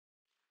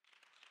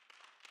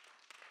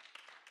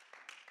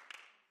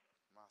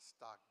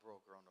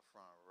stockbroker on the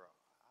front row.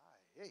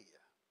 I hear you.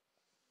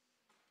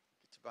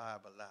 Get your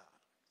Bible out.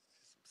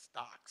 Some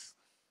stocks.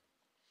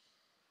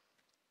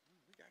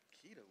 We got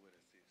Keita with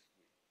us this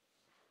week.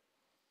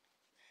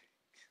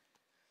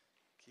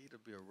 Keita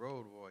be a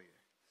road warrior.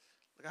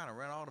 Look, I done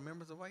ran all the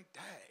members away.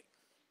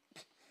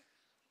 Dang.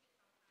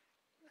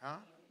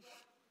 Huh?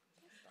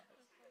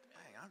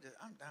 Dang,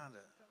 I'm down to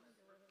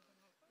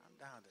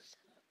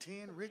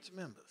 10 rich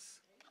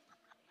members.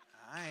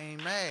 I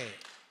ain't mad.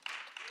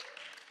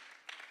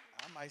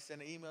 I might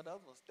send an email to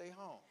others and stay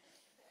home.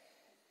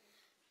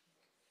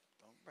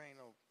 Don't bring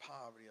no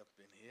poverty up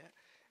in here.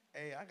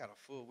 Hey, I got a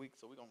full week,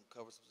 so we're going to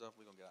cover some stuff.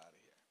 We're going to get out of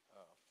here.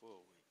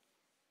 Full week.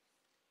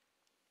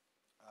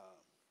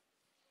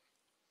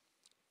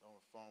 On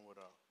the phone with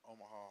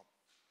Omaha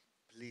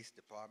Police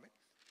Department.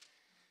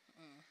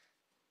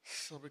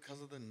 So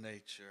because of the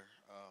nature,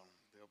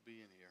 they'll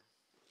be in here,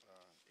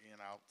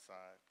 in,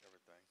 outside,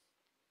 everything.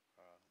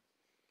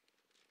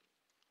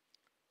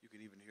 You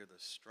can even hear the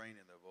strain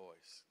in their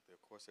voice. Of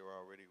course, they were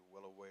already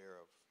well aware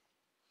of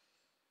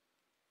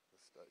the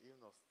stuff, even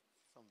though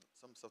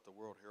some stuff the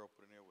World Herald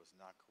put in there was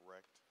not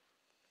correct,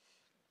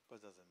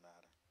 but it doesn't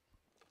matter.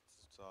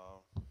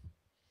 So,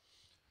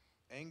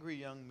 angry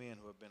young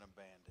men who have been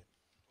abandoned.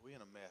 We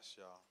in a mess,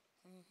 y'all.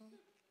 Mm-hmm.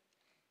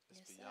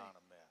 It's Yes, beyond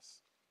sir. a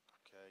mess.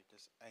 Okay,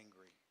 just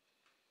angry.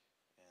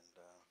 And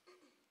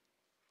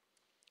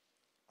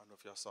I don't know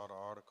if y'all saw the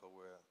article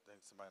where I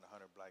think somebody in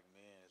 100 black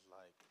men is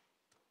like,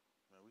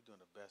 man, we're doing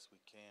the best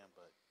we can,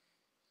 but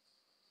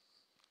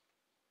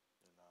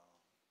you know,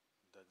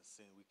 doesn't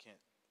seem we're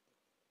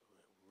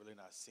really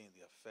not seeing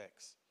the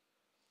effects.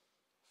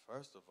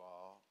 First of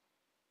all,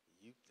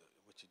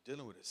 what you're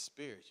dealing with is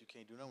spirits. You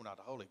can't do nothing without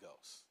the Holy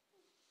Ghost,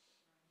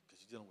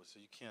 because you're dealing with.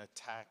 So you can't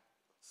attack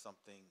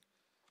something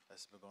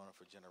that's been going on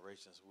for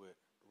generations with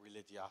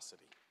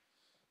religiosity.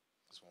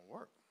 This won't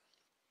work.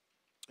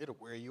 It'll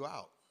wear you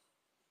out.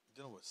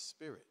 You're dealing with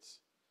spirits.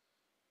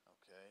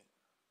 Okay.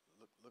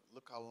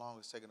 Look how long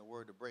it's taking the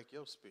word to break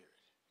your spirit.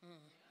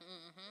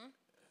 Mm-hmm.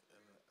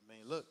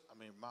 I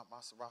mean, my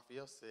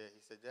Raphael said, he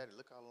said, Daddy,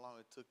 look how long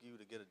it took you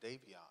to get a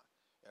Davion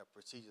at a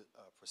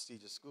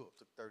prestigious school. It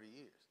took 30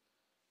 years.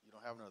 You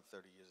don't have another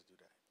 30 years to do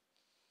that.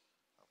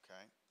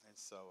 Okay? And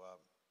so I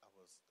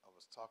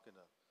was talking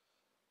to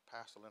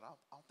Pastor Lynn. I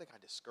don't think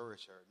I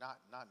discouraged her. Not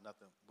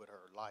nothing with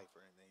her life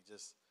or anything.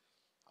 Just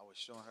I was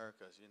showing her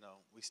because, you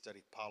know, we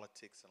studied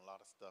politics and a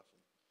lot of stuff.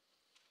 And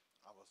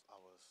I was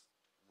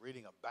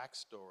reading a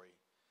backstory.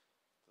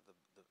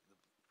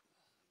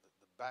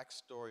 The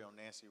backstory on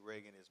Nancy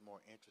Reagan is more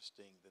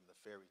interesting than the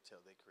fairy tale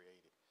they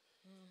created.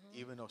 Mm-hmm.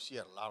 Even though she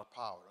had a lot of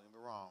power, don't get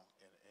me wrong,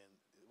 and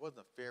it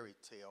wasn't a fairy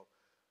tale,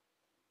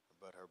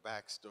 but her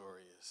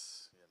backstory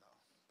is, you know.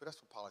 But that's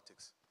for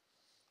politics.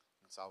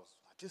 And so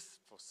I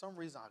just, for some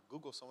reason, I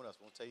Googled someone else.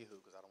 I won't tell you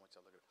who because I don't want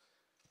y'all to look at it.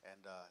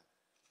 And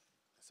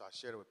so I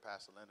shared it with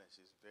Pastor Linda.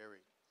 She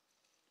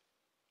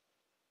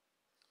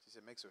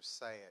said it makes her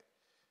sad.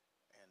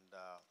 And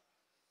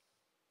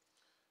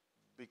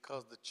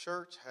because the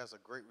church has a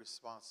great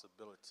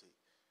responsibility.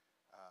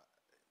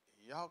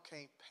 Y'all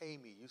can't pay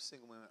me, you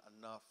single women,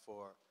 enough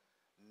for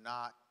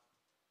not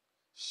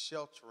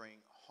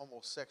sheltering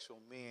homosexual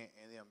men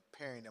and then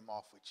pairing them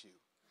off with you.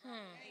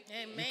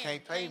 Amen. You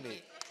can't pay Thank me.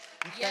 You.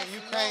 You Yes,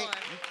 can't. Lord.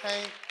 You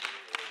can't.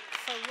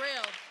 For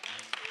real.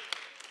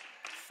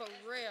 For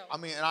real. I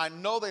mean, and I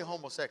know they're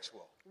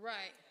homosexual.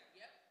 Right.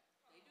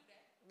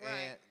 And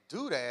Right.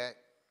 do that.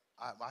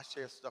 I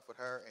shared stuff with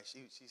her, and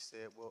she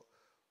said, well,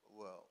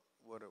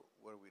 what are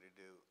we to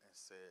do? And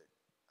so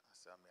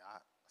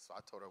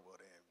I told her, well,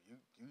 then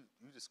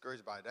you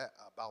discouraged by that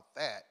about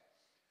that.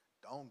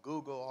 Don't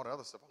Google all the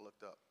other stuff I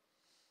looked up.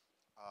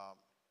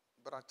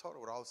 But I told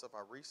her with all the stuff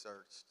I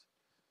researched,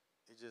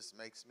 it just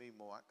makes me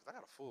more, because I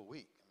got a full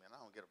week. I mean, I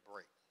don't get a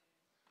break.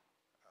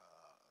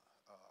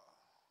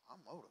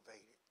 I'm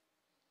motivated.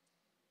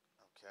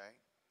 Okay?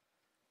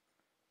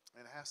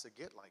 And it has to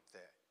get like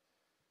that.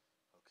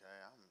 Okay?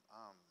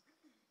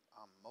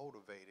 I'm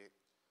motivated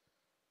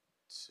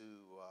to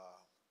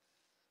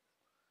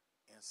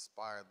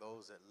inspire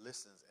those that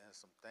listens, and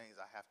some things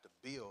I have to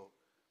build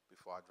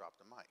before I drop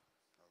the mic.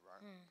 All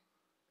right?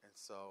 And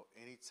so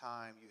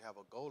anytime you have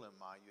a goal in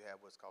mind, you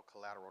have what's called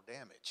collateral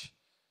damage.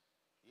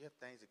 You have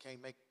things that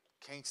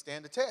can't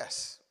stand the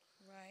test.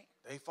 Right.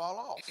 They fall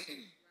off.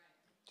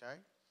 Okay?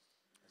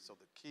 And so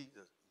the key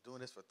to doing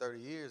this for 30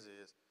 years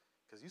is,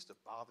 because used to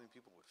bothering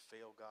people with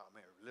fail God.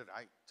 Man, literally,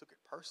 I took it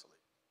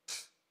personally.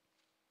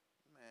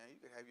 Man, you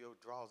could have your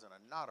drawers in a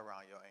knot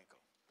around your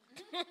ankle.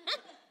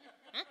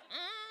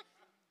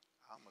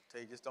 I'm going to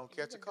tell you, just don't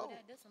catch a cold.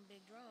 There's some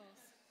big draws.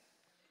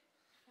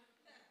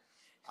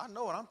 I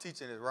know what I'm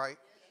teaching is right.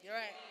 You're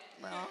right.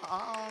 Man,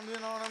 you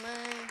know what I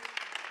mean?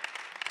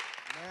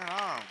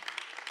 Man,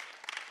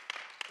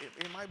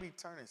 it might be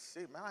turning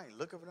sick. Man, I ain't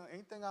looking for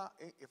anything.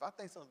 If I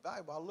think something's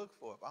valuable, I'll look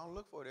for it. If I don't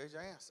look for it, there's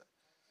your answer.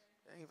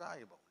 It ain't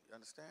valuable. You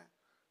understand?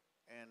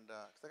 And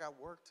because I got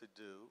work to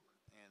do,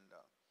 and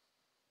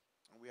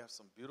we have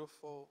some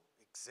beautiful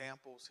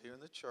examples here in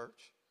the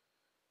church.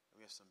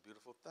 We have some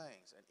beautiful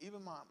things. And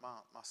even my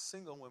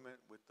single women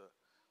with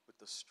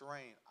the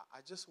strain,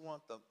 I just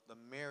want the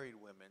married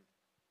women,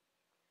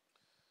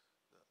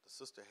 the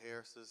Sister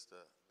Harris's,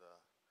 the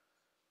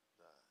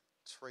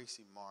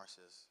Tracy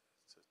Marshes,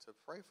 to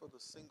pray for the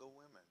single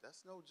women.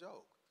 That's no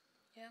joke.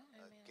 Yeah,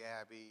 amen.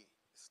 Gabby,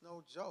 it's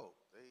no joke.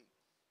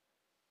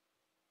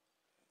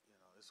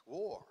 It's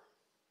war.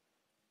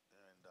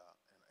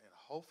 And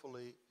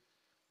hopefully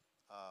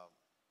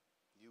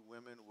you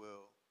women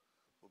will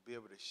be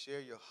able to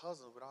share your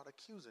husband without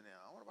accusing them.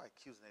 I don't want nobody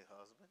accusing their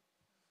husband.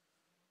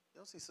 You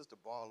don't see Sister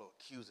Barlowe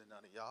accusing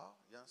none of y'all.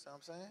 You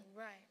understand what I'm saying?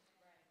 Right.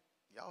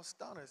 Y'all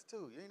stunners,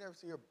 too. You ain't never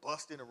see her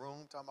bust in the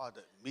room talking about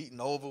the meeting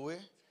over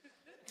with.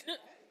 Thank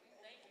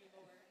you,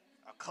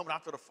 Lord. Coming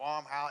out to the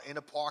farmhouse in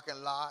the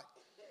parking lot,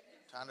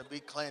 trying to be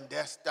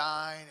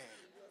clandestine.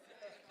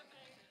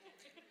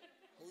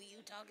 Who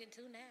you talking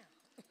to now?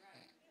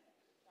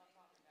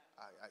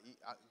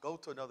 I go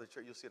to another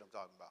church, you'll see what I'm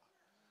talking about.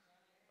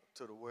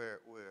 To the where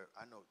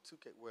I know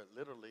 2K, where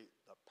literally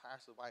the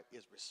pastor's wife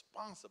is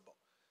responsible.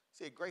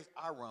 See, at Grace,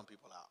 I run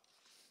people out.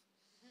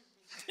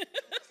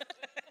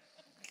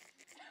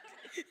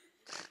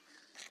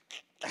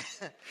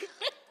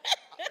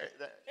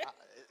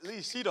 At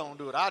least she don't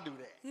do it. I do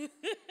that. Right?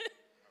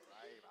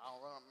 I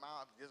don't run them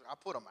out. I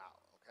put them out.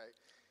 Okay.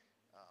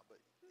 But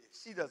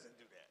she doesn't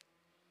do that.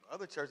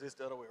 Other churches, it's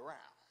the other way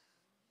around.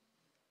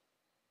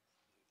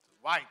 The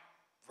wife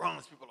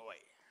runs people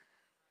away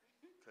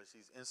because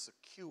she's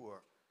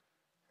insecure.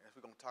 And as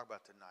we're going to talk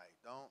about tonight,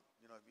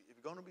 if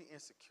you're going to be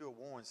insecure,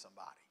 warn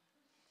somebody.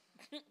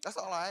 That's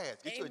all I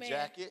ask. Get you a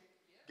jacket.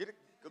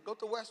 Go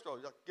to Westrow.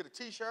 Get a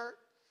T-shirt.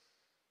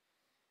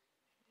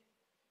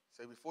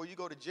 Say, before you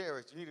go to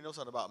Jared's, you need to know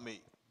something about me.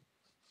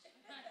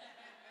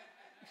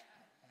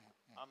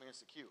 I'm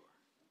insecure.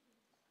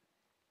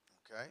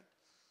 Okay?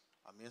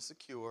 I'm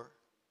insecure,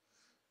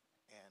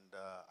 and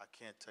I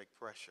can't take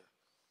pressure.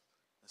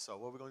 And so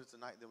what we're going to do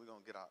tonight, then we're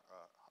going to get our,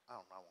 I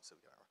won't say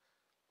we get our,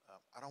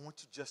 I don't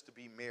want you just to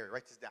be married.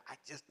 Write this down. I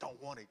just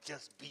don't want to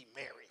just be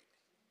married.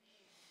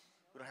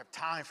 We don't have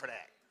time for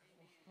that.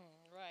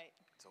 Right.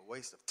 It's a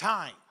waste of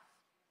time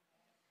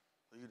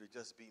for you to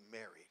just be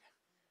married.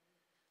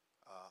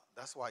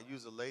 That's why I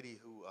used a lady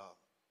who,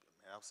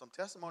 some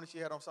testimony she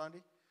had on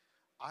Sunday.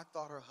 I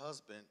thought her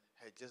husband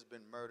had just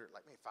been murdered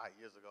like maybe 5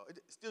 years ago.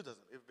 It still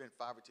doesn't. It's been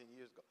 5 or 10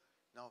 years ago.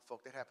 No,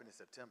 folks, that happened in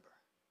September.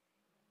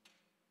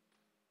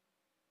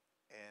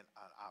 And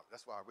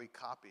that's why I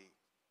recopied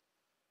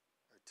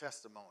her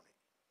testimony.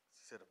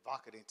 She said the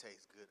vodka didn't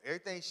taste good.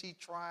 Everything she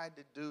tried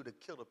to do to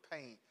kill the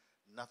pain,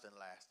 nothing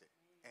lasted.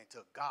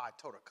 Until God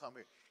told her, come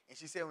here. And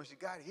she said when she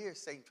got here,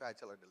 Satan tried to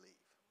tell her to leave.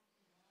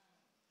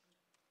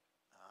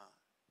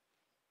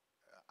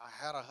 I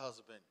had a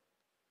husband,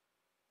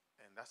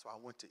 and that's why I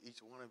went to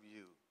each one of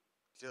you,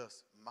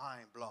 just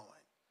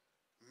mind-blowing,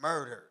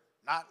 murdered,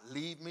 not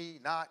leave me,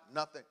 not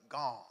nothing,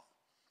 gone.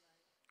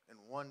 And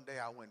one day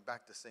I went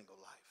back to single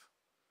life,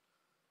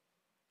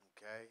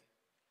 okay?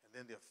 And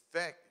then the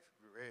effect,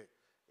 if you read,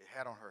 it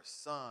had on her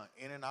son,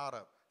 in and out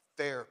of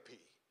therapy,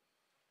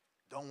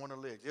 don't want to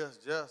live,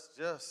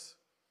 just,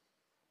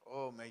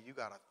 oh, man, you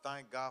got to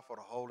thank God for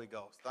the Holy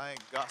Ghost. Thank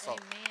God. So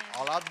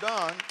all I've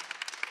done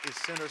is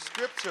send her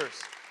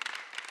scriptures.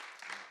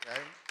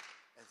 Okay?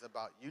 It's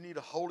about you need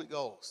a Holy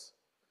Ghost.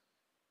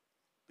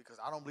 Because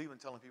I don't believe in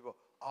telling people,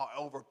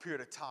 over a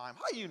period of time.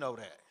 How you know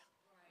that?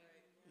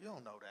 You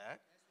don't know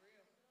that.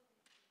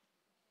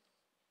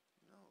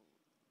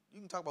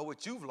 You can talk about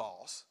what you've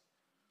lost.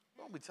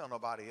 Don't be telling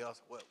nobody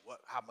else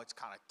how much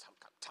kind of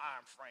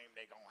time frame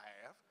they're going to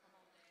have.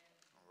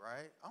 All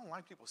right? I don't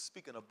like people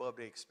speaking above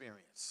their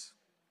experience.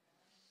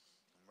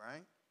 All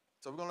right?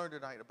 So we're going to learn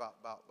tonight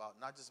about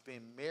not just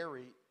being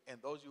married,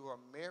 and those of you who are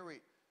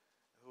married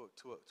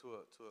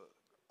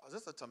is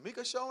this a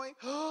Tamika showing?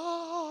 Tamika!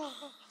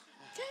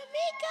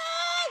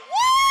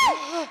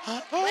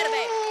 Woo! Wait a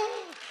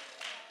minute.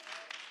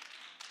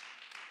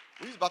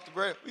 We was about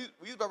ready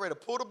to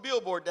pull the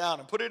billboard down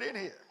and put it in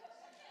here.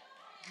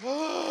 Baby.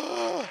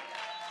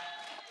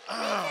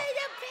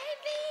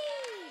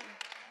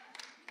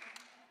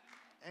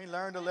 Ain't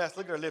learned the lesson.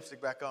 Look at her lipstick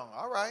back on.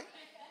 All right.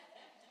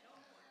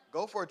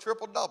 Go for a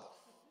triple-double.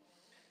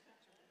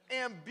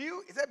 And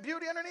beauty. Is that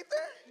beauty underneath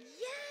there?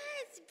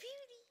 Yes, beauty.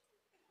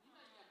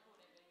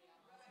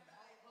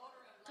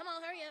 Come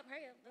on, hurry up.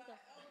 Let's go.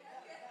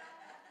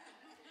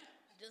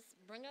 Just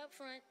bring her up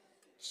front.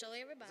 Show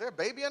everybody. Is there a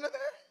baby under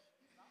there?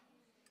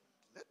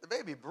 Let the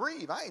baby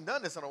breathe. I ain't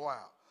done this in a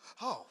while.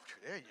 Oh,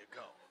 there you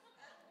go.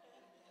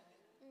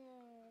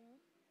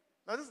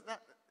 Now, this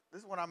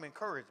is what I'm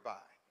encouraged by.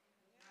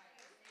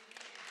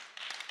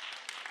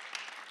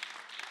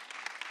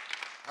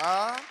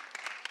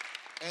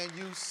 And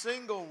you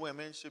single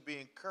women should be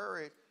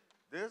encouraged.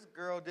 This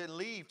girl didn't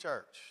leave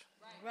church.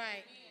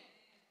 Right.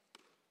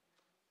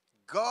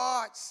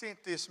 God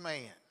sent this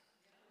man.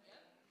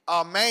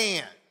 A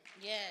man.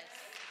 Yes.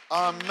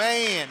 A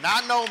man.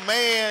 Not no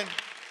man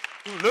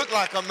who looked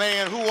like a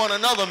man who want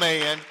another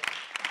man.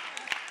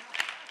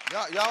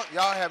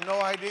 Y'all have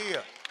no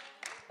idea.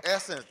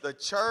 essence, the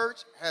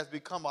church has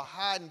become a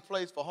hiding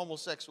place for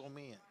homosexual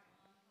men.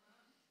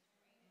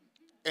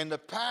 And the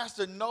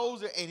pastor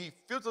knows it, and he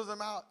filters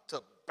them out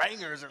to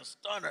bangers and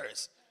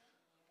stunners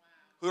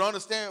who don't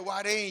understand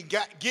why they ain't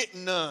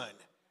getting none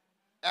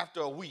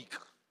after a week,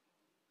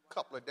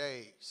 couple of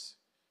days.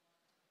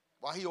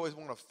 Why he always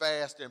want to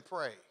fast and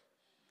pray.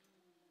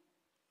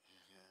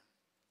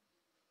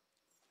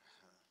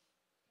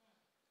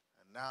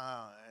 And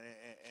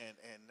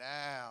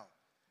now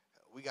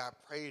we got to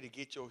pray to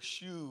get your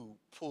shoe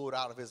pulled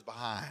out of his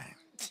behind.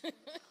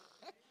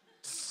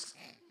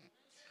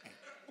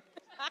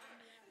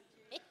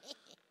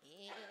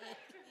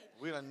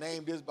 We done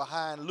named this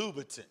behind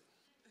Louboutin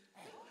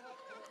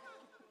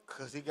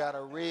because he got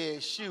a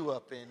red shoe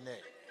up in there.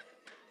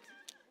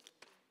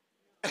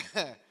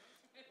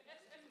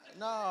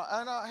 No,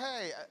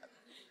 hey,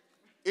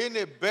 isn't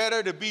it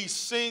better to be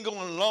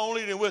single and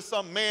lonely than with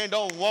some man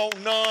don't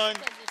want none?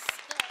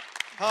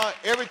 Huh?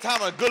 Every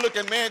time a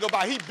good-looking man go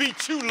by, he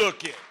beat you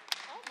looking.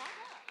 Oh, my God.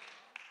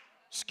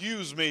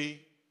 Excuse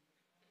me.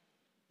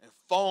 And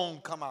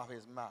foam come out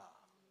his mouth.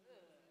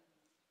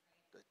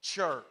 The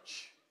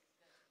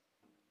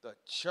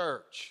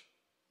church,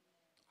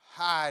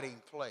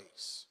 hiding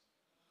place.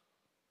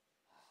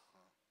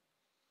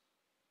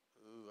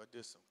 Ooh, I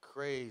did some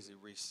crazy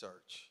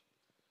research.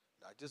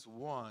 Not just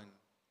one,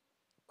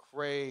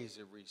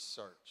 crazy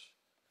research.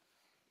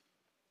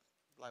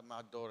 Like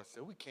my daughter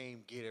said, we can't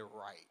even get it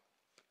right.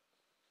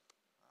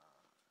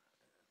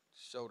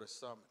 Showed us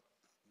something,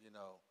 and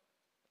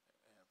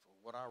from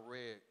what I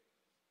read,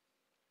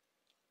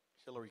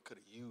 Hillary could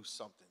have used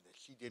something that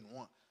she didn't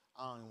want.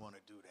 I don't want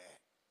to do that.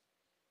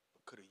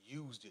 But could have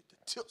used it to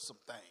tip some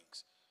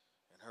things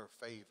in her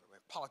favor.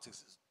 Man,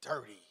 politics is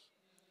dirty.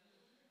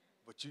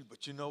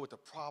 But you know what the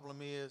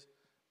problem is?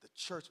 The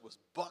church was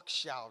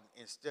buckshouting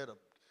instead of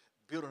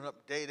building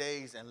up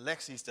Day-Days and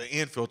Lexies to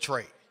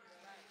infiltrate.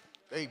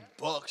 They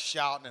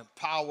buckshouting and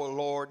power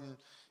lording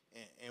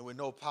and with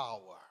no power.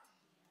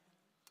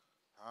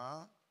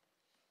 Huh?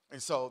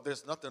 And so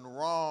there's nothing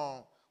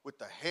wrong with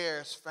the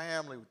Harris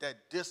family, with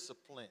that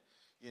discipline,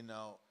 and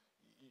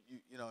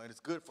it's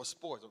good for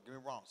sports. Don't get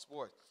me wrong,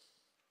 sports.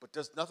 But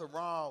there's nothing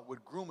wrong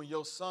with grooming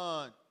your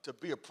son to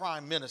be a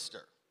prime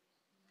minister.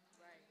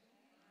 Right.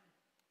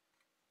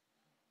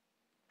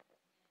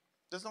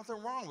 There's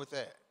nothing wrong with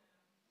that.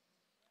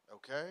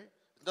 Okay?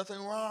 There's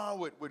nothing wrong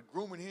with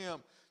grooming him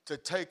to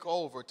take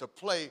over, to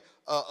play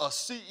a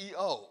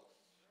CEO.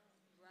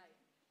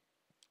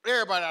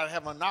 Everybody ought to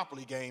have a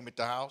Monopoly game at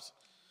the house.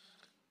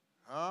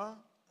 Huh?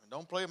 And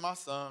don't play my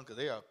son because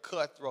they are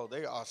cutthroat.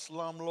 They are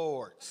slum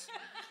lords.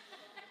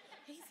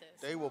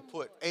 They will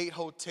put 8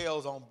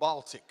 hotels on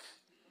Baltic.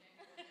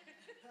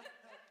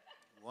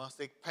 Once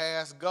they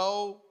pass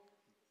go,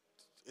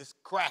 it's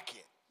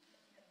cracking.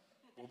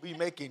 We'll be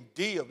making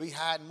deals. Be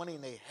hiding money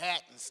in their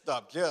hat and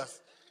stuff.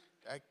 Just,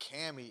 that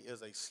Cammy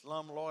is a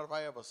slum lord if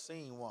I ever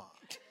seen one.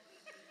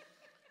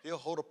 He'll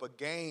hold up a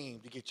game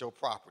to get your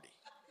property.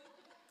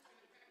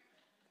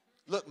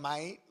 Look,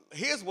 man,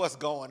 here's what's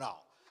going on.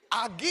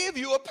 I'll give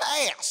you a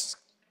pass.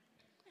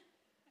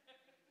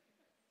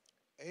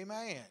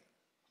 Amen.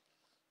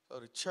 So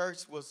the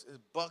church is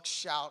buck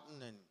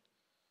shouting and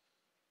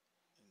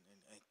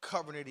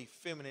covering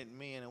effeminate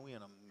men, and we're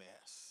in a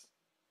mess.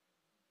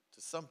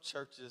 To some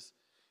churches,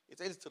 if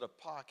they listen to the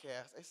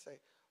podcast, they say,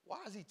 why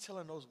is he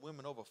telling those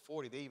women over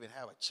 40 they even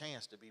have a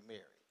chance to be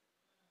married?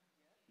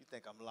 You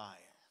think I'm lying?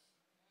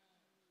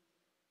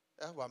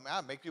 That's why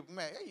I make people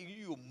mad. Hey,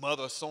 you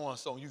mother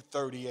so-and-so, you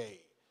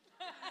 38.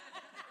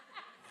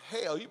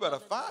 Hell, you better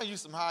find you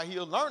some high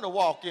heels. Learn to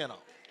walk in them.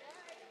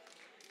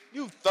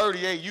 You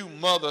 38, you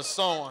mother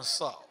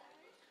so-and-so.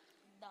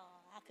 No,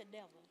 I could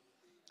never.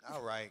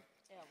 All right.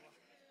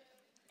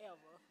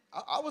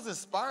 Ever. I was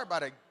inspired by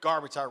that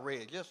garbage I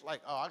read. Just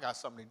like, I got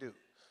something to do.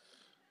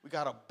 We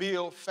got to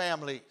build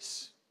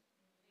families.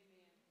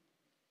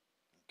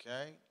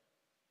 Okay?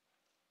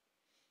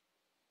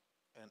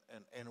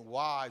 And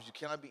wives, you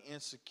cannot be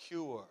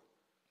insecure.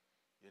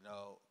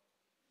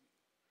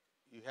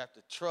 You have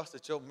to trust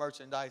that your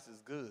merchandise is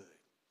good.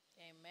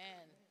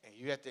 Amen. And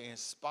you have to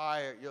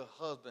inspire your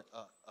husband.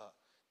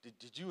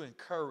 Did you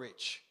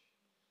encourage?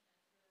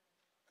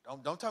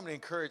 Don't tell me to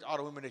encourage all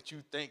the women that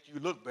you think you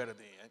look better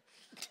than.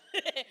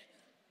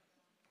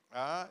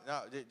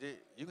 No,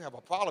 you can have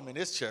a problem in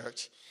this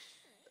church.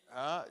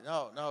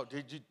 No.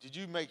 Did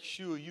you make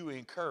sure you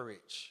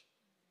encourage?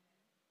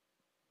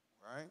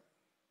 Right?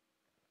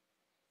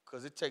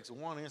 Because it takes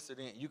one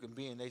incident, you can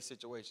be in a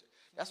situation.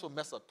 That's what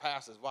mess up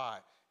pastors. Why?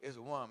 It's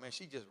one, man,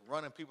 she just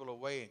running people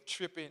away and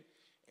tripping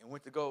and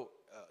went to go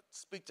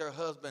speak to her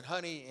husband,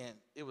 honey, and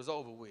it was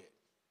over with.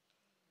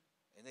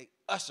 And they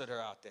ushered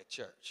her out that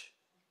church.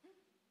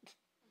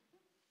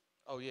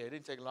 Oh, yeah, it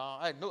didn't take long.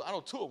 I know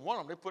 2 of them. One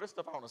of them, they put this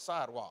stuff out on the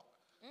sidewalk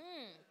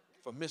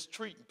for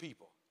mistreating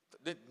people.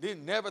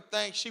 Didn't never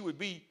think she would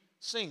be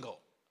single.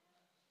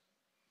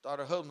 Thought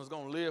her husband was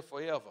going to live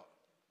forever.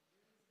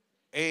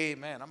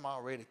 Amen. I'm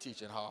already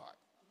teaching hard.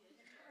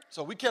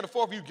 So we can't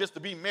afford for you just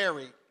to be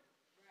married.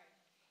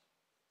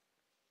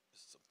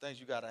 Some things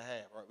you got to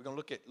have. All right, we're going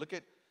to look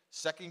at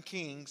 2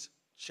 Kings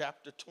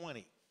chapter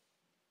 20.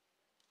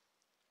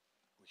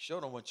 We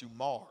sure don't want you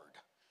marred.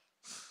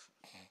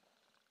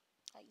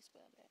 How you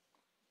spell that?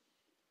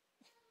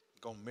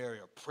 Going to marry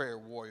a prayer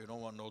warrior,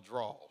 don't want no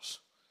draws.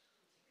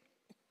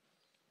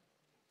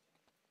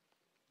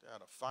 Got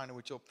to find him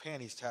with your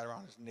panties tied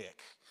around his neck.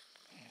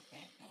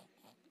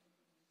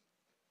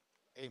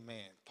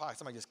 Amen.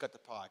 Somebody just cut the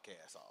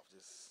podcast off.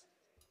 Just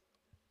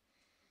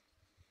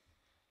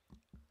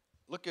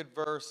look at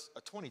verse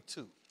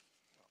 22.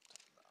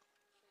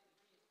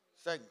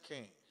 2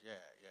 Kings, yeah.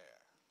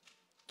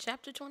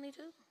 Chapter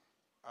 22?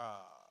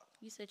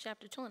 You said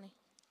chapter 20.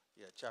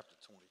 Yeah, chapter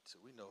 22.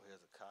 We know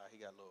Hezekiah. He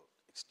got a little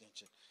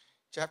extension.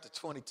 Chapter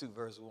 22,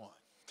 verse 1.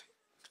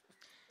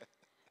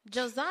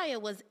 Josiah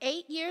was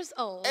 8 years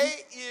old.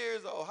 8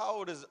 years old. How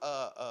old is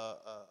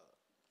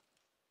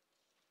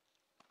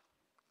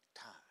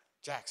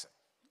Jackson?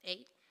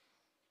 8.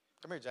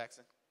 Come here,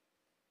 Jackson.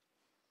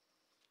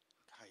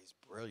 God, he's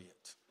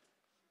brilliant.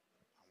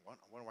 I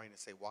wonder why he didn't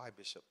say why,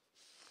 Bishop.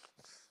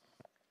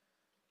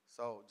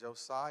 So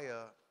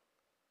Josiah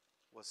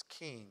was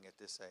king at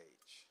this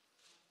age.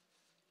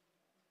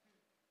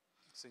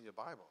 It's in your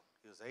Bible.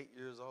 He was 8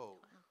 years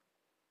old.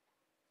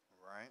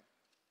 Right?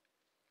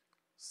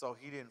 So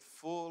he didn't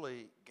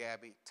fully,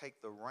 Gabby,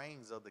 take the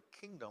reins of the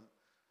kingdom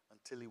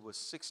until he was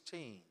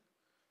 16.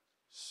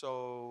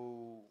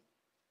 So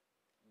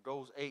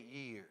those 8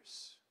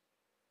 years,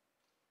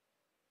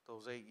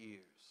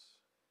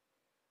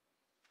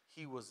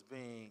 he was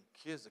being,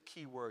 here's the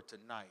key word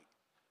tonight,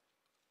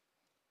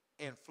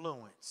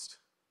 influenced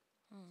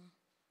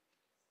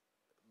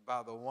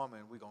by the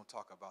woman we're going to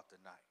talk about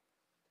tonight.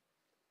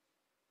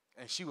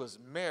 And she was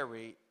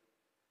married.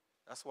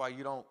 That's why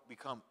you don't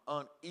become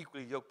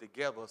unequally yoked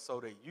together, so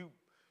that you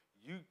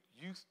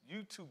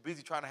too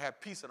busy trying to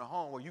have peace in the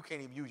home where you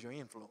can't even use your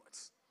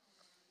influence.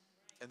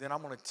 And then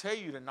I'm going to tell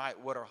you tonight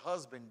what her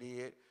husband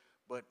did,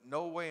 but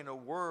no way in the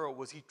world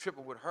was he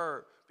tripping with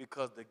her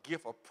because the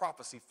gift of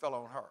prophecy fell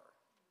on her.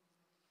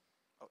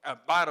 And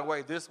by the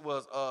way, this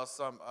was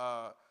some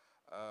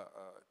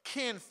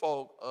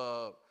kinfolk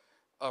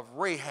of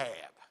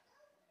Rahab.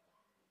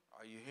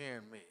 Are you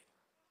hearing me?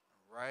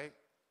 Right?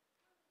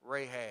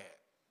 Rahab.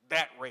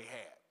 That Rahab,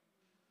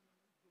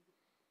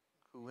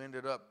 who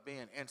ended up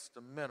being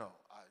instrumental.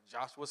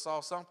 Joshua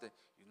saw something.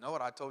 You know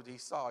what I told you he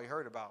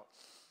heard about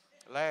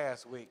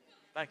last week.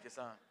 Thank you,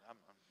 son. I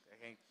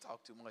can't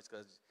talk too much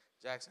because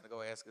Jackson will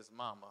go ask his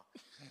mama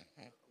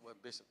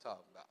what Bishop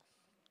talked about.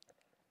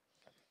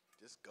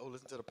 Just go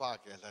listen to the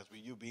podcast. That's where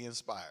you be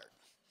inspired.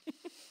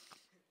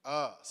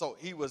 So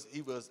he was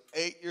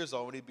 8 years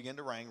old when he began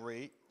to reign.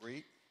 Read.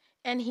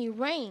 And he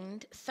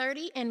reigned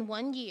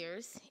 31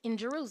 years in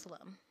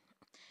Jerusalem.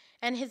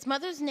 And his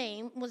mother's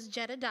name was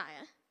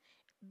Jedediah,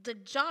 the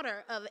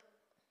daughter of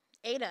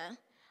Ada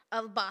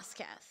of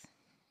Boskath.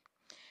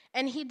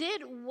 And he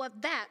did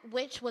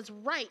which was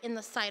right in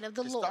the sight of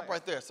the Lord. Stop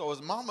right there. So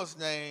his mama's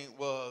name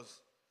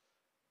was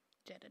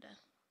Jedediah.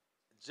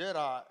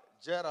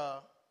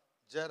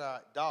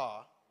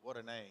 Jedediah. What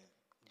a name.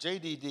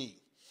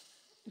 JDD.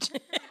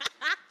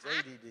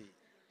 JDD.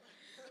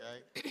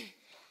 Okay.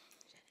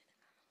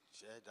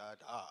 Jedediah.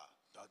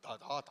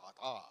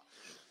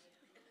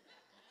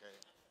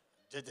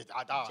 Okay.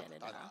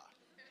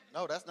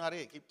 No, that's not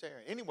it. Keep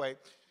tearing. Anyway,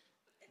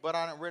 but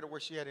I didn't read it where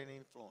she had any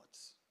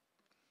influence.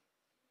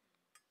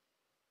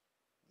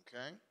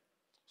 Okay?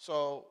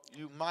 So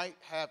you might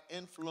have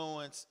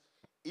influence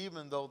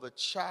even though the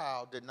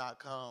child did not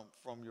come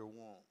from your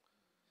womb.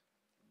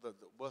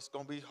 What's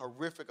going to be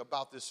horrific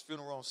about this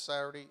funeral on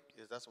Saturday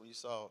is that's when you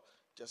saw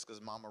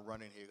Jessica's mama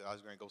running here. I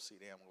was going to go see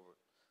them over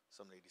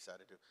something they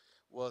decided to do.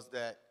 Was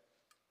that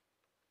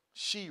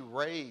she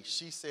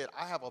said,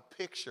 I have a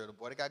picture. The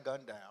boy that got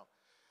gunned down.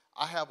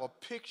 I have a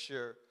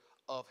picture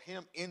of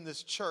him in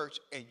this church,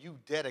 and you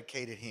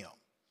dedicated him.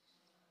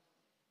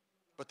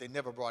 But they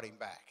never brought him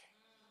back.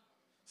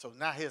 So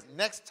now his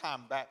next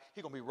time back,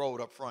 he's going to be rolled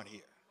up front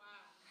here.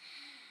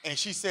 Wow. And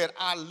she said,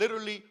 I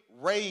literally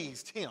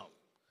raised him.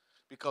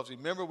 Because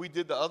remember, we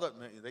did the other,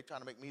 they trying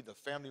to make me the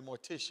family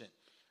mortician.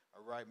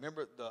 All right,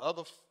 remember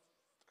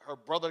her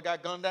brother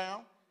got gunned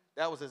down?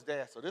 That was his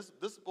dad. So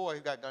this boy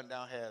who got gunned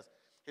down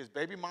his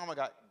baby mama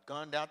got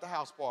gunned down at the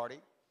house party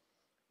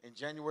in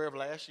January of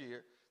last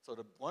year. So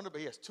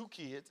he has 2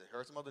 kids. I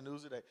heard some other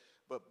news today.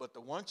 But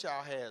the one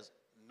child has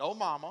no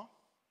mama,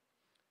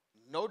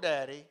 no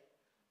daddy,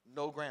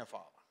 no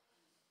grandfather.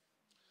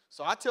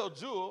 So I tell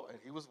Jewel, and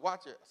he was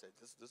watching, I said,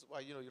 this is why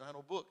you don't have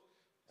no book.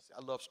 I said,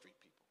 I love street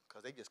people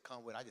because they just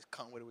come with it. I just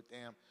come with it with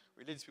them.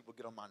 Religious people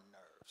get on my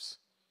nerves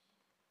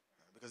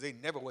because they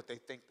never what they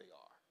think they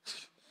are.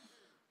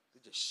 They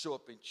just show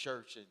up in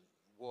church and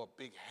wore a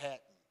big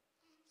hat and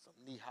some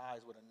knee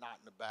highs with a knot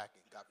in the back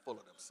and got full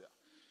of themselves.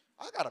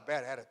 I got a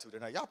bad attitude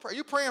tonight. Y'all pray.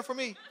 You praying for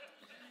me?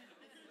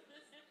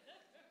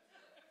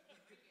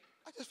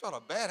 I just felt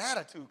a bad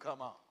attitude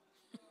come on.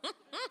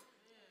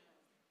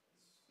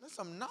 That's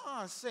some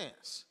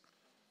nonsense.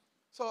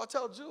 So I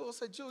tell Jewel, I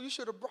said, Jewel, you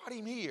should have brought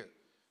him here.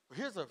 But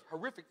here's a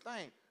horrific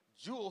thing.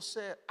 Jewel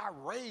said, I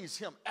raised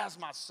him as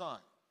my son.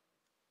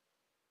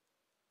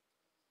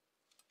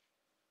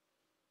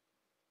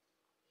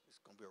 It's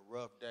going to be a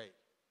rough day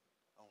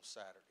on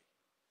Saturday.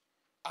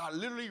 I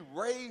literally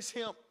raised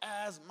him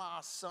as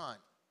my son.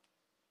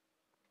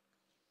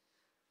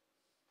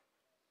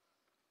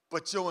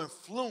 But your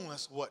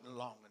influence wasn't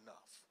long enough.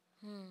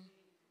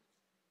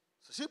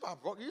 So she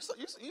probably broke. You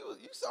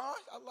saw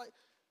it? I'm like,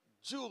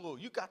 Jewel,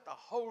 you got the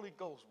Holy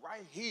Ghost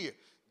right here.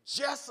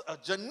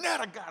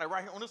 Janetta got it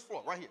right here on this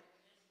floor, right here.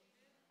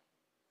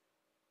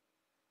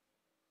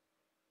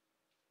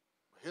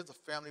 Here's a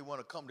family want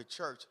to come to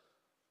church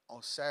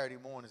on Saturday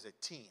mornings at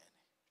 10.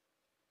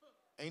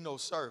 Ain't no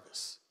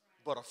service,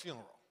 but a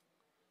funeral.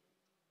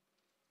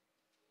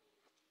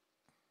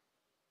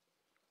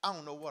 I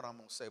don't know what I'm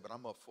going to say, but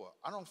I'm up for it.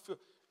 I don't feel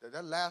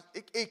that last,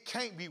 it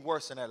can't be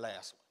worse than that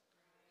last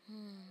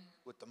one.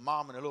 With the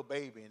mom and the little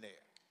baby in there.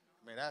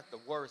 I mean, that's the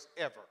worst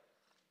ever.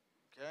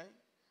 Okay?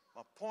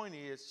 My point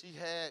is, she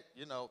had,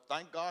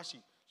 thank God she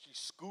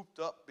scooped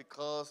up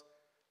because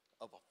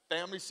of a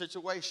family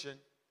situation,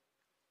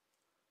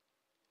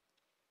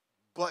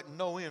 but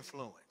no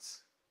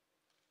influence.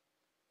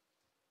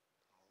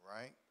 All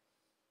right?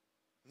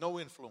 No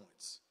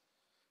influence.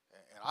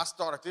 And I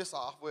started this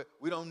off with,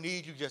 we don't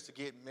need you just to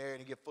get married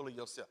and get full of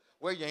yourself.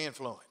 Where's your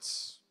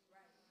influence?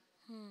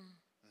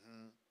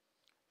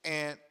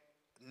 And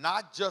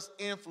not just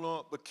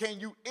influence, but can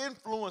you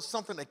influence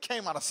something that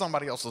came out of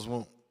somebody else's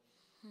womb?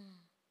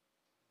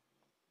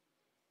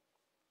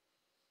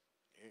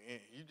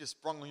 You just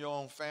sprung on your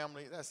own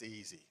family, that's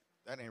easy.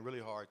 That ain't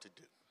really hard to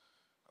do.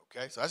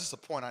 Okay, so that's just a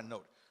point I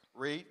noted.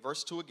 Read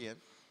verse 2 again.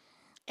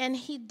 And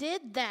he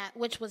did that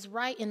which was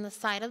right in the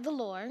sight of the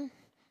Lord,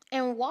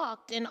 and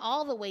walked in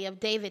all the way of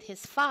David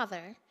his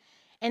father,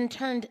 and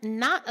turned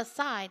not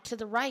aside to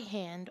the right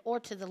hand or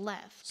to the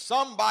left.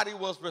 Somebody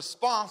was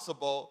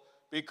responsible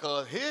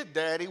because his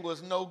daddy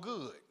was no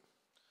good.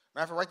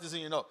 Matter of fact, write this in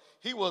your note.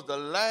 He was the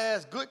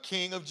last good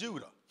king of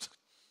Judah.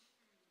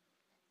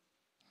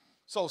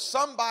 So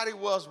somebody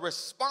was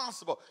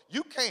responsible.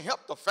 You can't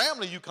help the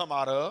family you come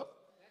out of,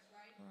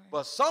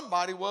 but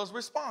somebody was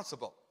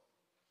responsible.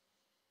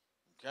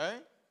 Okay?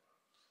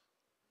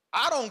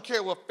 I don't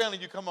care what family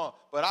you come on,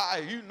 but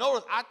you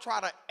notice I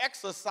try to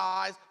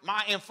exercise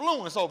my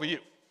influence over you.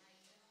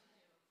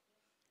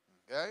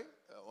 Okay?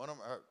 One of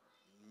her,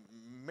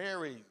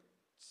 Mary's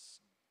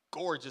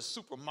gorgeous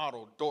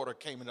supermodel daughter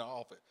came into the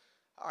office.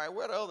 All right,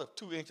 where are the other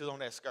 2 inches on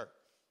that skirt?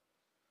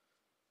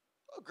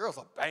 Oh, girl's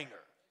a banger.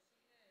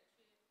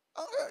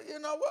 Oh, you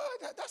know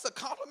what? That's a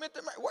compliment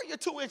to me. Where your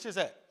 2 inches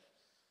at?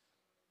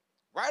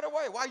 Right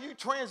away, while you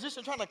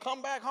transition, trying to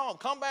come back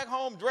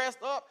home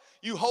dressed up,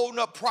 you holding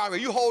up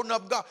private, you holding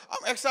up God.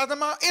 I'm exercising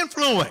my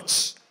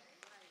influence.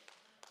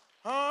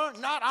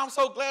 Not, I'm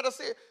so glad to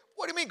see her.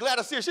 What do you mean glad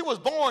to see her? She was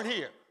born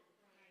here.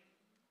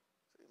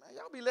 See, man,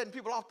 y'all be letting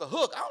people off the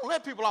hook. I don't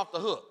let people off the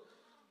hook.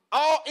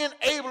 All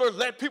enablers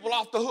let people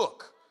off the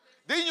hook.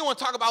 Then you want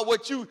to talk about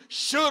what you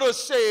should have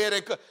said.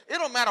 It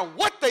don't matter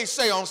what they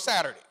say on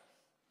Saturday.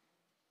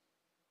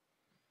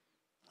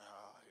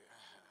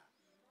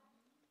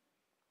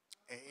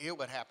 And here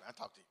what happened. I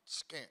talked to you,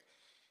 scared.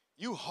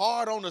 You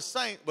hard on the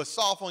saint, but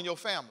soft on your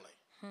family.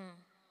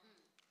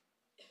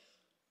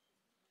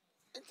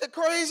 Isn't that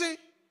crazy?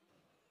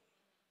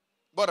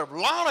 But if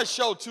Lana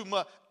showed too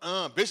much,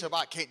 Bishop,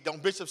 I can't,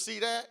 don't Bishop see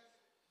that?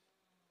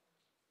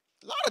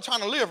 Lana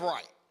trying to live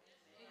right.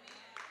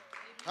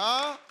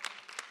 Huh?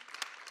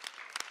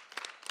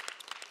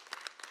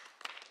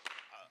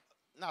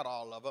 Not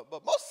all of it,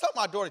 but most of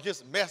my daughters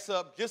just mess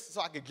up just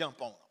so I can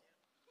jump on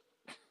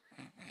them.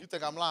 You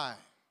think I'm lying?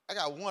 I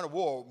got one that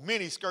wore a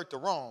mini skirt to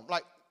Rome.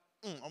 Like,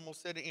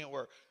 almost said the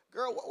N-word.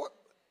 Girl, what?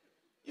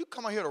 You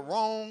come out here to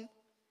Rome?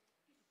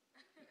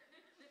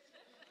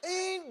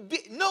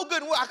 Ain't no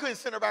good. I couldn't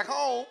send her back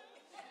home.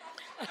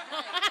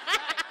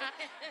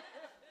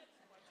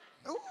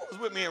 Who was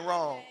with me in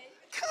Rome?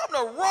 Come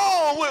to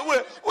Rome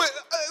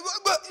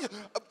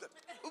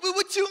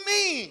what you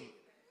mean?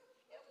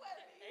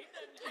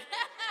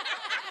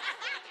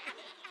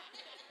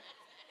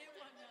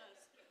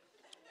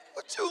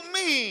 What you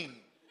mean?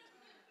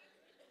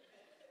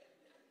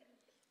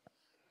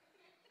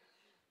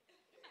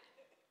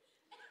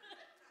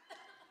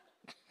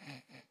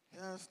 You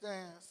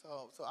understand?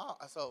 So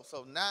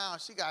now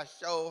she got to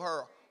show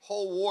her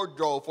whole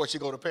wardrobe before she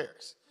go to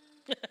Paris.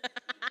 And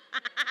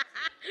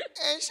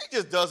she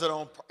just does it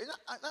on purpose.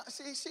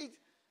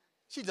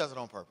 She does it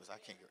on purpose. I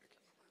can't get rid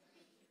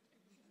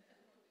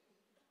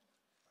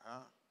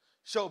of it.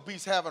 Show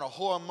Beast having a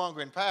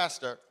whoremongering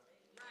pastor.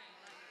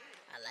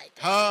 I like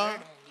that shirt on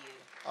you.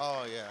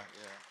 Oh, yeah.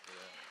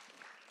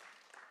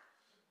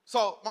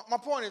 So my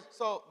point is,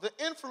 so the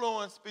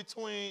influence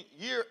between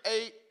year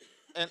 8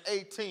 and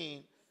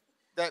 18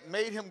 that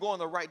made him go in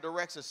the right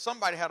direction,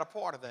 somebody had a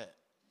part of that.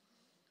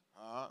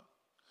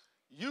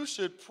 You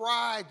should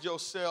pride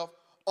yourself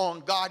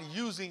on God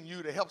using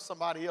you to help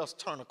somebody else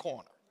turn a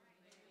corner.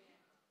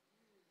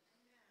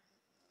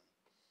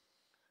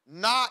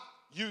 Not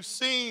you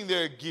seeing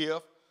their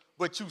gift,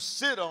 but you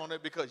sit on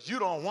it because you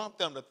don't want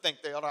them to think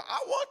they are that.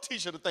 I want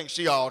Tisha to think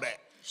she all that.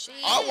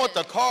 I want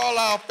the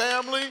Carlisle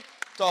family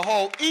to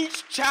hold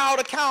each child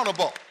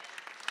accountable.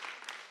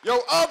 Your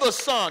other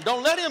son,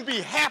 don't let him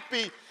be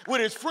happy with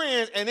his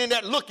friends and then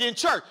that look in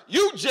church.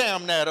 You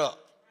jam that up.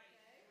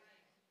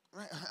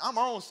 I'm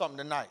on something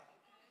tonight.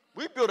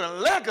 We building a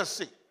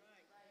legacy.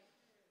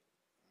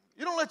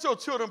 You don't let your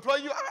children play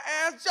you.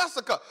 I asked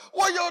Jessica,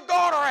 where your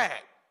daughter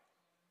at?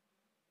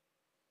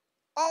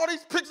 All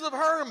these pictures of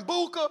her and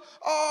Buka,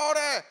 all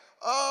that.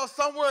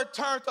 Somewhere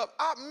turned up.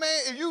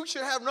 Man, you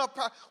should have enough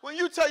power. When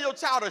you tell your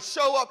child to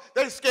show up,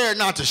 they scared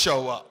not to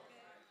show up.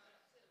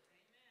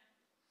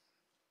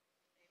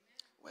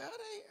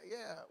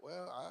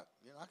 Well,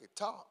 I could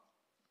talk.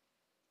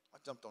 I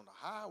jumped on the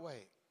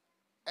highway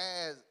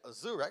as a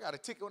Zuri. I got a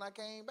ticket when I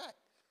came back.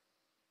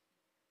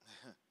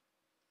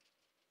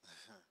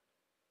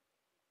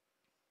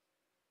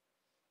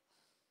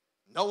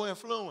 No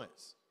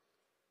influence.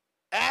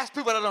 Ask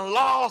people that done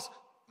lost,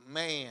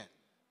 man.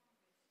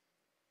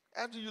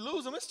 After you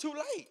lose them, it's too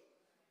late.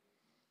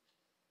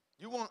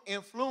 You want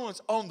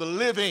influence on the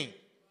living.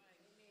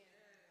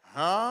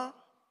 Huh?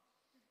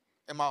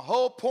 And my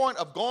whole point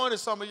of going to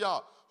some of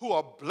y'all who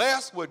are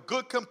blessed with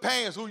good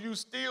companions who you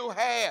still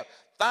have,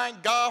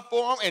 thank God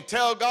for them and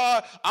tell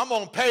God, I'm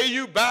going to pay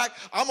you back.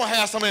 I'm going to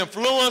have some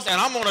influence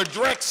and I'm going to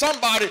direct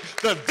somebody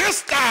to this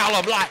style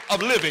of life,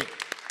 of living.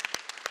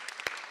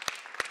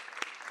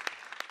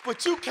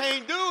 But you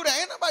can't do that.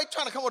 Ain't nobody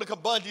trying to come with the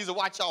Kabungies and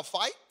watch y'all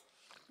fight.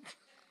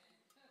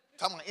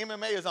 Talking about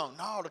MMA is on.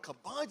 No, the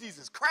Kabungies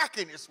is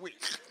cracking this week.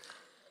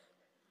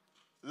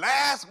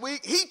 Last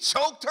week, he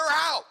choked her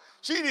out.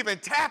 She didn't even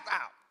tap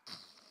out.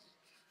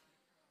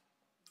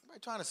 Nobody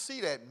trying to see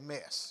that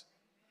mess.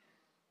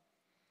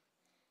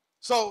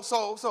 So,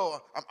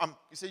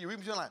 you see, you read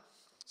me your line.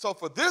 So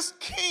for this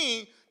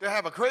king to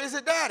have a crazy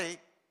daddy,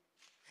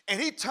 and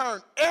he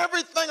turned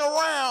everything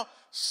around,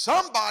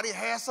 somebody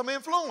had some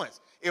influence.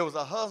 It was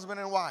a husband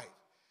and wife.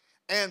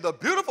 And the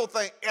beautiful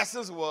thing,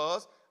 essence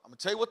was, I'm going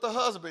to tell you what the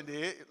husband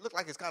did. It looked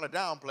like it's kind of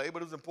downplayed,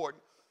 but it was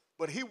important.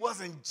 But he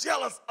wasn't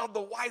jealous of the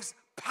wife's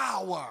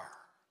power.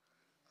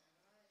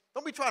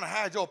 Don't be trying to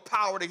hide your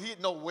power to hit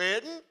no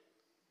wedding.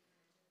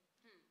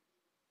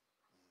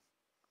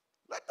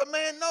 Let the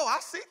man know, I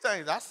see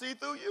things. I see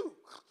through you.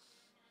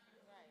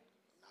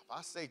 Now, if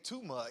I say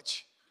too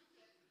much,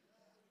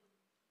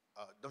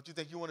 don't you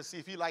think you want to see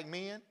if he like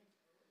men?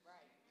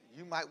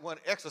 You might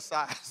want to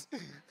exercise.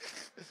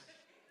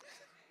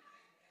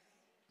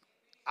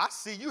 I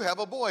see you have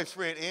a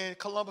boyfriend in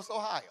Columbus,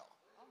 Ohio.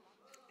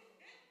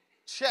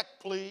 Check,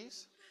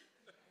 please.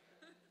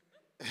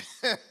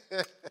 Okay,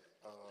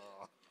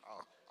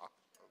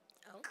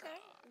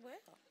 well,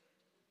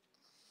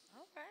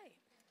 all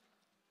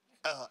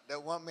right.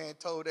 That one man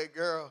told that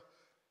girl,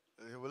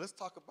 well, let's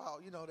talk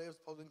about, they were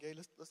supposed to engage,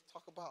 let's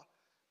talk about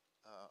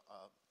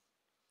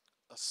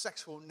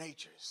sexual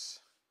natures.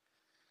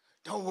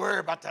 Don't worry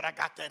about that, I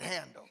got that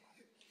handle.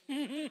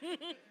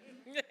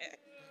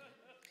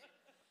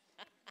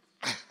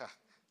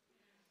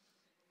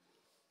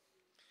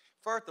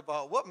 First of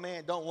all, what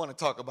man don't want to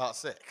talk about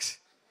sex?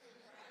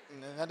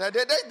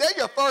 They're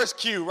your first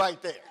cue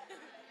right there.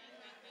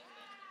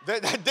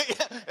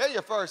 They're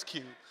your first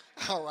cue.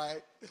 All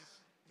right.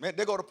 Man,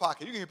 they go to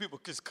pocket. You can hear people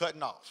just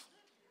cutting off.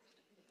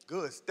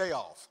 Good, stay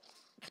off.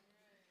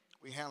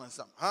 We handling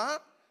something. Huh?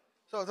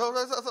 So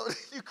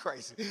you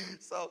crazy.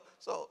 So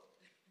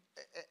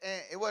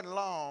and it wasn't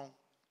long.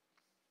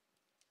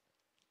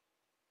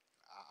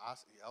 I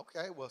said,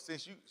 okay, well,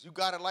 since you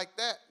got it like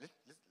that,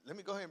 let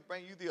me go ahead and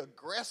bring you the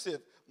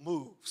aggressive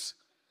moves.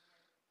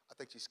 I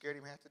think she scared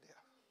him half to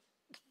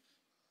death.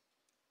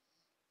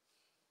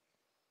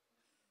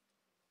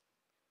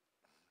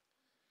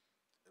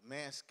 The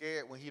man's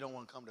scared when he don't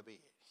want to come to bed.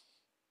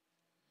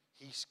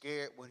 He's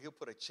scared when he'll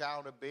put a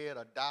child to bed,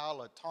 a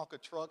doll, a Tonka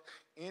truck,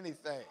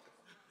 anything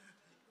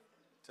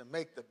to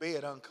make the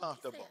bed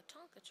uncomfortable. You said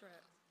Tonka truck.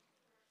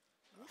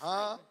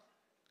 Huh?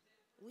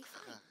 We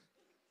fight.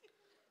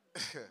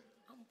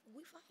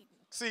 We fighting.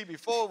 See,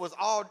 before it was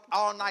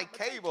all night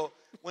cable,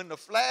 when the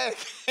flag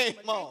came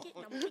on,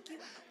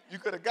 you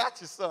could have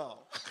got you some.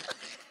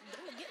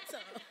 I'm gonna get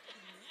some.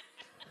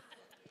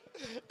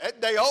 That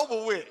day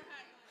over with.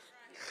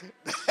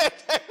 That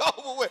day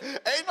over with.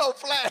 Ain't no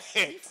flag.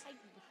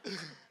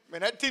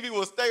 Man, that TV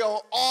will stay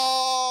on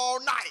all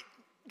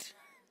night.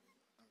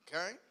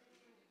 Okay?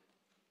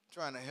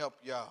 Trying to help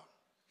y'all.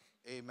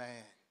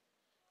 Amen.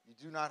 You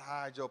do not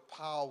hide your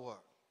power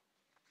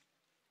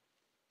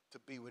to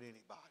be with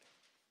anybody.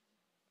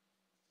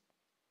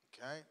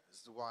 Okay? This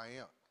is who I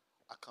am.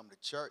 I come to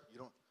church.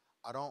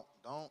 I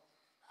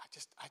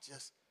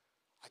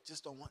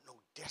just don't want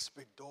no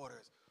desperate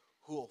daughters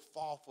who will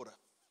fall for the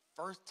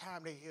first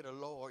time they hear the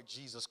Lord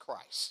Jesus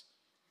Christ.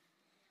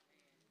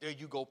 There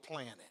you go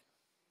planning.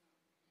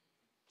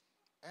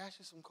 Ask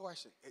you some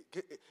questions.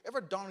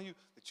 Ever dawn on you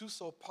that you're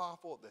so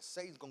powerful that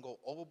Satan's going to go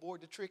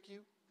overboard to trick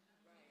you?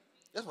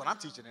 That's what I'm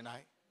teaching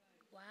tonight.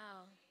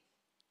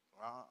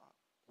 Wow.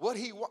 What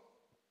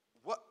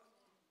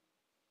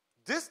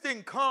This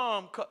didn't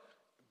come,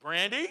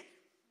 Brandy.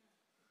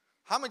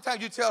 How many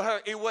times you tell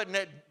her it wasn't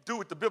that do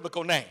with the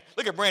biblical name?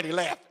 Look at Brandy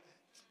laughing.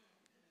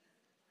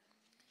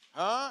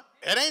 Huh?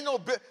 It ain't no,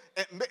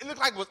 it looked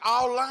like it was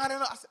all lining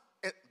up.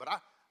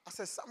 I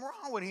said, something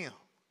wrong with him.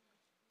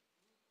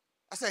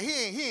 I said,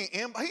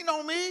 he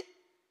know me.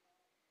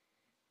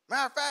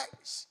 Matter of fact,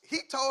 he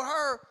told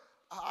her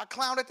I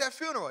clowned at that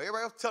funeral.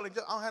 Everybody else telling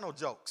jokes. I don't have no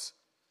jokes.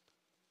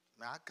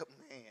 Man,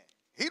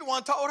 he the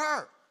one told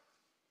her.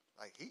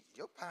 Like,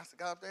 your pastor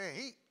got up there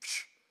and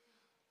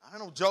I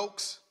ain't no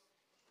jokes.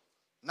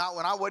 Not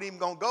when I wasn't even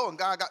going to go and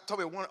God told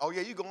me, oh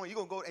yeah, you're going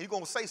to go and you're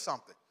going to say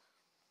something.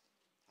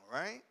 All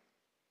right?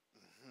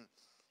 Mm-hmm.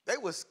 They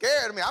were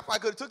scared of me. I probably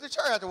could have took the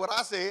church after what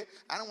I said.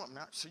 I don't want,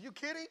 so you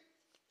kidding?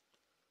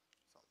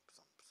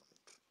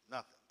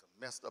 Nothing.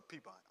 Messed up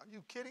people. Are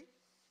you kidding?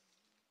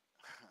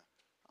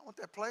 I want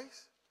that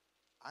place.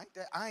 I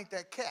ain't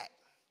that cat.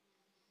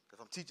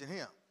 Because I'm teaching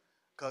him.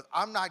 Because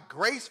I'm not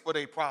grace for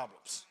their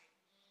problems.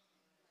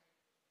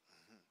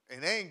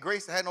 And they ain't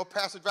grace that had no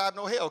pastor drive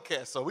no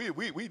Hellcat. So we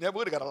never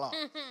would have got along.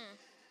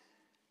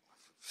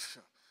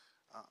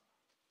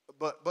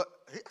 But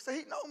I said,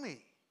 he know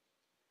me.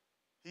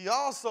 He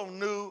also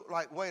knew,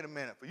 like, wait a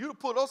minute. For you to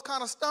pull those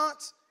kind of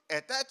stunts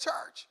at that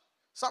church,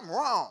 something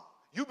wrong.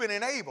 You've been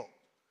enabled.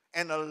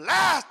 And the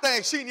last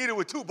thing she needed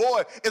with two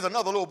boys is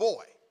another little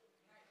boy.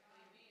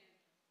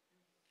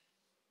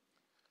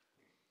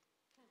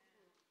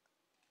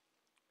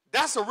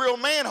 That's a real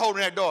man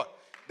holding that door.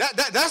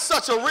 That's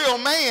such a real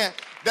man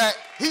that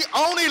he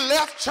only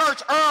left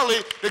church early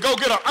to go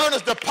get an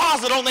earnest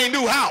deposit on their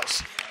new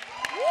house.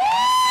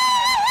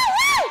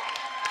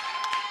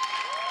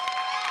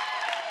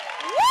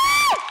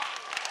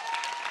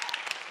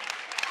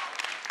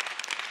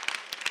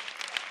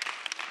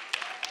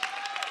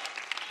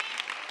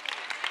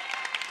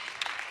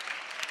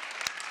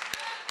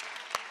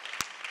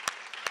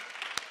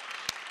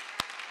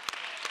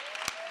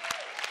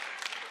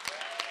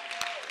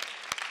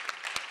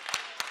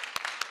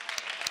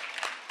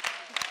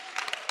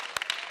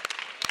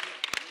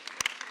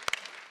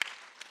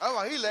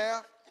 Oh, he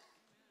laughed.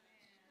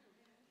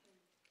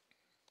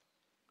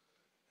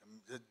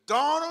 The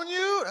dawn on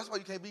you, that's why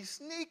you can't be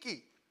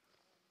sneaky.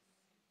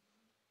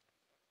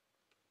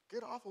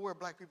 Get off of where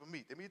black people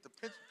meet. They meet the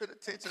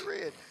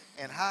Penitentiary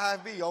and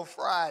Hy-Vee on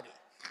Friday.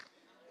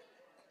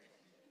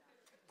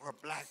 Where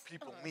black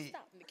people meet.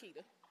 Stop,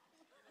 Nikita.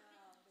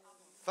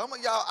 Some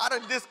of y'all, I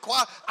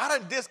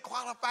done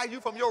disqualify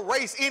you from your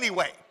race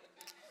anyway.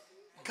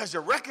 Because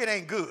your record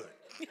ain't good.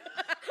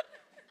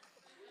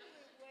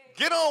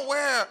 Get on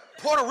where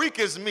Puerto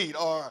Ricans meet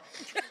or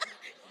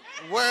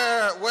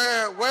where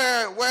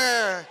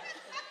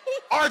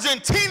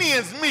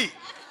Argentinians meet.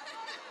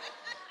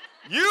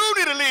 You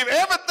need to leave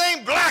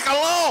everything black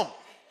alone.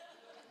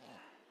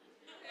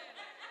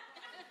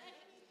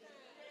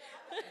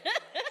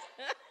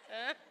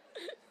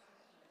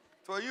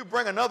 So you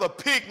bring another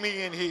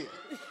pygmy in here.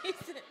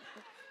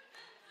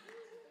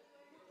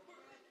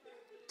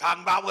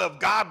 Talking about, well,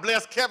 God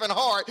bless Kevin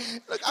Hart.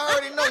 Look, I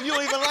already know you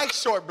don't even like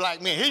short black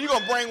men. Here you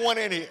going to bring one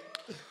in here.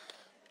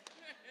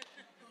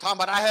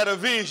 Talking about I had a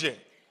vision.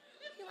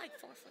 You're like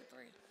 4'3".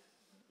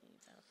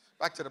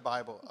 Back to the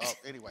Bible.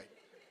 Anyway.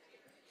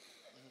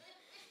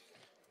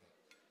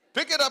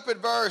 Pick it up at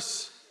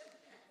verse.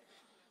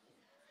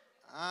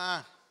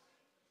 There's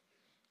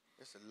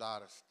a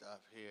lot of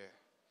stuff here.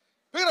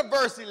 Pick it up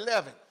verse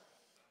 11.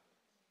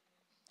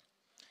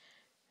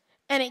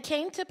 And it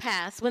came to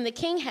pass, when the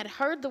king had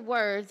heard the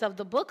words of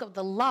the book of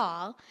the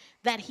law,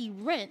 that he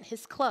rent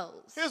his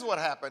clothes. Here's what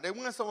happened. They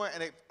went somewhere,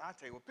 and I'll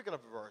tell you, pick it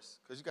up a verse,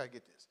 because you got to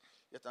get this.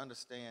 You have to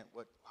understand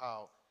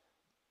how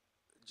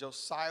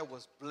Josiah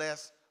was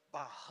blessed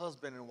by a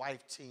husband and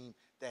wife team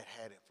that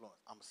had influence.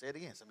 I'm going to say it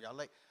again. Some of y'all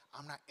like,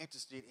 I'm not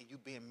interested in you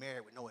being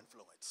married with no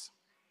influence.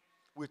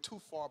 We're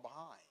too far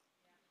behind.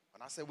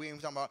 When I say we're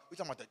talking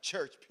about the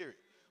church, period.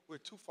 We're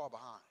too far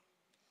behind.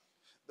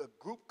 The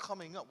group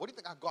coming up, what do you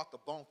think I got the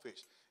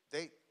Bonefish?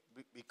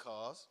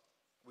 Because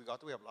we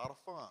have a lot of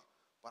fun.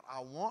 But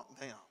I want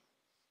them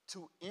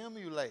to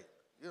emulate.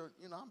 You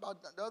know, I'm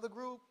about the other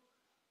group.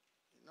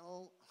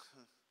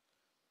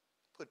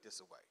 Put this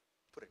away.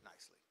 Put it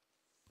nicely.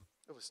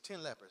 There was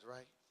 10 lepers,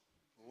 right?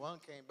 One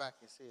came back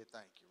and said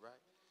thank you,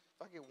 right?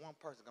 If I get one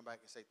person to come back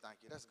and say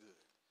thank you, that's good.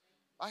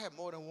 If I have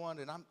more than one,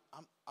 then I'm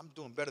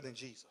doing better than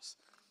Jesus.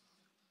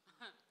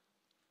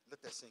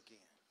 Let that sink in.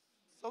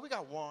 So we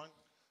got one.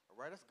 All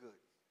right, that's good.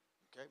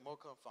 Okay, more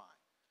come fine.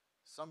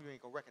 Some of you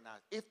ain't going to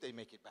recognize if they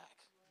make it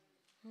back.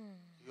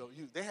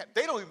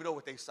 They don't even know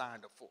what they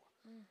signed up for.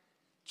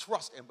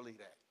 Trust and believe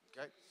that.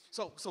 Okay,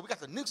 so we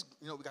got the next.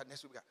 We got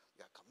next week. We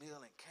got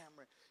Camille and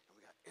Cameron, and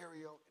we got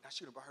Ariel, and I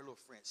should have brought her little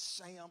friend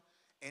Sam.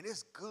 And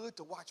it's good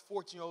to watch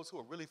 14-year-olds who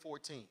are really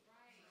 14.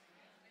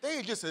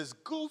 They're just as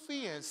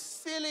goofy and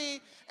silly,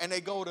 and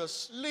they go to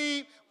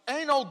sleep.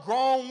 Ain't no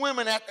grown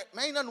women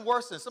ain't nothing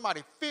worse than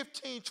somebody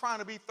 15 trying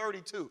to be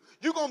 32.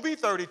 You're going to be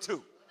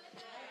 32.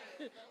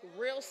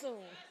 Real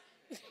soon.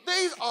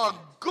 These are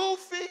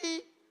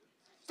goofy.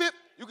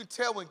 You can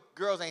tell when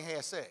girls ain't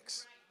had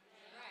sex.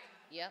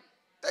 Yep.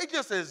 They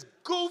just as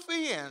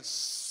goofy and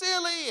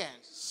silly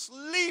and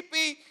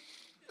sleepy.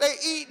 They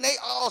eat and they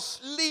all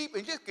sleep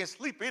and just can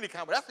sleep any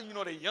kind, but that's when you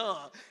know they're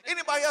young.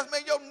 Anybody else,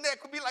 man, your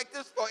neck would be like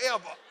this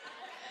forever.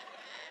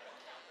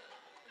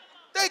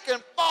 They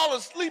can fall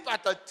asleep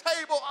at the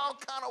table all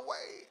kind of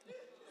ways.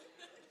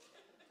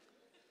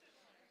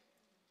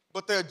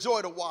 But they're a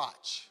joy to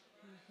watch.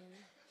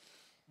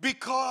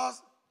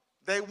 Because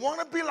they want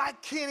to be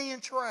like Kenny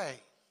and Trey.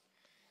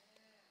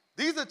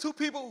 These are two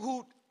people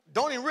who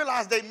don't even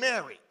realize they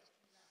married.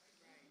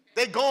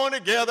 They going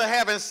together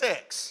having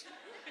sex.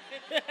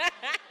 They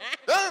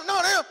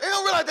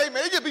don't realize they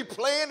married. They just be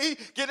playing. He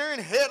get her in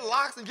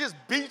headlocks and just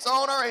beats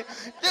on her. And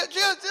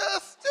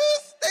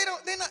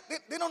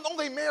they don't know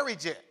they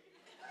married yet.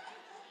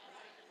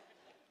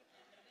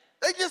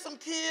 They just some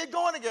kid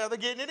going together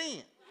getting it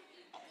in.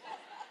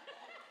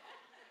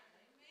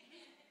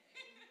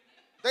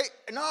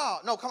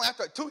 Come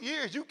after 2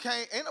 years, you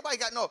can't, ain't nobody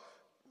got no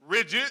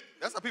rigid.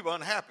 That's how people are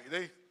unhappy.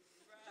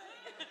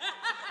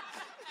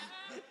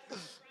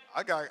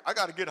 I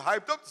got to get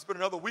hyped up to spend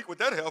another week with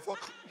that heifer.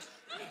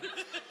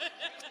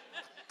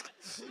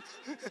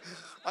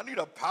 I need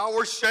a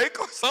power shake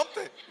or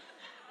something.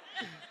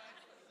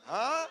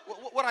 Huh?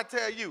 What I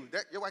tell you?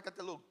 Your wife got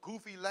that little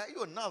goofy laugh.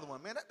 You another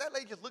one, man. That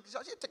lady just looked at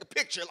y'all. She'll take a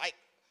picture like,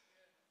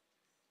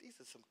 these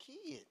are some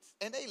kids.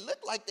 And they look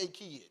like they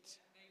kids.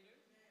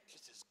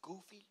 Just as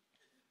goofy.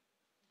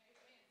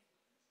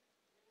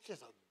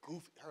 Just a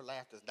goofy. Her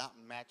laugh does not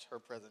match her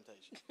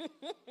presentation.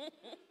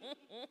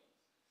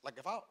 Like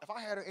if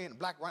I had her in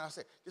black and white, I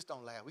said, just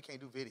don't laugh. We can't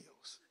do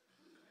videos.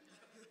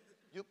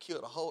 You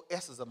kill the whole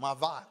essence of my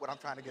vibe, what I'm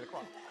trying to get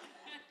across.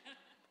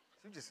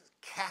 You just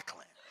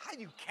cackling. How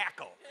you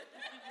cackle?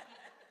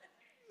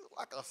 You look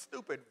like a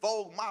stupid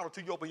Vogue model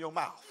till you open your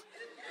mouth.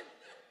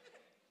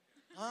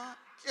 Huh?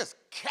 She just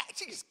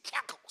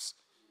cackles.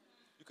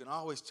 You can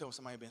always tell when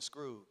somebody been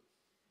screwed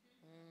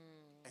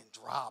and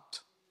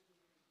dropped.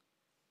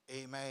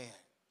 Amen.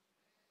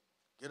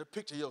 Get a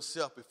picture of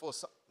yourself before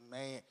something,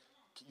 man.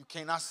 You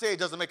cannot say it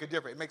doesn't make a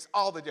difference. It makes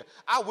all the difference.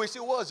 I wish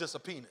it was just a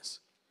penis.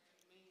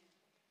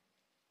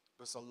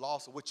 But it's a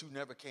loss of what you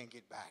never can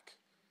get back.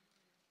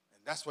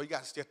 And that's why you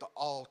got to stay at the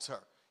altar.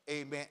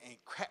 Amen. And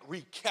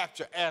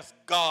recapture, ask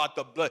God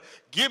the blood.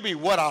 Give me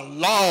what I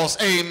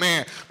lost,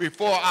 amen,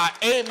 before I,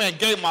 amen,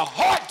 gave my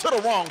heart to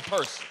the wrong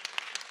person.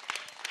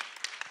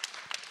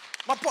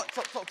 My point,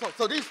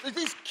 so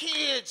these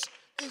kids,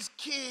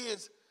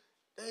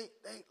 they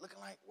looking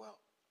like, well,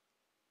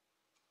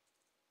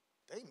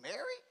 they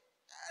married?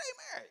 Yeah, they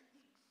married.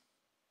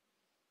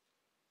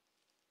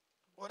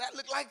 Well, that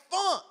looked like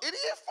fun. It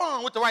is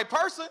fun with the right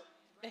person.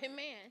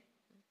 Amen.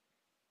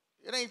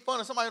 It ain't fun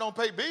if somebody don't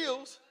pay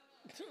bills.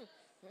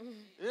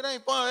 It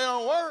ain't fun if they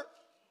don't work.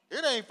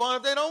 It ain't fun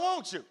if they don't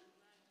want you.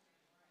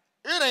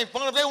 It ain't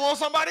fun if they want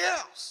somebody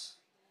else.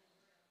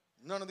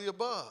 None of the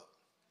above.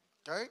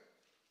 Okay?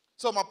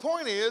 So my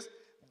point is,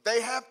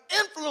 they have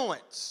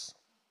influence.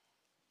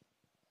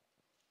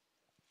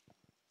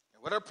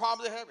 And whatever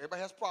problem they have,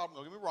 everybody has problems,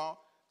 don't get me wrong,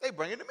 they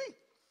bring it to me.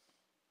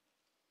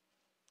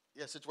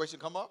 Yeah, situation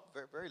come up,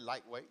 very, very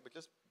lightweight, but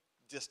just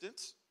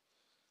distance.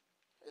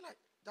 They're like,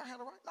 did I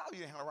handle it right? No, you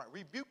didn't handle it right.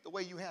 Rebuke the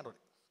way you handled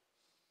it.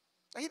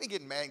 Now, he didn't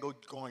get mad and go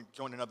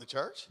join another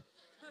church.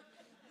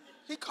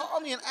 He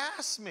called me and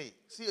asked me.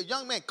 See, a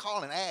young man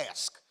call and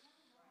ask.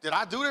 Did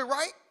I do it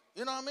right?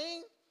 You know what I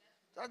mean?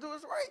 Did I do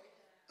this right?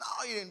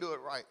 No, you didn't do it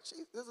right.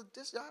 See,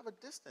 y'all have a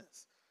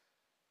distance.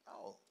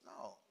 No.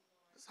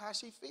 This is how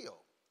she feel.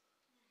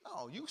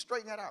 No, you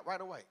straighten that out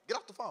right away. Get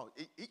off the phone.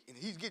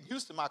 He's getting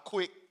used to my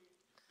quick.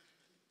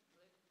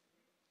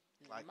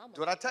 Like,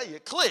 what I tell you?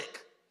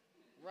 Click.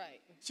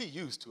 Right. She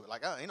used to it.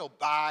 Like, ain't no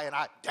bye and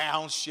I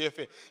downshift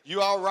it.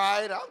 You all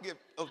right?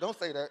 Don't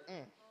say that.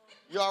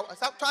 You all right?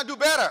 Stop trying to do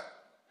better.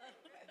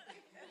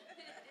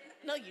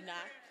 No, you're not.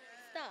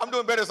 Stop. I'm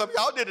doing better than some of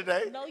y'all did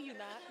today. No, you're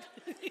not.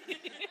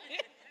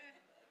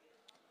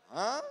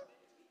 Huh?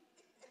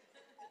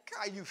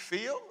 How you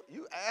feel?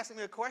 You asking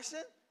me a question?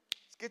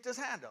 Let's get this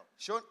handle.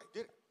 Sure,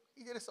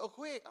 he did it so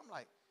quick. I'm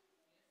like,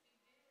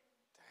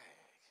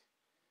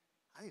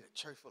 dang, I need a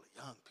church full of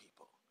young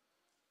people.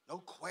 No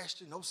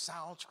question, no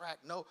soundtrack,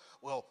 no,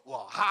 well,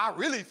 how I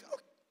really feel.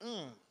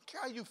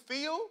 How you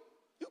feel?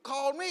 You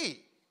called me.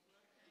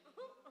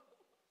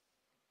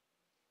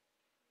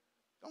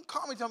 Don't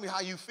call me, tell me how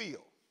you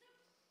feel.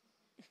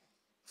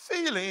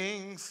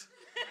 Feelings.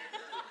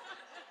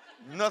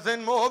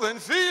 Nothing more than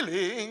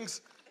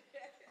feelings.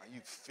 How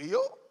you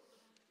feel?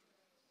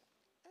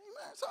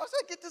 Amen. So I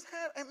said, get this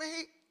hand.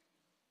 Amen.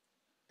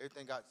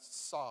 Everything got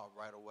solved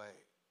right away.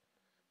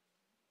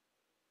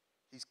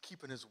 He's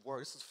keeping his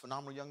word. This is a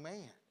phenomenal young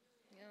man.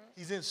 Yeah.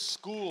 He's in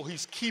school.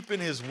 He's keeping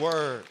his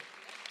word.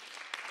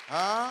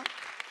 Huh?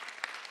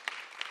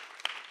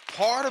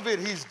 Part of it,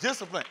 he's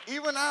disciplined.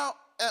 Even out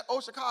at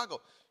Old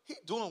Chicago, he's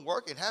doing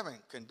work and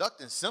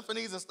conducting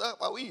symphonies and stuff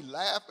while we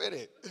laugh at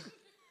it.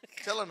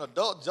 Telling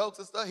adult jokes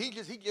and stuff. He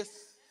gets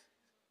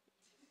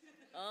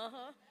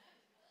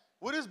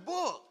with his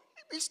book.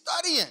 He be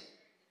studying.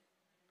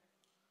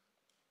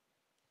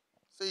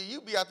 See,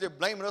 you be out there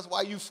blaming us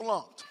why you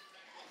flunked.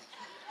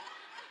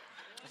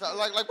 So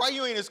like why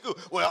you ain't in school?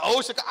 Well,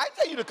 OSHA, I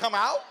tell you to come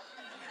out.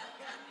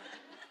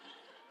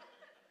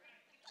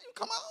 You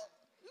come out.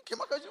 You came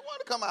out because you want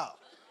to come out.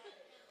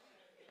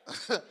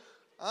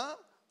 Huh?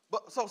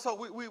 But so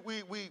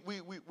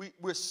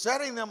we're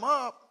setting them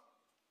up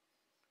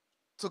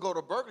to go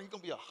to Berkeley. You're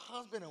gonna be a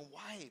husband and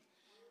wife.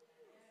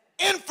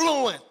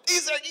 Influence.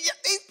 These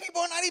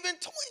people are not even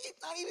 20.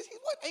 He's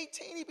what,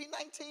 18? He'd be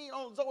 19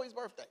 on Zoe's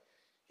birthday.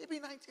 He'd be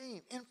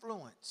 19.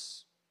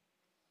 Influence.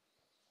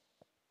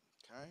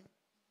 Okay?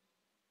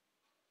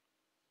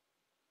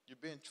 You're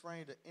being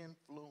trained to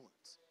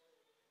influence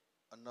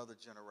another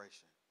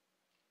generation.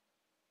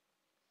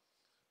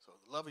 So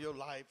the love of your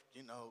life,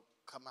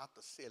 come out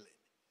the ceiling.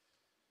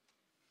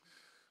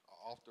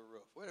 Or off the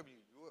roof. Wherever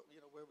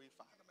wherever you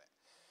find them at.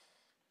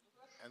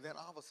 And then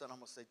all of a sudden I'm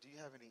going to say, do you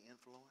have any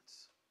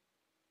influence?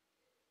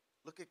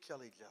 Look at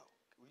Kelly Joe.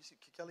 You see,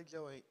 Kelly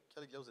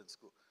Joe's in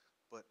school.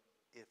 But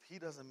if he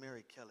doesn't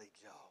marry Kelly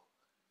Joe,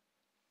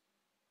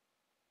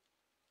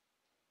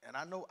 and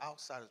I know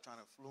outsiders trying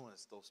to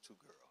influence those two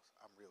girls.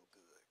 I'm real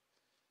good.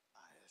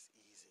 That's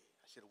easy.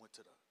 I should have went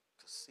to the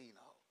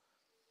casino.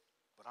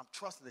 But I'm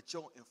trusting that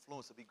your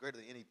influence will be greater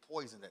than any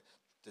poison that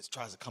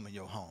tries to come in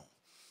your home.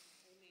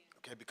 Amen.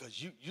 Okay,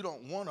 because you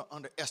don't want to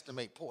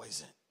underestimate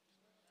poison.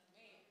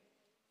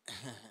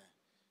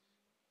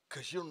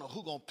 Because you don't know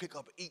who's going to pick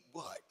up and eat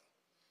what.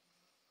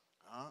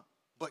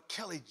 But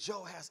Kelly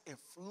Joe has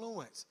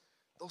influence.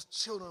 Those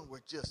children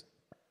were just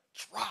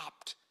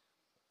dropped.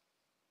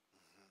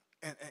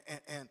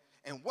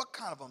 And what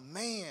kind of a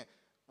man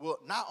will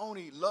not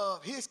only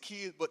love his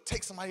kids, but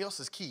take somebody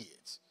else's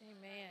kids?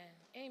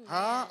 Amen.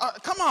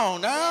 Come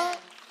on now.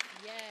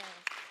 Yes.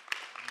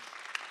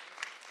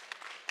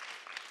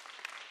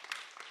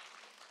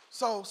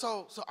 So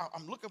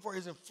I'm looking for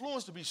his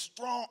influence to be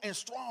strong and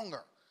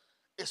stronger.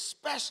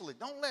 Especially,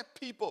 don't let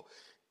people.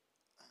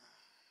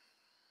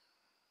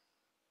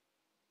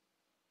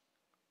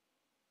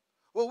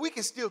 Well, we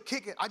can still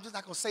kick it. I'm just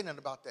not going to say nothing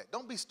about that.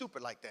 Don't be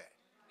stupid like that.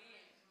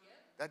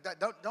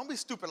 Don't be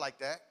stupid like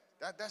that.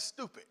 That's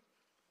stupid.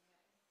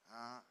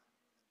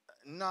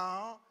 No,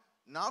 I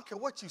don't care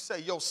what you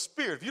say. Your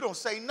spirit, if you don't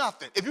say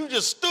nothing, if you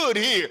just stood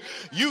here,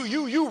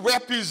 you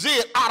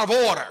represent out of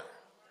order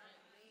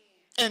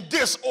and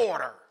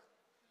disorder.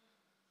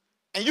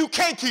 And you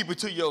can't keep it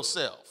to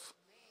yourself.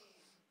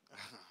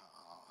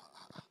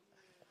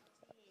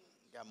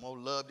 You got more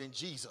love than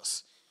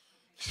Jesus.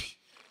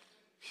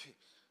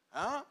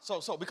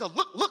 So because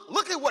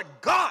look at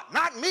what God,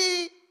 not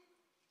me.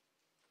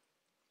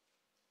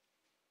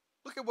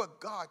 Look at what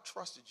God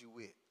trusted you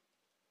with.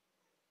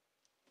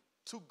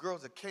 2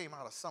 girls that came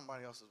out of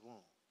somebody else's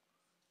womb.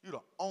 You're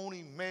the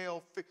only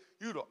male.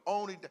 You're the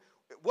only.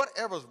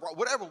 Whatever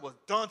was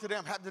done to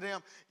them, happened to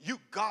them.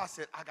 God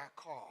said, I got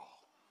called.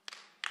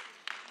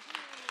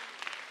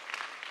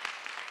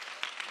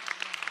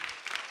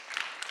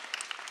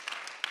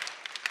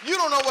 You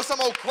don't know what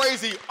some old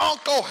crazy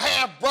uncle,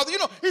 half brother,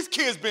 his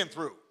kids been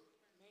through.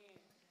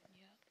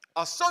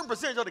 A certain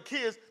percentage of the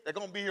kids that are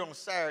going to be here on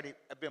Saturday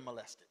have been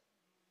molested.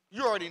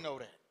 You already know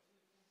that.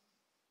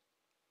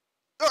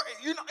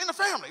 In the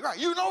family, right?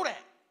 You know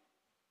that.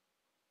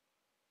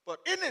 But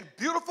isn't it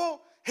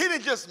beautiful? He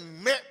didn't just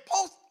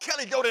post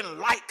Kelly Joe didn't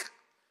like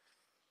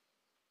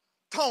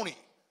Tony.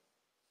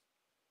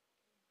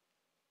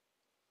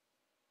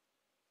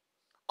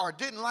 Or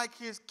didn't like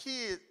his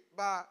kid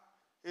by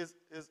his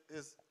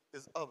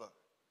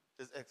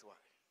ex-wife.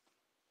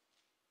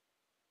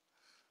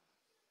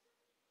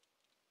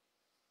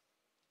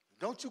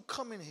 Don't you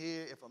come in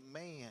here if a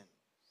man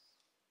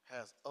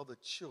has other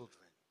children.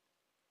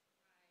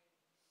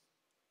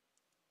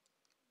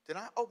 Did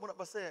I open up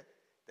and say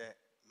that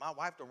my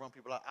wife don't run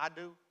people out? I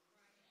do.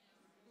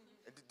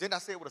 Didn't I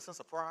say it with a sense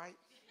of pride?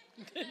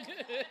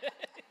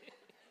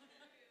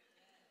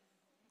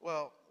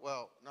 Well,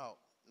 no.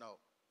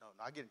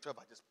 I get in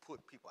trouble. I just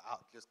put people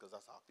out just because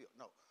that's how I feel.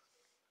 No,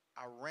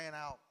 I ran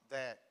out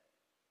that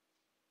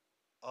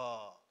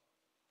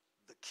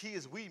the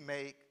kids we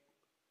make,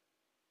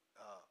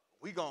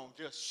 we gonna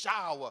just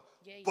shower,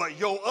 but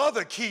your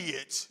other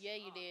kids. Yeah,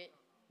 you did.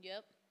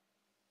 Yep.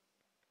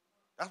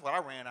 That's what I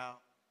ran out.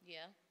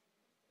 Yeah.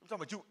 I'm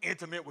talking about you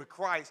intimate with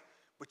Christ,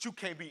 but you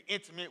can't be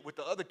intimate with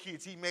the other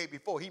kids he made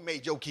before he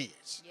made your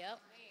kids.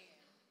 Yep.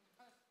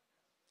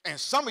 And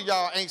some of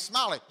y'all ain't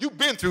smiling. You've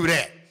been through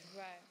that.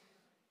 Right.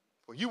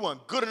 Well, you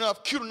weren't good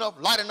enough, cute enough,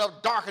 light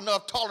enough, dark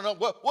enough, tall enough,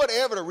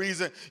 whatever the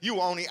reason, you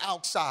were on the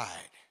outside.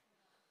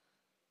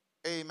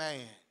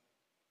 Amen.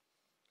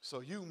 So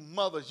you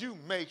mothers, you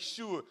make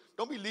sure,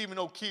 don't be leaving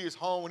no kids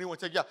home when they want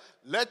to take you out.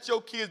 Let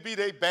your kids be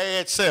their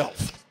bad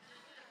self.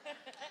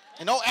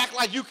 And don't act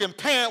like you can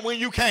parent when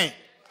you can't.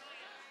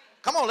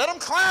 Come on, let them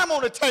climb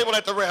on the table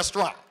at the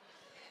restaurant.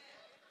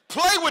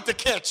 Play with the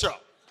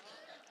ketchup.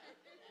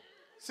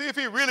 See if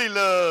he really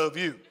loves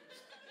you.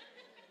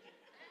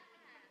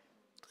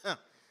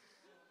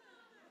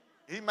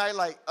 He might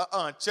like,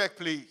 check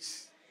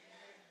please.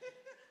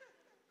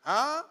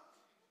 Huh?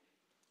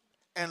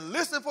 And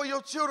listen for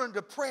your children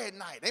to pray at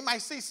night. They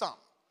might see something.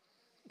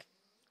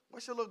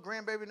 What's your little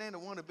grandbaby name? The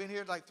one that been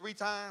here like 3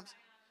 times?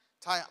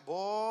 Ty,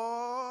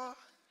 boy.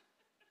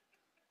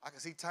 I can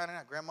see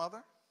Tiana,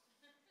 grandmother.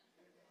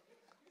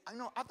 I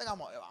think I'm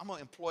going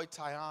to employ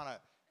Tiana. I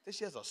think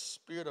she has a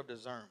spirit of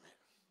discernment.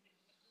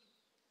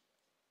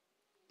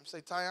 I'm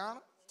say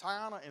Tiana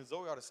and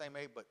Zoe are the same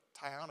age, but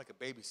Tiana could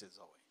babysit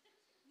Zoe.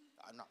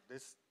 No.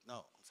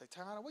 I'm say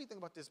Tiana, what do you think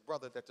about this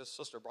brother that this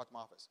sister brought to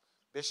my office?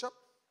 Bishop?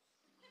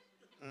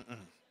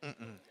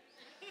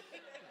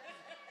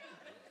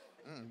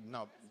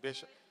 No,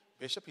 Bishop,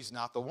 he's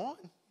not the one.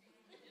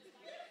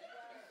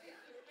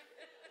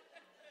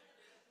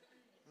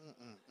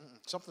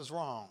 Something's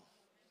wrong.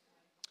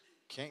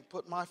 Can't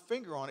put my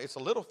finger on it. It's a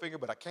little finger,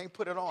 but I can't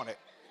put it on it.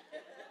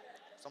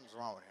 Something's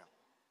wrong with him.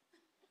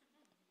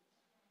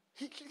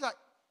 He's like,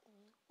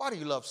 why do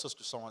you love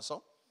Sister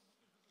So-and-so?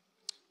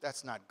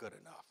 That's not good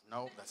enough.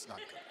 No, that's not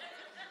good enough.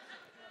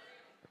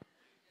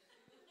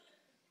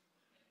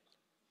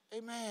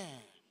 Amen.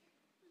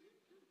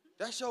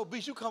 That's your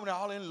beast. You coming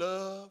all in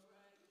love.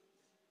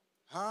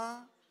 Huh?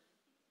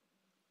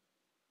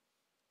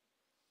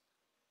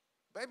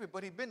 Baby,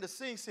 but he been to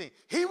Sing Sing.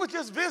 He was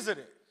just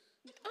visiting.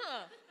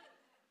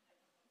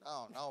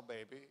 No,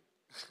 baby.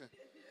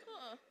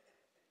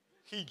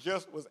 He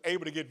just was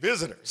able to get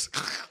visitors.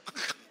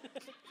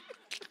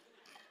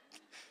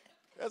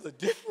 There's a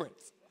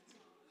difference.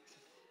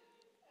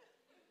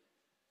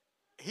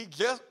 He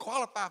just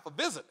qualified for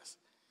visitors.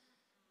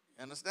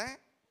 You understand?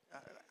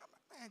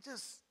 Man,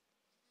 just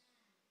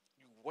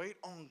you wait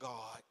on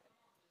God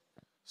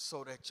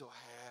so that you'll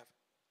have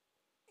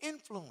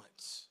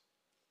influence.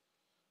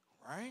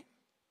 Right?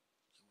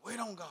 You wait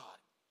on God.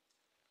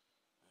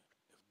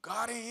 If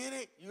God ain't in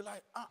it, you're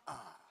like, I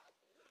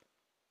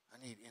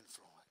need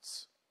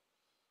influence.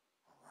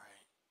 All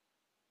right?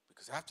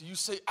 Because after you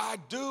say, I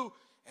do,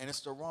 and it's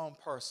the wrong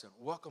person,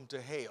 welcome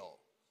to hell,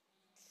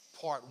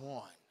 part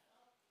 1.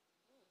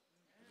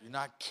 If you're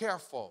not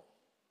careful,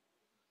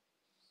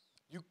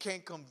 you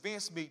can't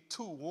convince me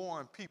 2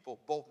 warring people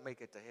both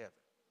make it to heaven.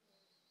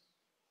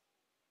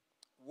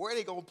 Where are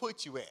they going to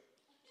put you at?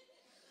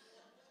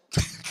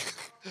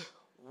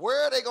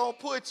 Where are they going to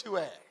put you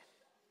at?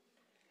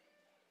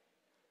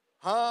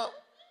 Huh?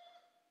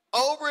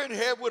 Over in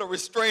heaven with a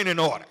restraining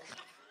order.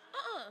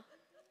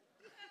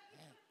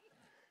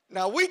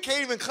 Now, we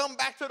can't even come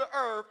back to the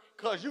earth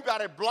because you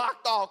got it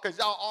blocked off because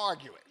y'all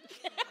arguing.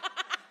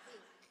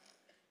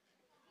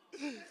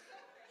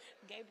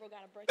 Gabriel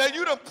got a break. Now,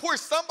 you done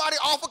pushed somebody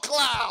off a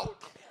cloud.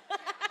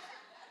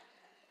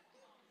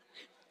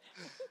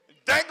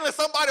 Dangling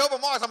somebody over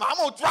Mars. I'm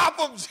going to drop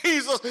him,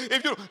 Jesus,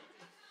 if you...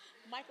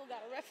 Michael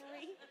got a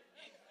referee.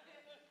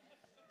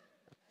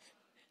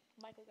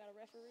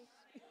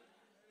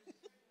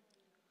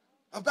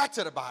 I'm back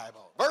to the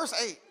Bible. Verse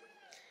 8.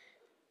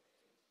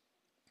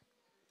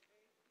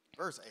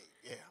 Verse 8.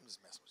 Yeah, I'm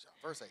just messing with y'all.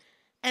 Verse 8.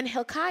 And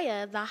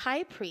Hilkiah the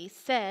high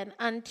priest said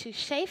unto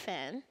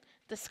Shaphan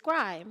the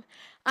scribe,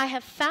 I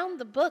have found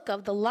the book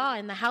of the law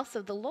in the house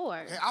of the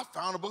Lord. Hey, I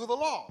found the book of the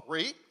law.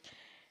 Read.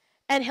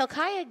 And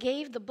Hilkiah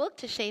gave the book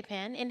to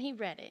Shaphan, and he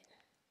read it.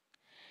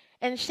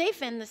 And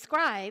Shaphan the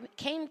scribe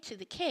came to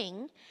the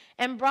king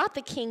and brought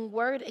the king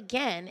word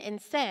again and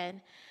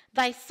said,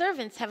 Thy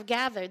servants have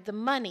gathered the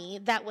money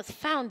that was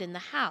found in the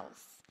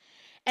house,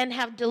 and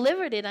have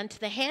delivered it unto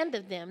the hand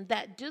of them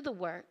that do the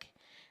work,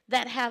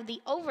 that have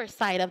the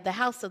oversight of the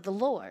house of the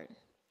Lord.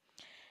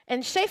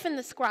 And Shaphan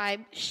the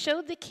scribe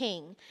showed the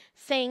king,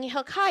 saying,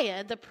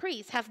 Hilkiah the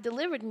priest hath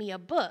delivered me a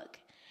book.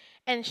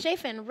 And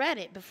Shaphan read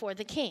it before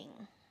the king.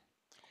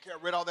 Okay,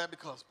 I read all that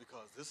because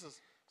this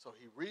is... So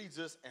he reads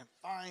this and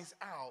finds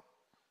out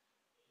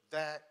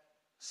that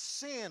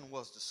sin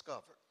was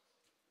discovered.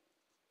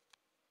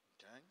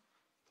 Okay?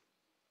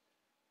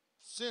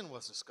 Sin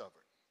was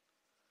discovered.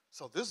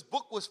 So this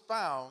book was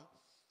found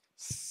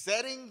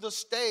setting the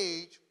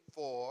stage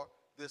for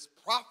this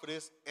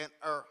prophetess and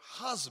her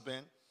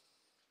husband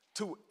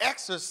to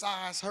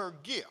exercise her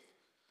gift.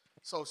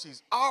 So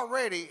she's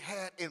already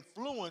had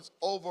influence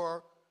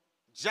over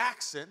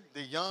Jackson,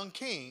 the young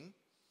king,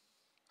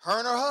 her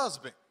and her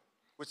husband.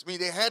 Which means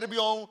they had to be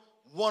on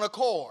one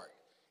accord.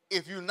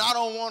 If you're not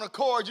on one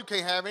accord, you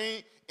can't have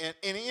any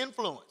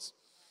influence.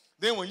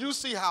 Then when you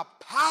see how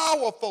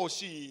powerful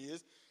she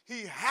is,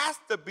 he has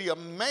to be a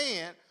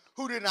man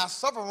who did not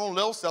suffer from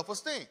low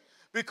self-esteem.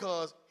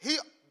 Because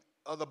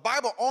the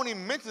Bible only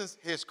mentions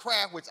his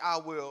craft, which I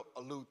will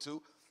allude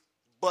to,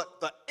 but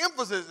the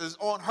emphasis is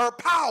on her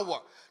power.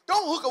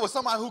 Don't hook up with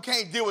somebody who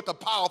can't deal with the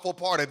powerful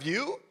part of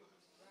you.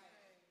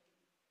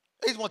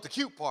 They just want the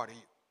cute part of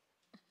you.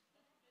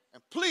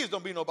 And please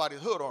don't be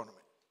nobody's hood ornament.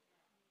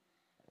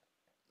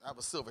 I have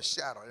a silver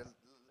shadow. And the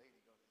lady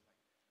goes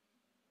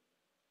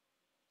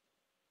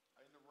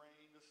like, in the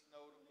rain, the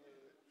snow, the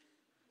mud.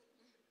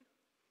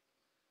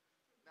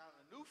 Now, in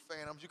the new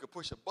Phantoms, you can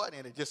push a button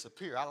and it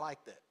disappear. I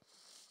like that.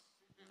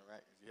 All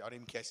right? Y'all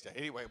didn't catch that.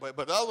 Anyway, but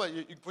the other way,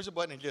 you can push a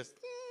button and just,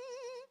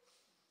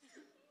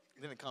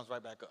 and then it comes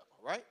right back up.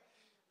 All right?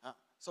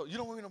 So you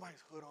don't want to be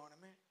nobody's hood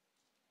ornament.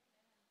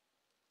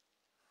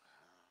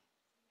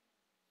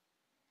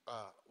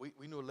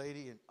 we knew a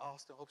lady in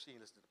Austin. Hope she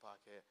ain't listening to the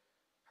podcast.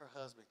 Her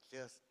husband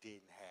just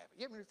didn't have it.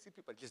 You ever see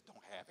people that just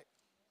don't have it?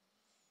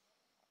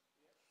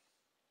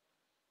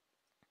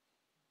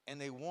 And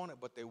they want it,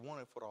 but they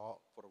want it for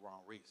the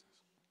wrong reasons.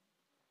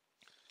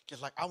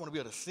 Just like I want to be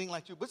able to sing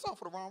like you, but it's all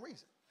for the wrong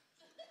reason.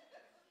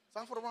 It's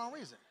all for the wrong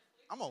reason.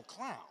 I'm going to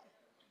clown.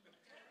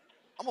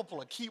 I'm going to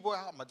pull a keyboard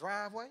out of my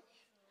driveway.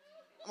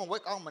 I'm going to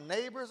wake all my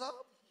neighbors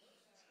up.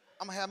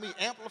 I'm going to have me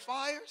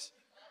amplifiers.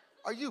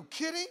 Are you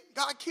kidding?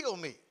 God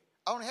killed me.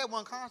 I only had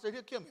one concert.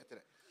 He'll kill me after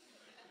that.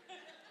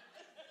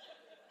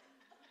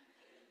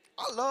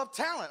 I love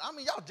talent. I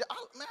mean, I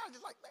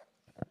just like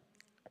that.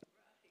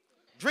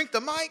 Drink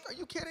the mic. Are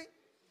you kidding?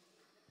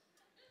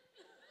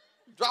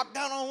 Drop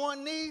down on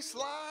one knee,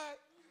 slide.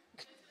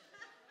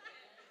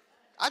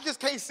 I just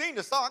can't sing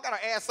the song. I got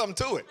to add something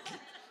to it.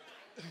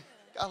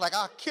 I was like,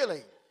 I'll kill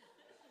him.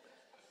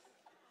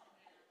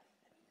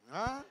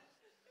 Huh?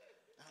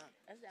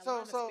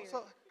 So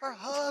her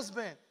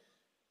husband,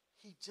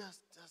 he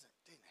just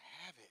didn't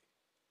have it.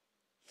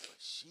 But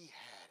she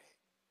had it.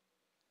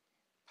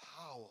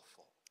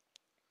 Powerful.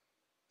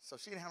 So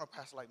she didn't have no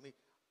pastor like me.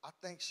 I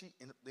think she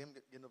ended up them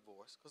getting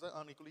divorced because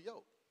they're unequally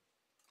yoked.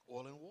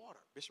 Oil and water.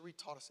 Bishop Reed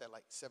taught us that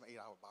like 7-8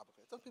 hour Bible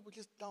class. Some people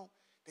just don't.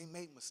 They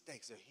make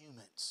mistakes. They're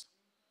humans.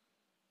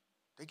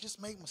 They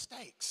just make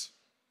mistakes.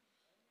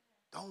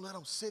 Don't let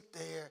them sit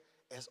there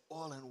as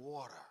oil and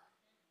water.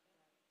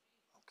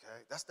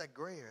 Okay? That's that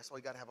gray area. That's why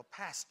you got to have a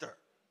pastor.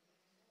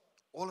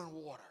 Oil and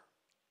water.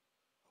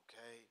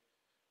 Okay?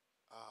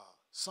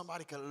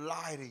 Somebody can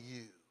lie to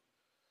you.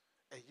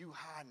 And you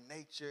high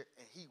nature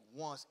and he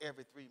wants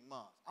every 3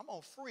 months. I'm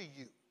going to free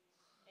you.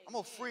 Amen. I'm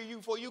going to free you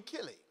before you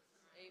kill him.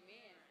 Amen.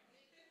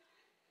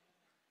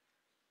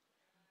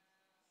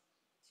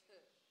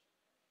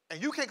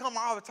 And you can't come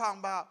all the time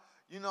about,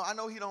 I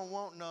know he don't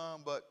want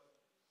none, but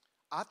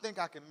I think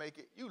I can make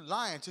it. You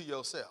lying to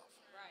yourself.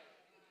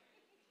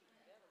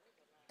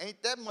 Right.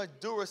 Ain't that much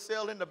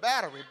Duracell in the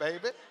battery,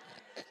 baby.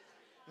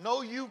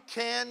 No, you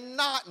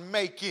cannot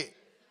make it.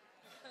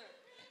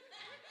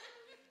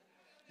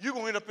 You're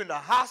going to end up in the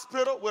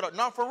hospital with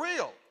not for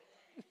real.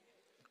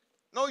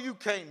 No, you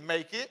can't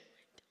make it.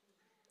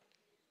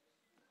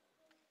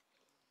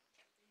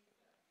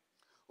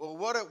 Well,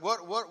 what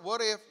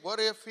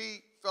if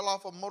he fell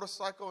off a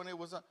motorcycle and it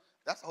was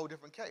that's a whole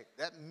different case.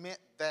 That meant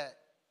that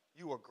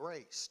you were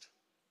graced.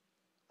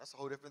 That's a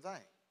whole different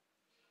thing.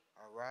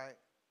 All right?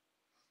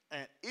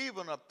 And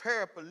even a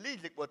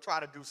paraplegic will try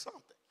to do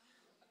something.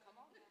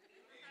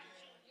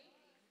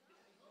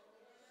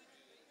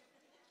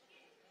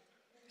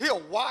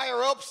 He'll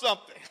wire up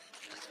something.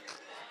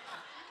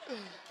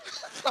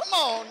 Come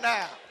on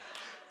now.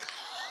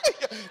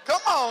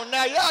 Come on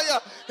now. Yeah.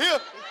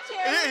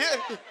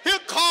 He'll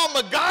call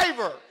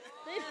MacGyver.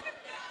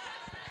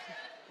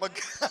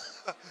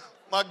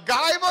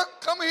 MacGyver,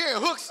 come here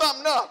and hook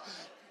something up.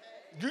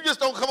 You just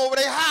don't come over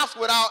their house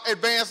without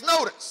advance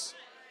notice.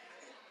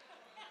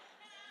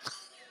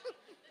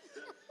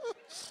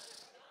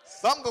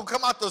 Something gonna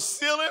come out the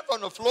ceiling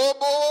from the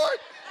floorboard.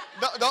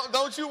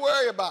 Don't you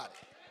worry about it.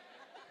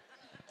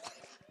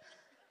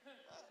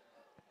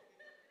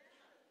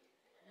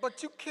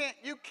 But you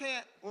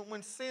can't,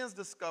 when sin's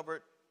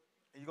discovered,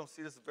 and you're going to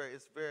see this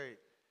it's very,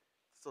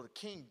 so the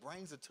king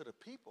brings it to the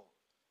people.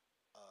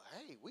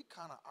 Hey, we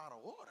kind of out of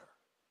order.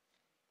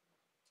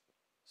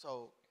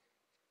 So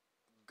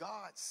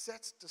God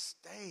sets the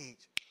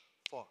stage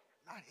for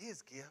not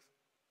his gift,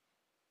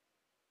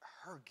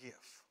 her gift.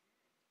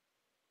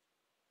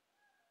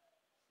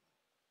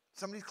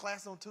 Some of these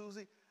classes on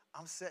Tuesday,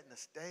 I'm setting the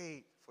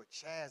stage for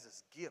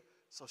Chaz's gift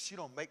so she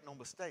don't make no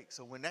mistakes.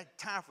 So when that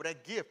time for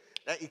that gift,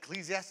 that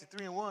Ecclesiastes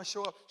 3:1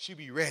 show up, she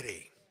be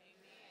ready. Amen.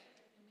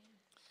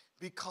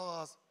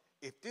 Because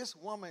if this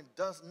woman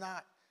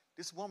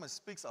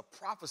speaks a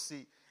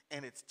prophecy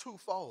and it's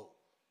twofold.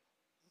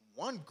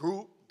 One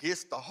group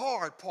gets the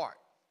hard part.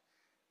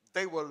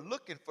 They were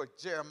looking for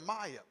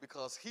Jeremiah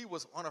because he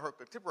was one of her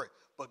contemporaries.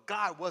 But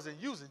God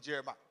wasn't using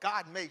Jeremiah.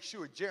 God made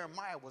sure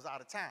Jeremiah was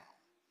out of town.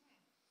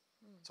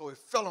 So it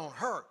fell on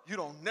her. You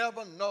don't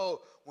never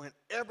know when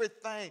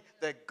everything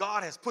that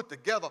God has put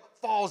together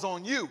falls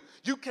on you.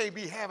 You can't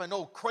be having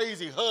no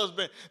crazy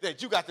husband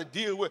that you got to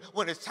deal with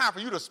when it's time for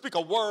you to speak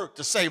a word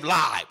to save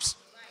lives.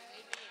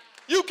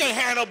 You can't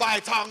have nobody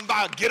talking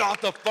about get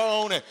off the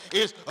phone and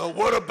it's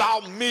what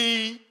about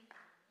me?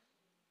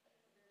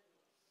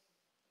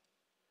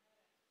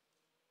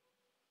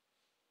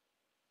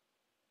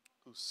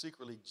 Who's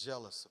secretly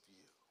jealous of you.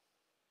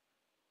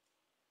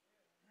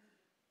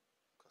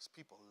 Because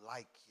people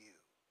like you.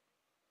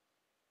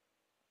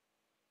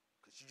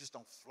 Because you just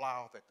don't fly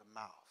off at the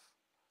mouth.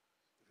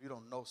 If you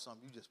don't know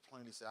something, you just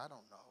plainly say, I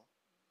don't know.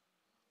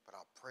 But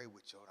I'll pray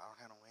with you and I don't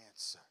have no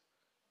answer.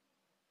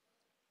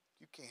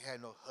 You can't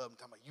have no husband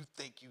talking about you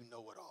think you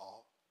know it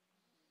all.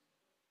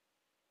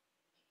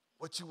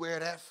 What you wear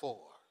that for?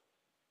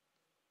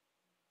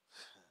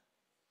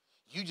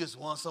 You just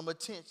want some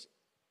attention.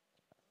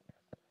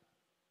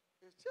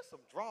 It's just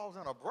some drawers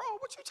and a bra.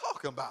 What you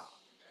talking about?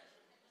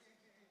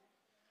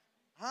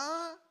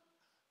 Huh?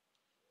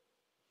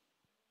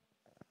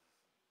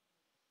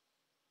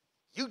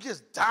 You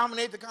just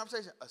dominate the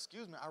conversation.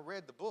 Excuse me, I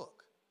read the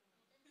book.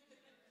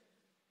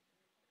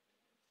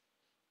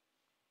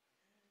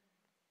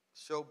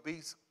 Show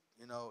beats,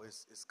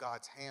 it's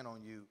God's hand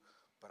on you,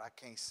 but I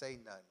can't say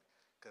nothing.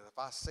 Because if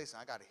I say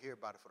something, I got to hear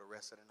about it for the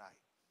rest of the night.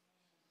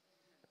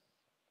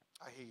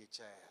 I hear you,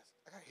 Chaz.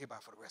 I got to hear about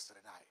it for the rest of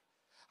the night.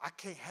 I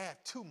can't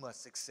have too much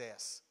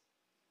success.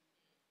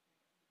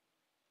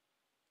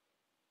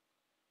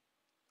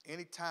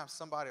 Anytime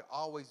somebody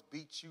always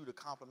beats you to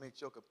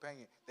compliment your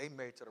companion, they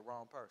married to the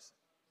wrong person.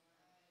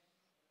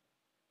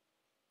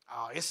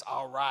 Oh, it's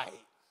all right.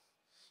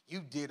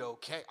 You did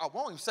okay. I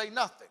won't even say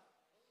nothing.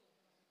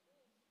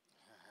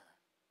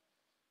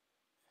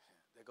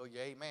 There go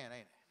your amen,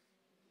 ain't it?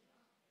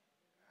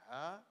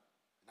 Huh?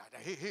 Now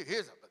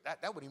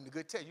that wasn't even a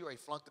good test. You already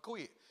flunked the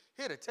quiz.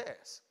 Here the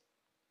test.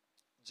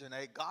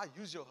 Janae, God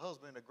used your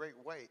husband in a great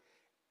way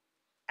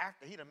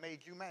after he done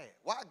made you mad.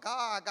 Why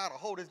God got to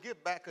hold his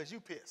gift back because you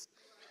pissed?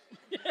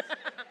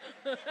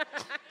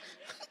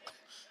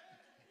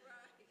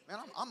 Man,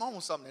 I'm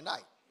on something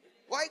tonight.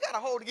 Why you got to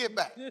hold the gift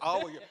back? Oh,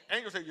 well,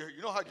 angel said, you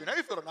know how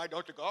Janae feel tonight,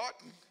 don't you, God?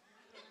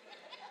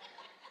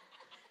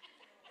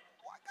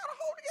 Why got to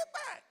hold the gift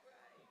back?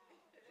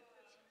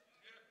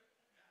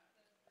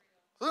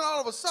 So then all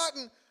of a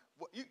sudden,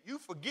 you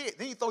forget.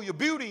 Then you throw your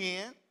beauty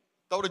in,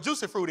 throw the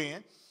juicy fruit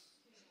in.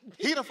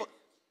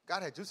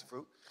 God had juicy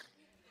fruit.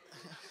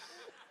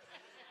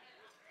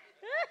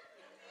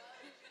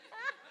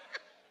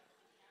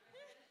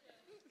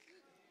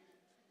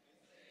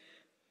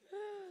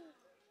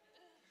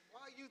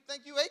 Why you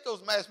think you ate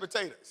those mashed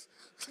potatoes?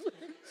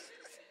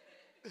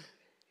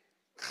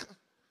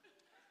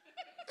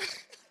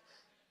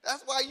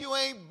 That's why you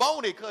ain't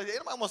bony, because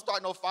anybody want to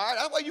start no fire.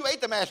 That's why you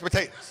ate the mashed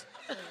potatoes.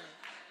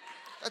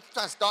 That's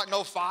trying to start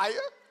no fire.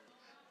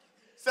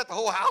 Set the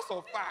whole house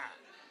on fire.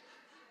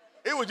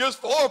 It was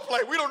just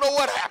foreplay. We don't know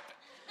what happened.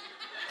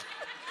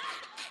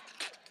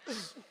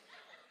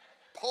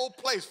 Whole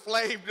place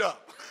flamed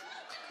up.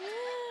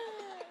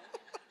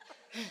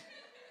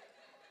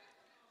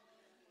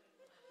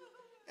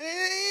 And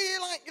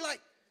you're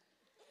like,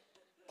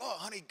 oh,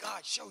 honey,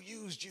 God sure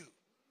used you. Well,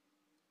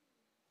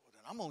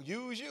 then I'm going to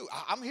use you.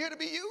 I'm here to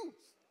be you.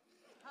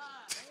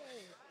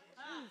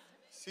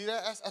 See,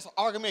 that's an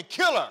argument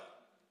killer.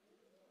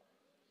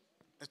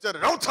 Instead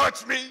of, don't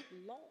touch me.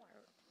 Lord.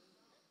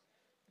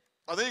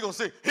 Or then you're going to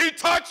say, he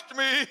touched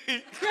me.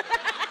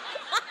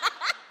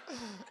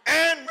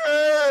 And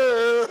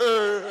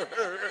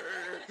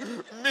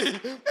me. Man,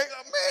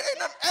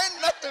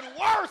 ain't nothing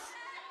worse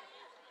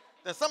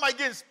than somebody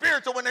getting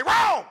spiritual when they're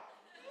wrong.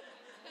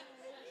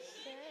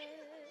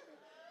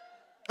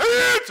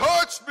 He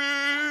touched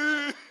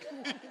me.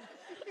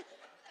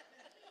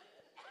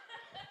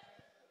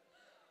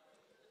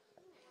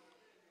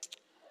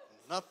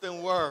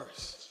 Nothing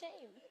worse.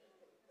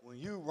 When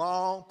you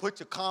wrong, put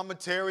your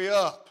commentary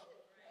up.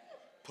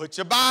 Put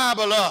your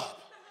Bible up.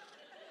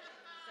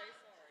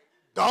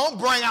 Don't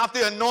bring out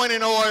the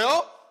anointing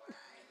oil.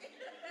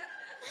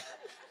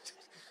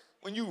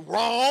 When you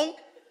wrong,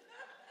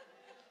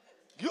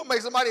 you'll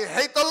make somebody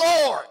hate the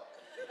Lord.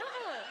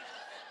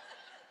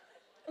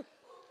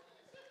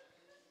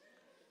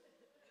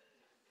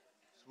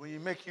 So when you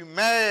make you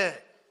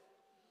mad,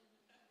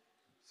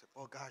 say,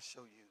 boy, God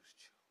sure used you.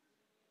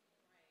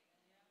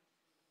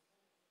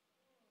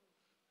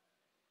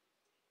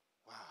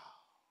 Wow.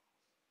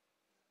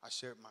 I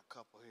shared my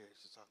couple here.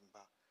 She's talking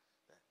about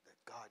that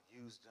God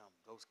used them,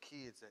 those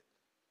kids that,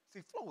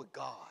 see, flow with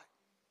God.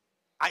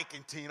 Ike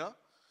and Tina.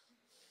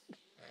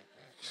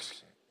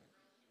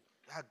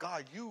 How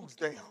God used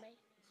them.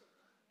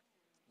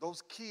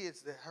 Those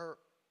kids that hurt,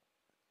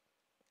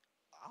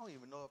 I don't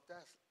even know if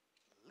that's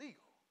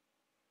legal.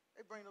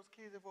 They bring those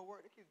kids in for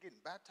work. They keep getting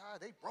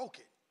baptized. They broke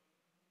it.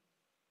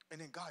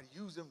 And then God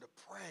used them to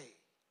pray.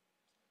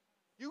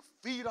 You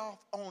feed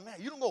off on that.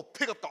 You don't go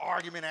pick up the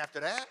argument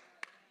after that.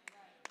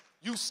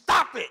 You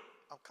stop it.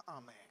 Oh, come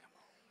on, man.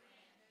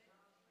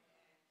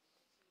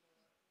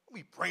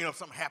 We bring up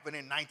something happened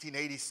in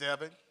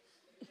 1987.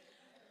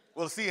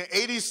 Well, see, in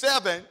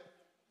 87,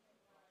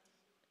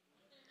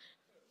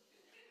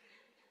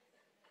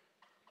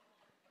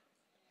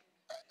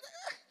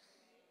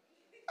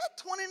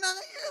 that's 29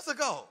 years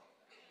ago.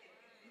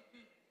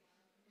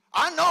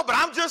 I know, but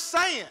I'm just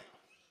saying.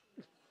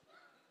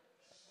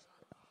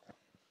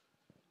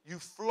 You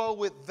flow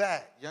with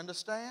that. You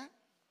understand?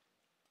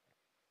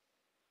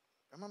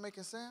 Am I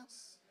making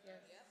sense? Yes.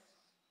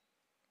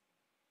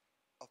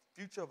 A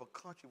future of a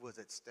country was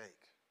at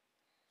stake.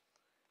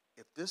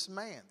 If this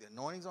man, the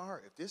anointing's on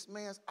her, if this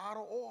man's out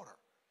of order,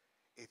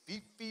 if he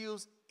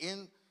feels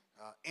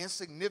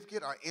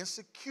insignificant or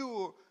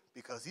insecure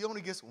because he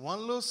only gets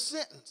one little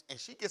sentence and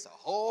she gets a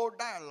whole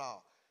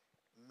dialogue,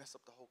 mess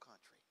up the whole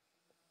country.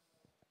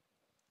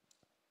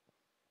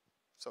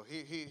 So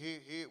here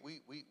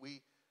we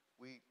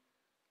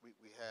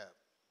have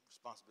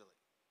responsibility.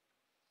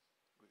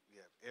 We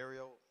have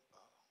Ariel,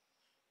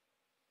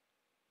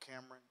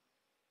 Cameron,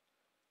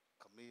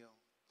 Camille,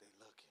 they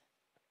looking.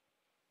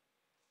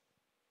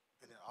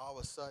 And then all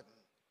of a sudden,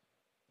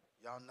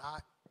 y'all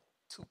not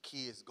two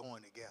kids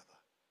going together.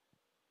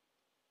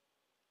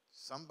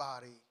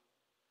 Somebody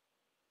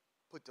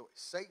put the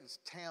Satan's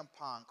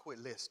tampon, quit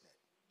listening.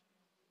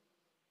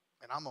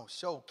 And I'm going to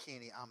show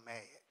Kenny I'm mad.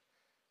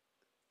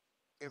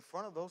 In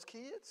front of those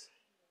kids,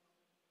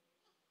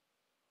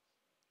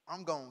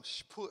 I'm going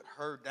to put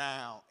her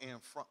down in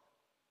front.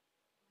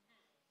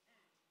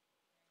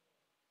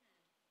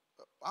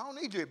 I don't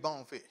need you at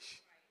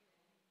Bonefish.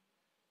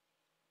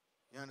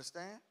 You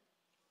understand?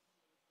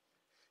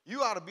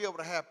 You ought to be able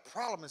to have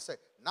problems and say,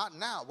 not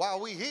now.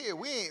 While we here,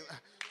 we ain't.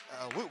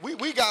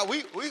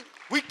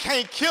 We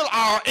can't kill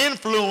our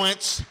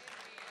influence.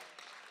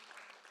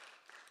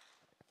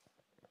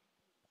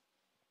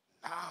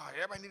 Nah,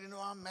 everybody need to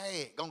know I'm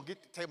mad. Gonna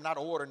get the table not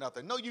to order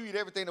nothing. No, you eat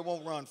everything that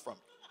won't run from it.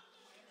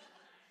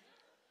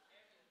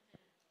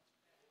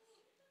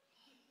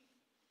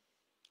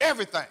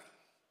 Everything.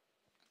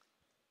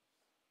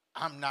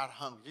 I'm not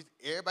hungry.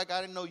 Everybody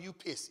got to know you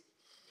pissy.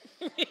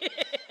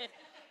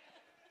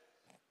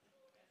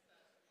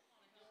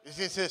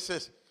 It's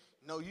just,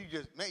 no, you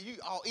just, man, you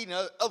all eating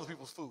other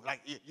people's food. Like,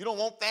 you don't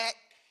want that?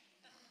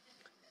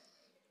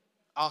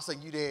 All of a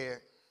sudden, you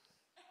there.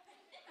 Come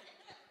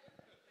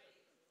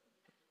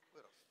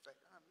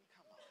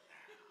on now.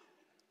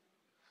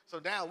 So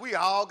now we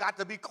all got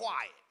to be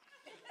quiet.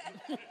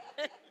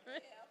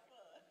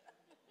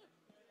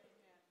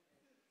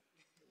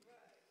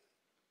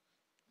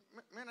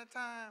 Many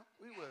times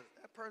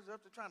that person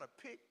up there trying to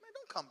pick, man,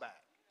 don't come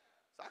back.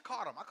 So I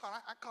caught him. I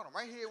caught him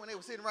right here when they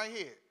were sitting right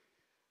here.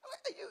 I'm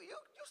like, hey, you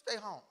stay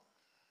home.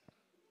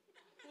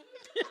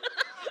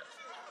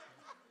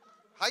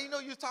 How you know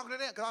you was talking to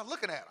them? Because I was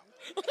looking at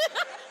them.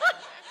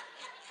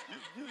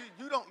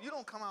 you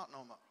don't come out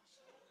no more.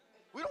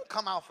 We don't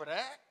come out for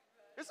that.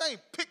 This ain't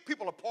pick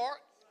people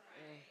apart.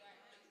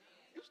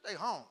 You stay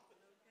home.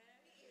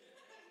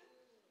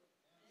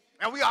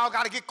 And we all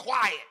got to get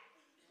quiet.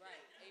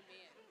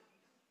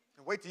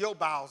 And wait till your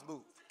bowels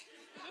move.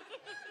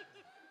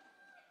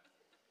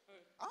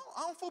 I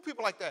don't fool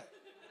people like that.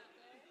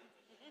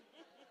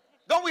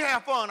 Don't we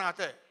have fun out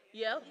there?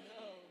 Yep.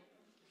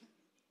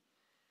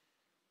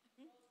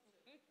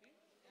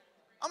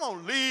 I'm going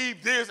to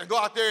leave this and go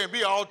out there and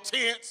be all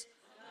tense.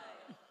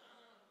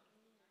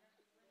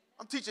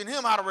 I'm teaching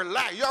him how to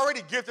relax. You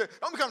already gifted.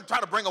 Don't come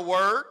try to bring a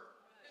word.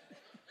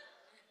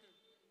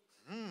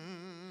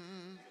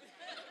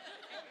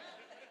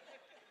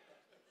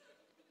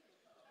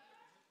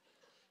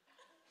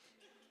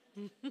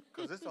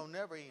 Because this don't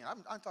never end.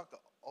 I talked to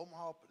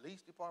Omaha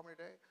Police Department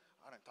today.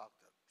 I done talked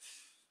to.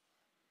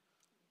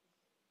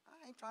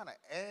 I ain't trying to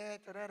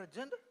add to that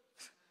agenda.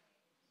 If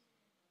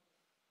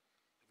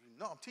you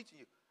know I'm teaching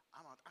you, I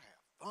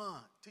have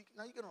fun.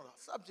 Now you get on a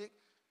subject.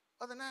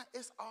 Other than that,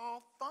 it's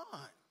all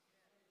fun.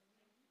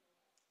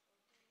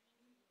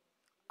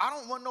 I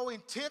don't want no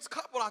intense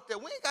couple out there.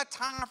 We ain't got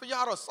time for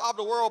y'all to solve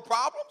the world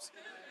problems.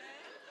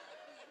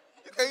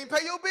 You can't even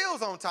pay your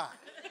bills on time.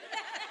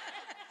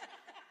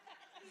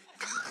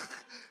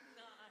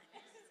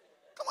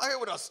 Come out here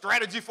with a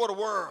strategy for the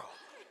world.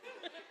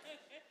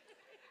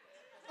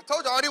 I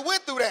told you I already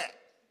went through that.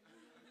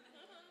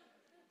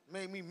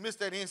 Made me miss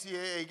that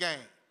NCAA game.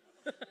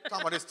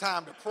 Talking about it's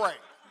time to pray.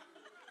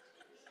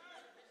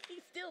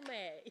 He's still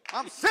mad.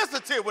 I'm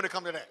sensitive when it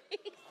comes to that. He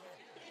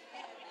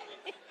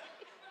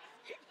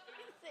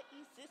said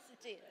he's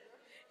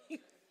sensitive.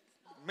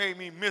 Made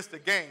me miss the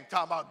game.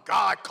 Talking about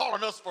God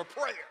calling us for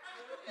prayer.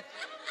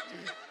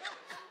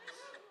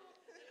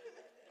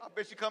 I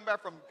bet she come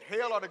back from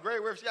hell or the grave,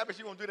 wherever she, I bet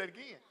she won't do that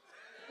again.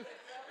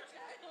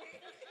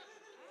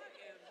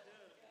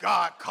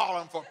 God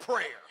calling for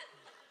prayer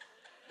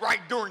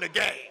right during the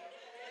game.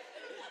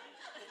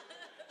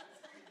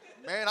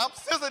 Man, I'm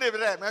sensitive to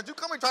that, man. You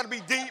come here trying to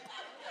be deep.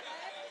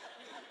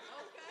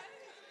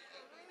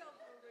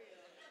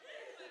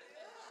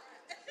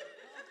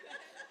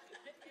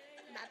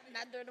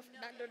 Not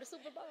during the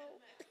Super Bowl.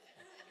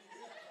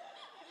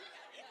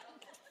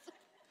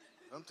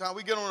 Sometimes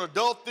we get on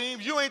adult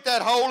themes. You ain't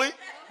that holy.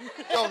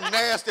 Your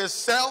nasty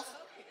self.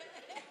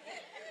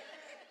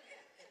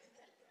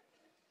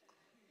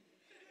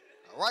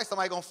 All right,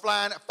 somebody gonna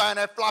find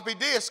that floppy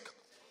disk.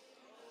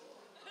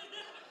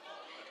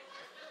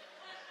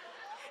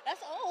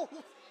 That's old.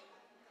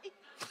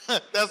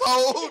 That's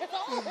old?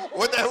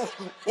 What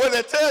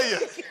that tell you?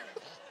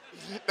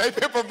 They've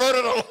been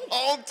perverted a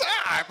long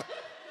time.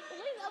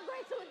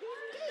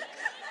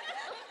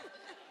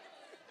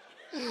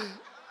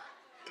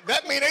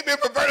 That means they've been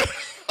perverted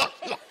a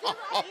long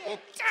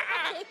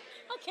time.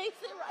 I can't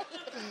sit right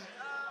here.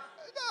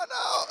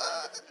 No.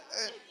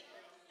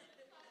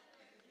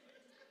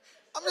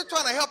 I'm just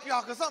trying to help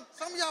y'all because some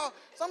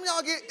of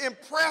y'all get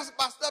impressed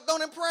by stuff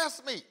don't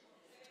impress me.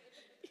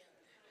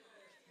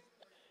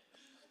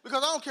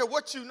 Because I don't care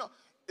what you know.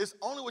 It's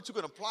only what you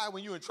can apply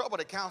when you're in trouble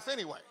that counts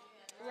anyway.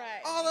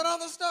 Right. All that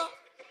other stuff,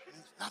 it's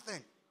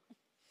nothing.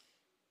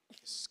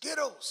 It's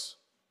Skittles.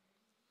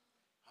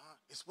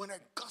 It's when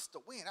that gust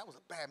of wind, that was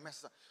a bad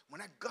mess up.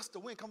 When that gust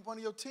of wind comes up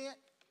under your tent,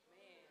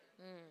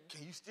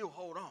 can you still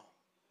hold on?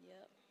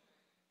 Yep.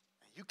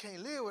 And you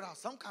can't live without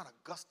some kind of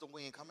gust of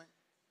wind coming.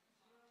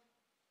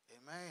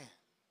 Amen.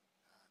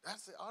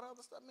 That's it. All the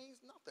other stuff means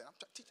nothing. I'm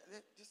trying to teach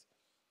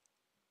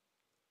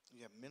you.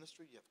 You have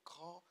ministry, you have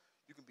call.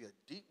 You can be a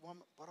deep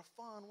woman, but a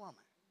fun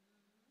woman.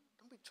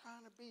 Don't be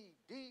trying to be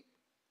deep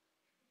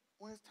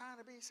when it's time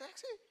to be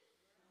sexy.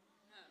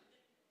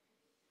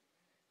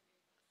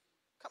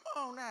 Come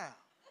on now.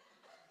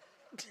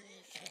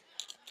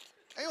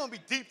 Ain't gonna be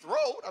deep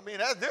throat. I mean,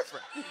 that's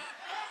different. Well,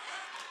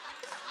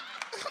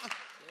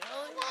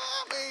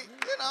 I mean,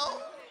 you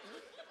know.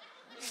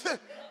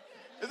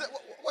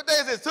 What day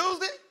is it?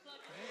 Tuesday?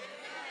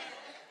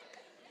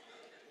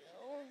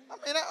 I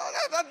mean,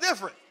 that's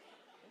different.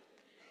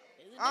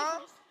 Huh?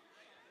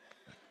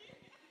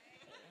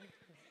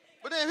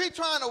 But then if he's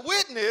trying to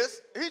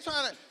witness, he's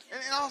trying to,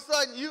 and all of a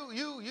sudden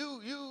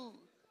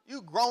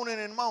you groaning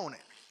and moaning.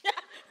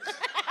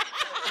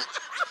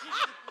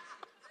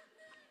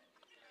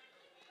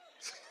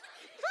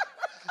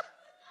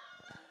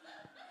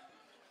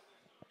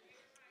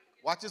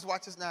 Watch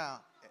this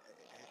now.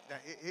 Now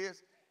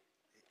here's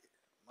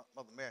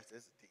Mother Mary says,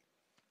 this is deep.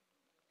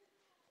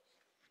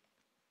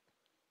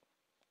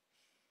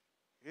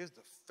 Here's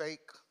the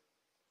fake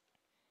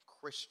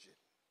Christian.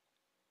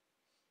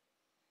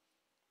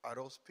 Are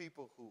those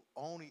people who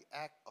only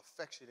act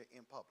affectionate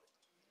in public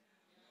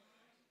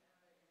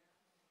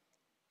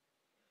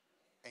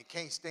and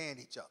can't stand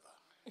each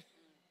other.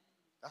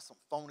 That's some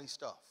phony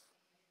stuff.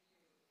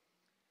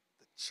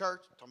 The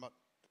church, I'm talking about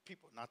the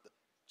people, not the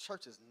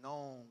church, is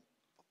known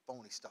for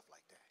phony stuff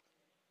like that.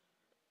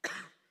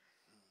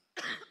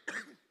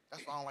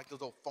 That's why I don't like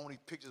those old phony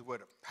pictures where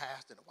the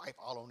pastor and the wife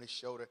all on his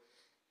shoulder.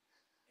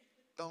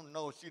 Don't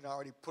know she done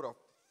already put a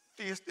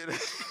fist in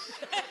it.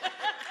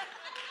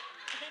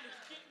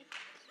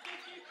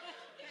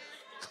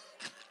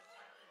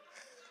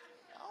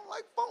 I don't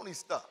like phony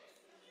stuff.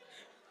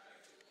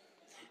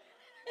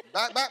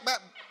 Back.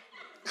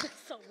 That's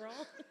so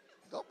wrong.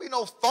 Don't be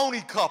no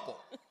phony couple.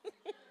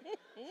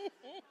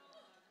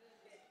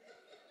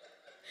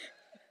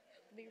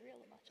 Be real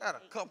about Got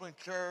a couple in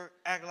church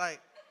act like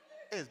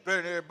it's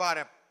better than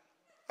everybody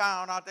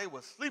found out they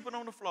was sleeping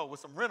on the floor with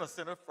some renter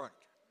center furniture.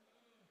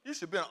 You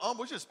should have been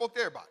humble. You should have spoke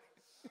to everybody.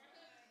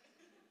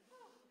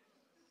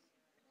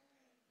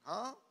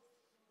 Huh?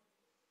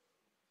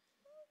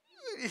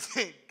 You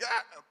ain't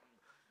got a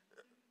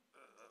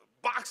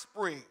box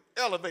spring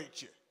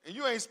elevate you, and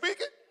you ain't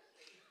speaking?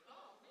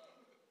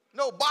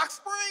 No box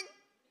spring?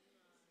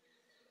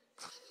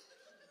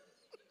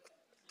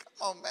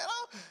 Come on, man.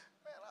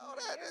 All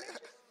that.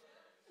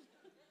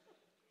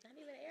 Not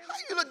even air. How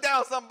you look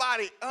down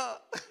somebody,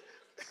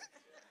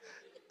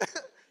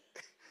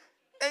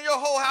 and your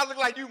whole house look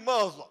like you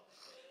Muslim?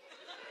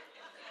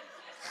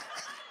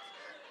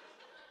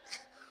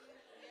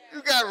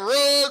 You got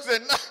rugs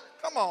and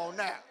come on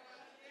now.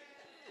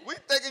 We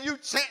thinking you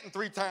chanting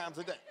 3 times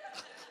a day.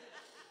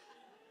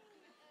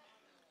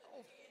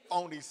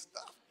 Phony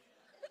stuff.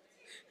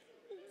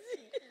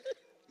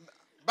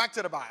 Back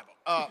to the Bible.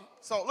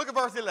 So look at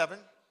verse 11.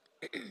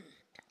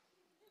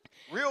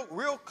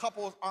 Real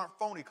couples aren't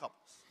phony couples.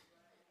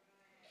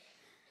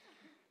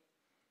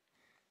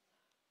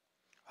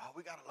 Oh,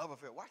 we got a love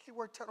affair. Why she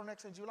wear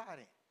turtlenecks in July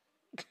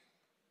then?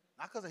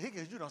 Not because of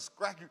Higgins, you done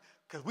scratch you,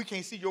 because we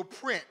can't see your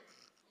print.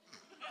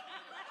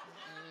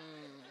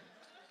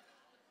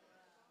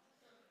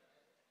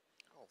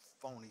 Oh,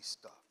 phony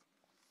stuff.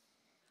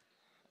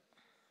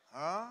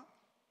 Huh?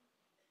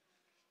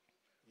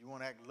 You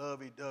want to act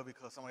lovey-dovey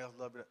because somebody else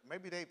lovey-dovey.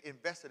 Maybe they've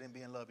invested in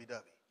being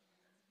lovey-dovey.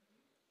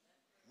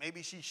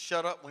 Maybe she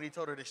shut up when he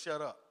told her to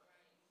shut up.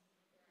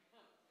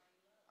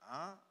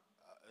 Huh?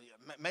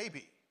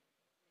 Maybe.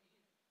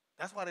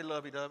 That's why they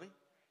lovey-dovey.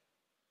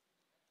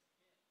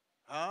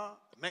 Huh?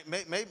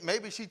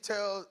 Maybe she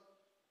tells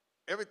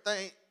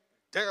everything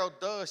Daryl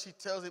does, she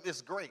tells him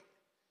it's great.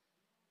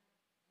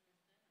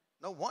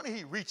 No wonder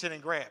he reaching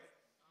and grabbing.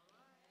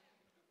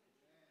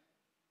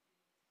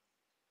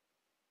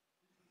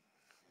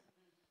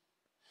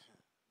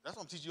 That's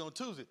what I'm teaching you on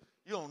Tuesday.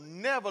 You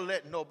don't never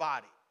let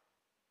nobody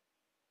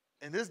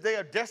in this day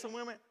of desperate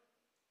women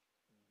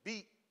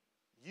beat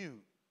you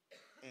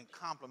in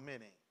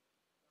complimenting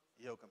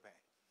your companion.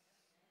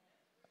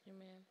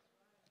 Amen.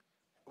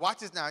 Watch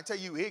this now. I tell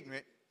you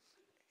ignorant.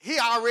 He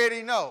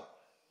already know.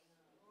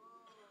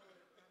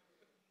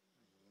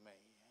 Man.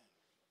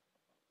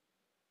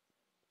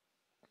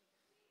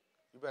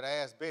 You better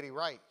ask Betty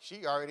Wright.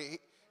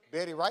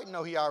 Betty Wright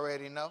know he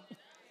already know.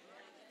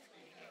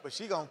 But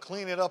she gonna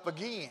clean it up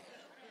again.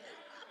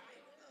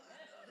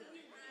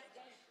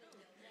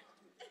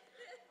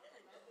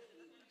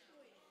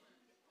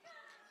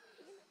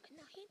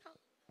 No, he know.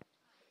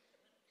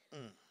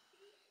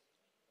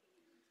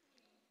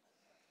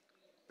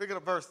 Pick it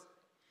up verse.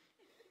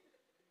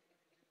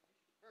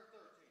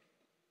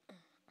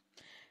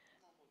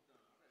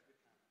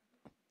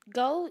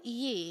 Go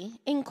ye,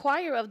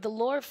 inquire of the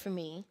Lord for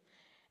me,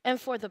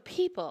 and for the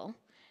people,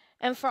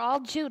 and for all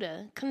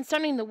Judah,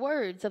 concerning the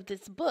words of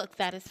this book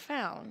that is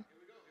found.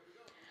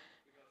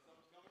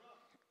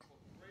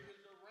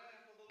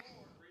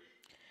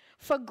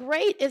 For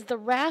great is the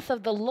wrath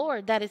of the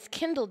Lord that is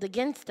kindled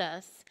against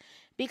us,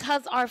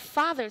 because our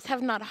fathers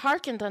have not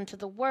hearkened unto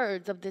the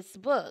words of this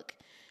book,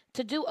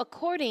 to do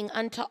according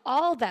unto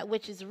all that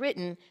which is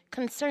written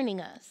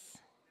concerning us.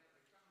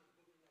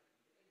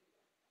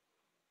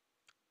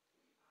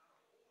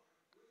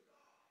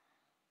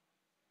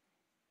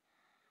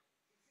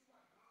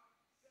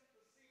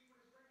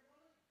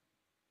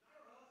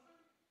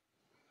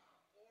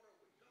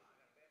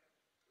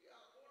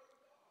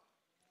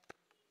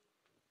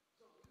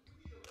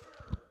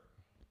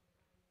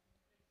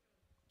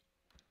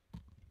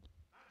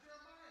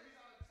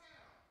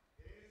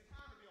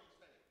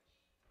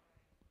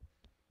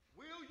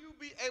 Will you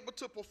be able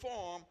to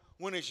perform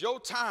when it's your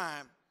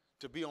time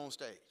to be on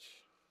stage?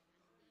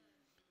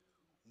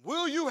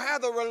 Will you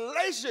have the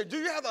relationship? Do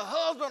you have a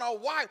husband or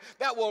wife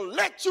that will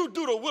let you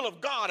do the will of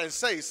God and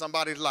save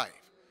somebody's life?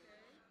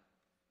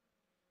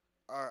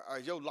 Or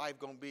your life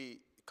going to be,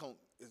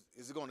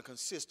 is it going to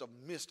consist of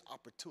missed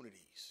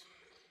opportunities?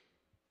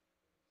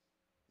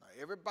 Now,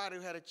 everybody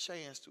who had a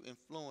chance to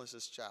influence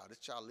this child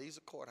leaves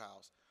the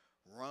courthouse,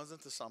 runs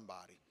into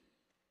somebody.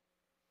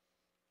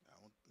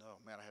 Oh,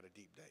 man, I had a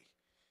deep day.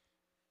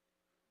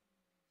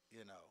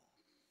 You know,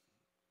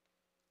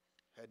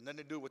 had nothing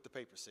to do with what the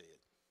paper said.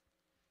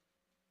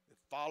 They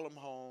follow them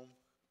home.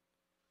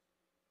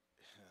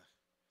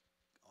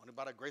 Only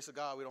by the grace of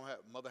God, we don't have,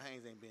 Mother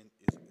Haynes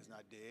is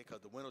not dead,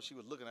 because the window she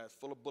was looking at is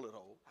full of bullet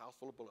holes, house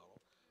full of bullet holes.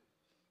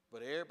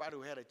 But everybody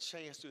who had a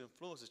chance to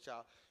influence this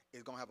child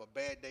is going to have a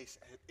bad day.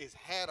 It's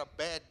had a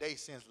bad day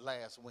since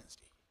last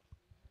Wednesday.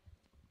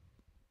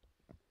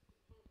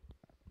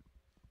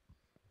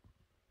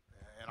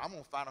 And I'm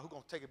going to find out who's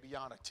going to take it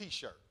beyond a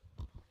T-shirt.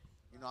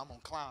 You know, I'm going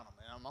to clown them.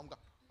 And I'm going to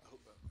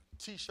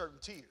T-shirt and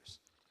tears.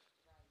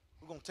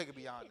 We're going to take it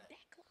beyond that.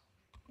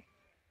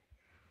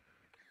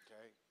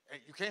 Okay?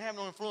 And you can't have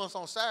no influence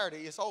on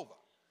Saturday. It's over.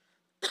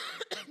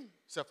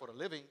 Except for the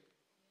living.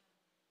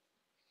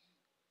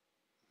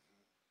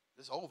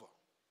 It's over.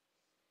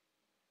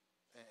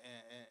 And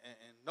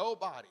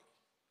nobody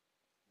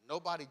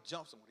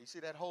jumps in. You see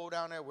that hole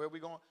down there? Where we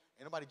going?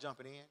 Ain't nobody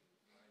jumping in.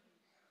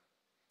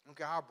 I don't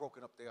care how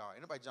broken up they are.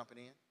 Ain't nobody jumping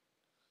in.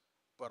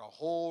 But a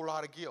whole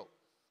lot of guilt.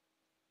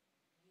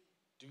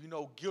 Do you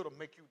know guilt will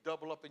make you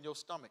double up in your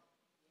stomach?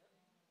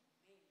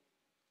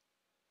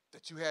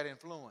 That you had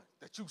influence.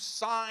 That you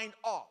signed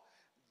off.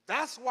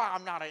 That's why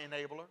I'm not an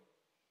enabler.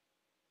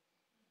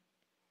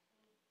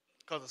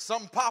 Because if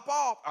something pop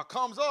off or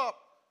comes up,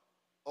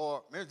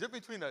 or there's a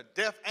difference between a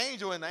death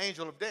angel and the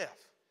angel of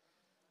death.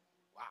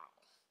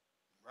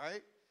 Wow.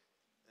 Right?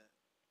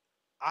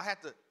 I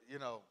had to, you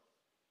know,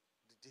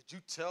 did you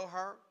tell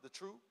her the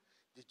truth?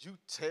 Did you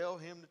tell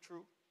him the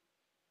truth?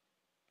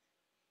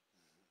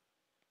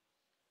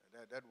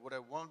 That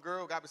one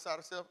girl got beside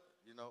herself,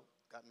 you know,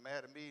 got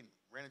mad at me and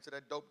ran into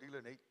that dope dealer,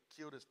 and they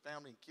killed his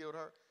family and killed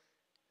her.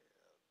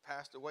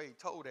 Passed away. He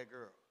told that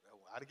girl.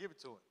 I had to give it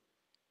to him.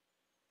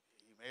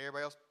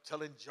 Everybody else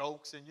telling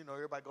jokes, and, you know,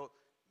 everybody go,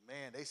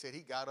 man, they said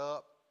he got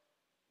up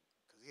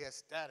because he had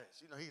status.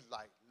 You know, he's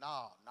like,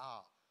 nah.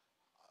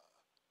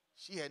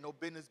 She had no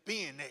business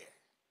being there.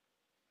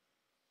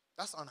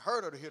 That's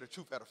unheard of to hear the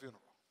truth at a funeral.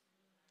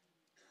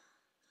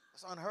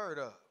 That's unheard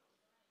of.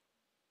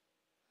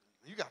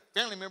 You got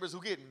family members who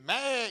get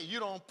mad. You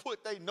don't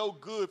put they no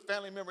good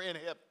family member in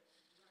heaven.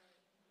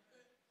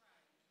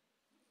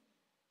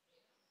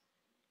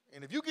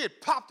 And if you get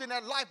popped in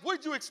that life, what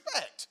did you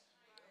expect?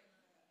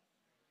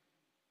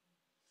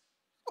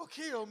 Oh,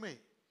 kill me.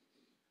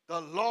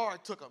 The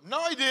Lord took him.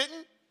 No, he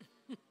didn't.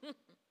 Man,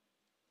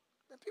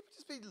 people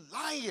just be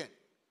lying.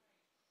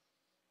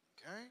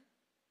 Okay?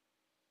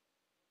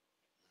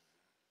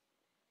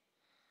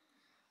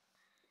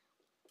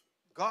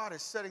 God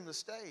is setting the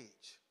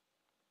stage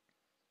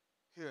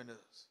here in this.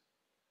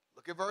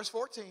 Look at verse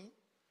 14.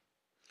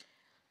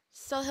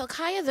 So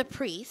Hilkiah the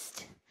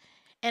priest,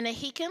 and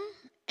Ahikam,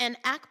 and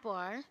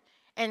Akbar,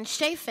 and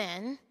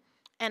Shaphan,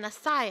 and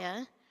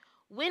Asaiah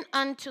went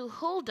unto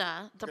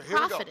Huldah the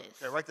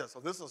prophetess. Okay, right there. So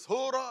this is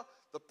Huldah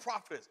the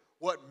prophetess.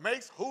 What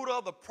makes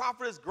Huldah the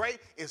prophetess great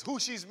is who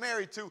she's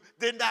married to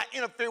did not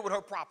interfere with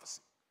her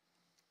prophecy.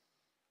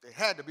 They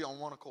had to be on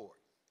one accord.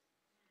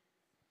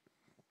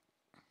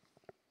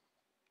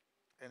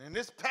 And in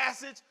this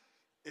passage,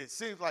 it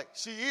seems like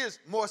she is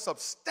more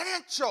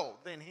substantial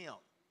than him.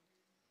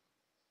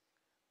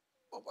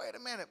 But wait a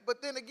minute.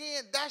 But then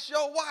again, that's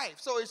your wife.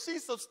 So is she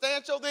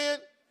substantial then?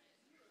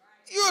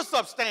 You're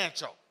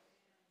substantial.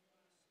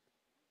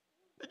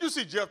 Did you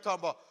see Jeff talking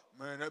about,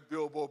 man, that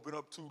billboard been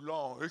up too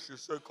long. It should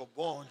say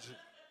Kabonji.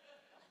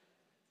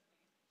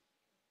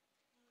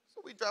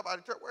 So we drive out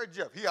of church. Where's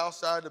Jeff? He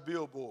outside the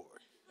billboard.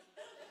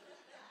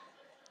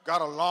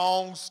 Got a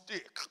long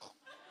stick.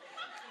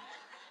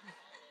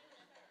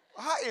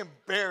 How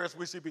embarrassed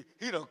would she be?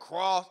 He done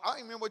crossed. I don't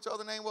even remember what your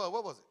other name was.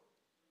 What was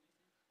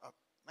it?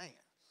 Man.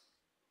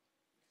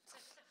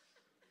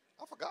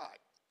 I forgot.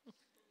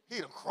 He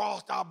done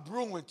crossed out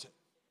Brewington.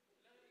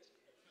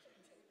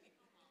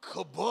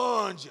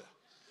 Kabonja.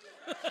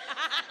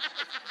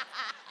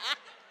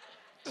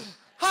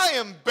 How I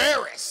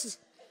embarrassed.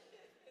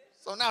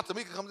 So now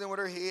Tamika comes in with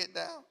her head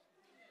down.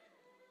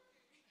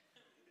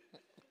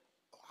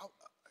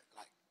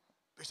 Like,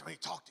 Bishop, I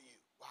need to talk to you.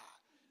 Why?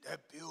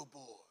 That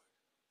billboard.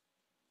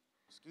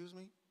 Excuse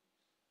me?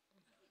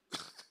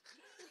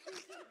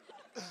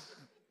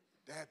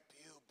 That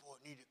billboard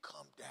need to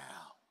come down.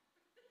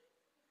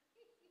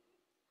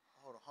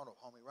 Hold on,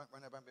 homie. Run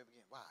that back again.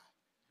 Why?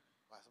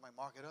 Why? Somebody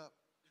mark it up?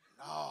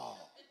 No.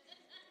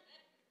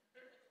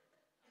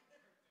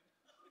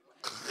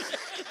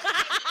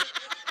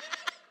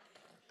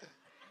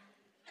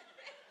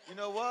 You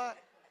know what?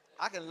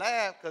 I can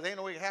laugh because ain't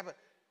no way it can happen.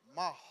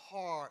 My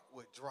heart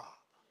would drop.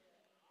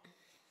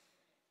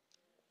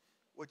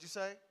 What'd you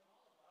say?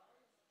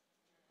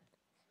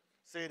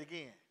 Say it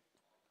again.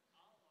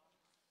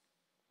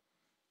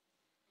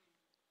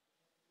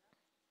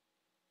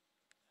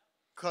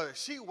 Because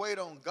she wait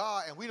on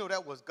God, and we know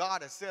that was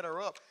God that set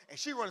her up, and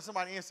she running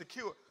somebody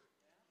insecure.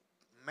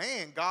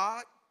 Man,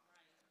 God,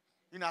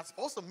 you're not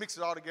supposed to mix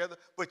it all together,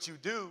 but you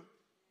do.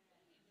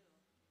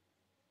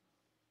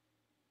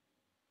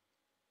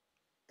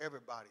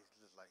 Everybody's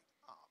just like,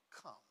 oh,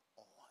 come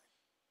on.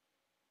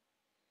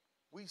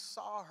 We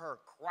saw her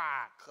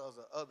cry because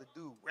the other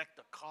dude wrecked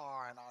the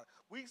car and all.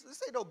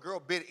 This ain't no girl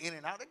been in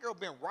and out. That girl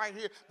been right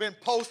here, been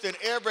posting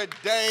every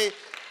day.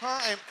 Huh?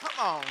 And come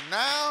on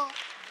now.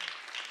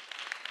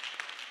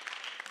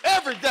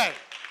 Every day.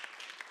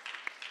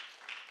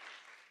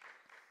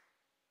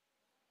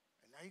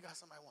 And now you got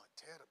somebody want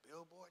to tear the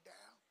billboard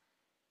down,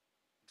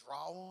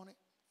 draw on it.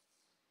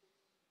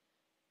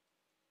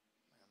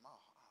 Man, my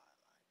heart,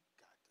 like,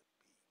 got to be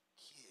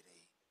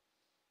kidding.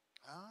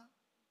 Huh?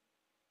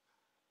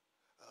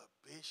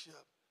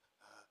 Bishop,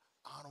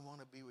 I don't want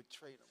to be with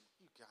Trayton.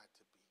 You got to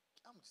be.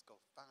 I'm just going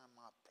to find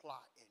my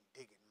plot and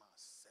dig it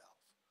myself.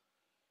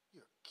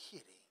 You're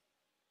kidding.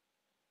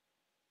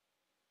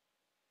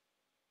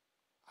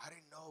 I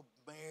didn't know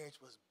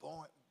marriage was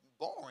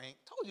boring.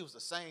 Told you it was the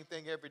same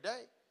thing every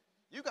day.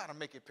 You got to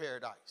make it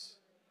paradise.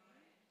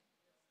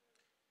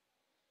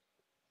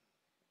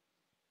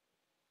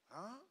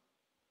 Huh?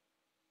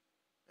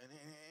 And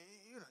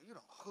you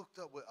done hooked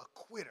up with a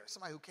quitter,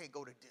 somebody who can't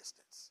go the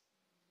distance.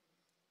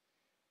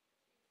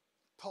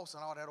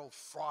 Posting all that old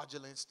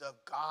fraudulent stuff,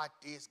 God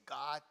this,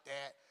 God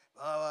that,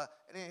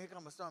 and then here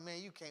comes a son,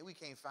 man, we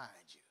can't find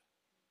you.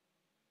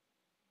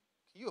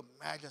 Can you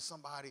imagine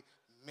somebody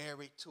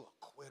married to a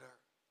quitter?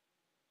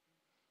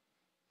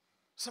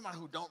 Somebody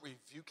who don't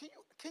review.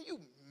 Can you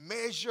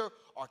measure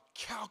or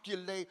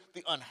calculate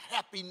the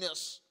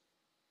unhappiness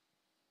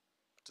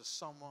to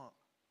someone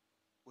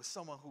who's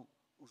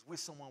with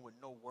someone with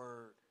no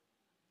word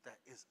that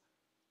is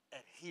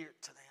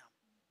adhered to them?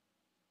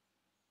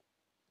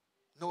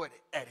 No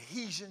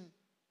adhesion.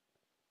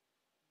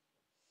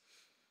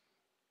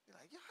 You're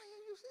like, yeah,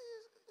 you see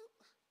this?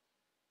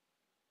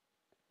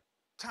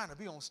 Time to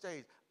be on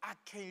stage. I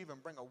can't even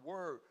bring a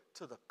word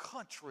to the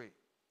country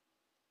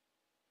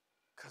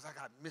because I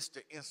got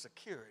Mr.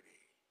 Insecurity.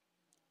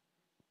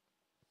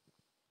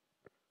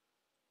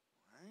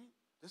 Right?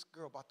 This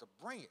girl about to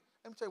bring it.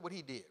 Let me tell you what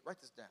he did. Write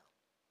this down.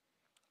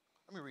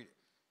 Let me read it.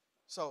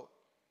 So,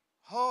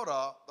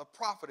 Huldah, the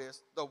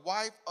prophetess, the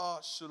wife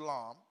of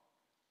Shulam,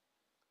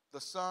 the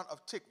son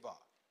of Tikvah.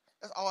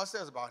 That's all it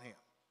says about him.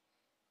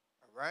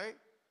 All right?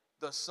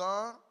 The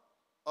son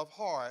of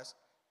Horus,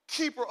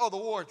 keeper of the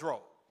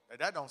wardrobe. Now,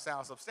 that don't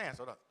sound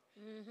substantial, does it?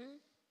 Mm-hmm.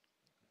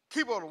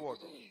 Keeper of the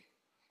wardrobe.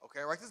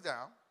 Okay, write this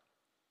down.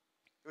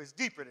 It's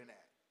deeper than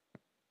that.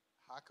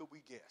 How could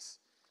we guess?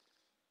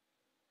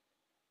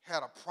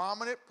 Had a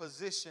prominent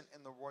position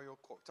in the royal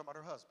court. Talking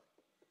about her husband.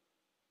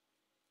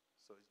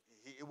 So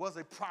it was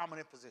a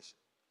prominent position.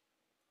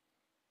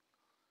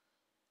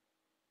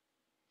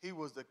 He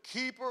was the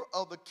keeper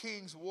of the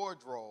king's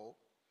wardrobe.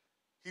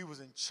 He was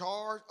in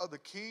charge of the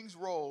king's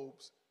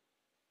robes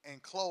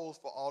and clothes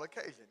for all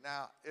occasions.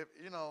 Now, if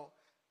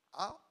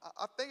I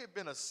think it'd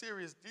been a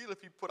serious deal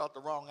if he put out the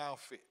wrong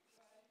outfit.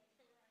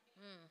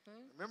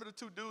 Mm-hmm. Remember the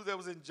two dudes that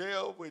was in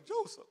jail with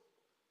Joseph?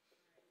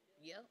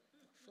 Yep.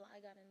 Fly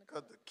got in the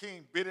because the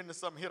king bit into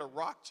something, hit a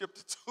rock, chipped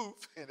a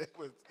tooth, and it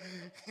was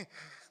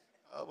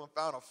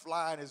found a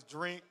fly in his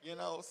drink.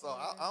 So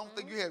I don't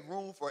think you had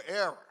room for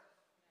error.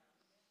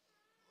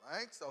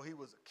 Right? So he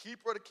was a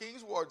keeper of the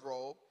king's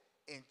wardrobe,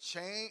 in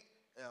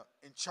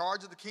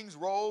charge of the king's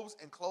robes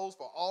and clothes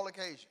for all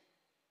occasions.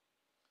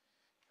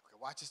 Okay,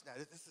 watch this now.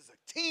 This is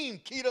a team,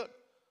 Keita. Don't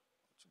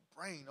you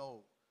brain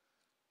old.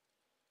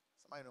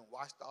 Somebody done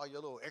watched all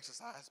your little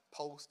exercise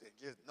posts and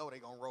just know they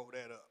gonna roll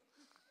that up.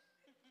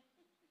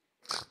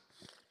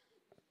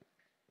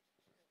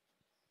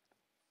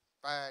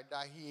 Fired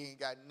out, he ain't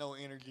got no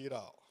energy at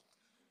all.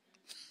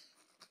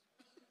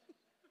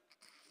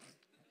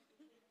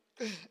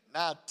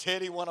 Now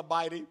Teddy want to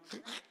bite him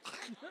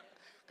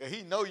because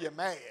he know you're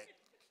mad.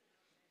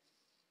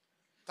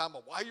 Talking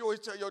about why you always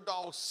tell your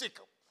dog sick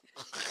him.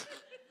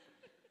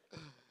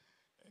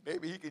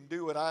 Maybe he can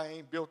do what I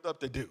ain't built up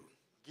to do.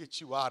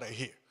 Get you out of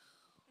here.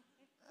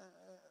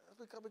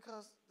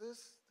 Because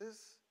this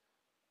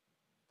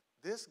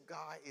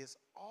guy is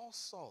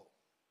also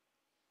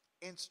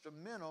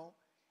instrumental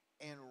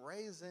in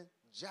raising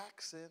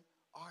Jackson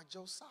or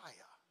Josiah.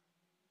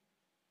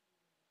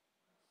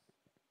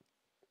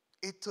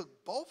 It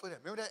took both of them.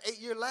 Remember that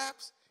 8-year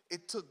lapse?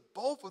 It took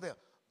both of them.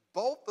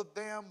 Both of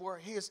them were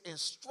his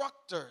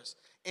instructors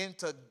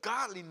into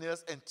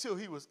godliness until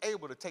he was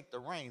able to take the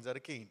reins of the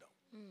kingdom.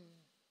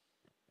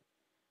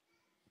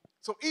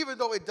 So even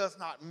though it does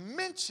not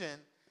mention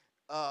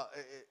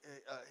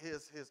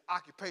his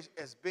occupation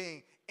as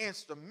being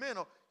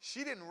instrumental,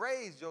 she didn't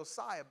raise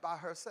Josiah by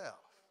herself.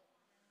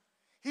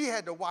 He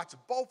had to watch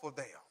both of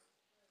them.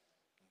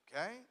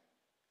 Okay?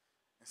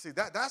 And see,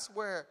 that's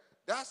where,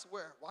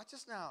 watch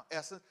this now,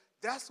 Essence,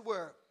 that's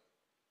where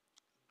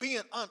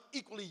being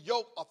unequally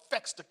yoked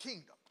affects the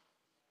kingdom.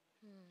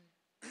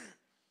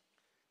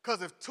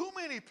 Because if too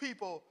many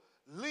people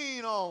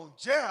lean on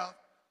Jeff,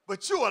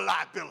 but you're a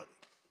liability.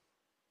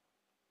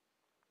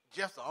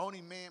 Jeff's the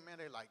only man,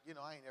 they're like,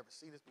 I ain't never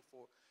seen this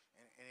before.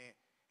 And then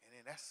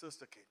that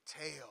sister can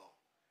tell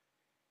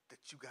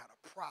that you got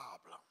a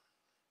problem.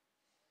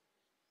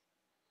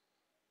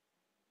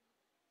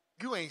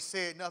 You ain't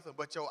said nothing,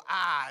 but your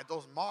eyes,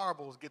 those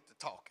marbles get to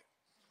talking.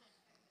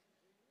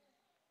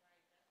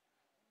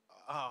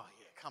 Oh,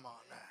 yeah, come on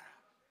now.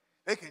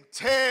 They can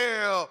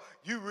tell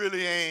you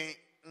really ain't.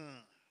 I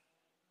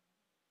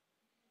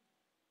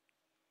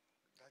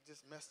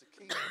just messed the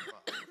kingdom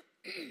up.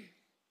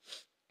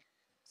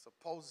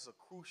 Suppose it's a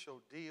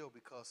crucial deal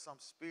because some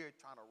spirit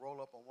trying to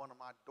roll up on one of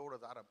my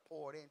daughters I done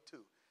poured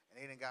into,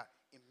 and they done got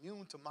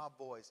immune to my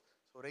voice,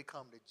 so they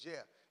come to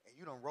Jeff, and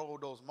you done roll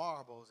those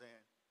marbles in.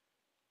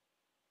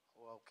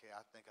 Well, okay,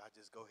 I think I'll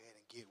just go ahead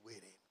and get with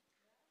it.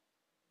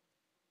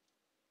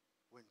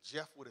 When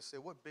Jeff would have said,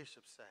 what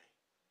Bishop say?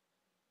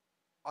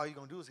 All you're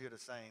going to do is hear the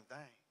same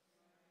thing.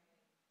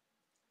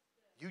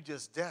 You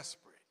just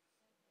desperate.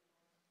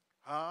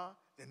 Huh?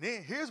 And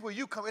then here's where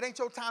you come. It ain't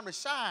your time to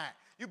shine.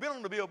 You've been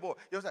on the billboard.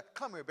 You're like,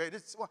 come here, baby.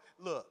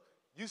 Look,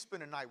 you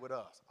spend a night with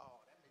us. Oh,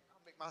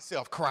 I'll make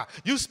myself cry.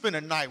 You spend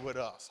a night with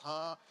us,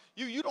 huh?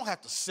 You don't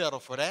have to settle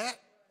for that.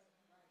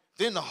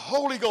 Then the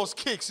Holy Ghost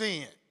kicks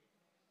in.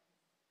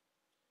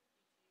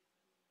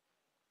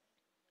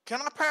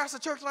 Can I pastor a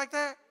church like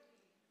that?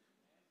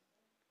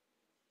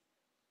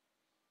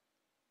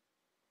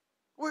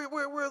 Where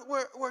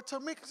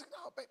Tamika said,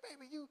 no,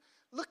 baby, you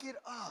look at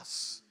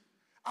us.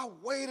 I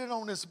waited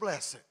on this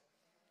blessing.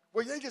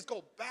 Where they just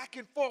go back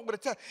and forth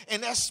with the time.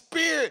 And that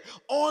spirit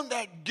on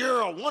that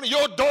girl, one of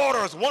your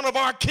daughters, one of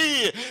our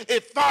kids,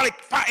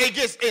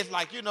 it's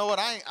like, you know what,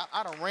 I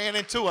done ran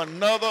into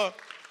another.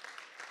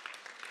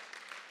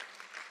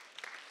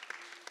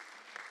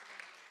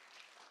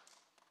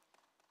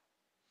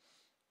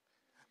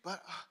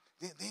 But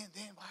then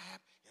what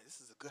happened? Yeah, this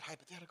is a good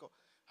hypothetical.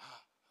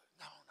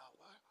 No,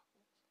 what?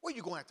 Where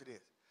you going after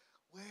this?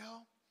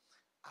 Well,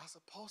 I'm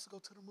supposed to go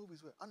to the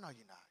movies with. Oh, no,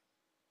 you're not.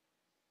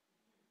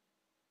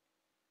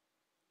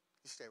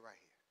 You stay right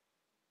here.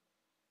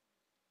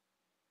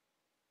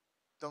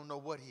 Don't know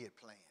what he had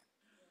planned.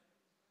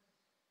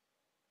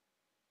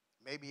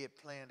 Maybe he had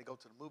planned to go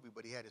to the movie,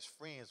 but he had his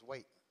friends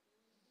waiting.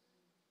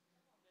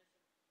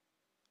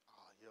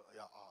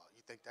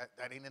 You think that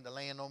ain't in the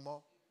land no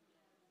more?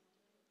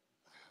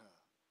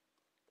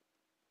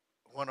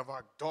 One of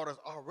our daughters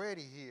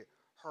already here,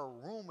 her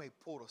roommate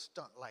pulled a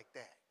stunt like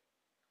that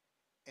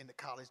in the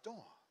college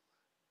dorm.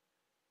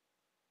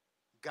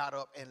 Got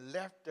up and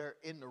left her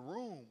in the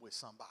room with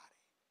somebody.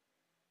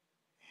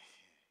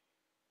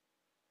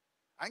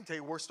 I can tell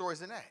you worse stories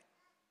than that.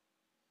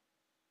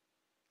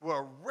 Where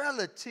a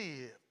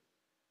relative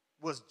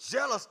was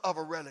jealous of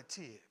a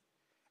relative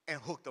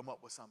and hooked them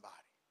up with somebody.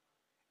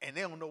 And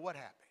they don't know what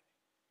happened.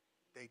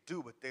 They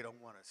do, but they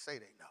don't want to say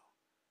they know.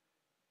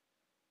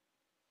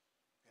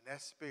 And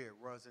that spirit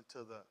runs into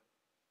the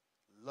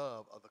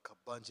love of the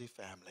Kabunji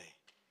family.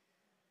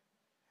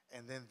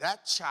 And then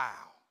that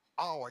child,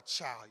 our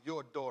child,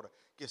 your daughter,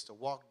 gets to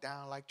walk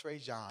down like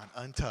Trajan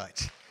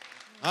untouched.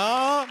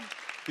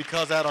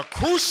 Because at a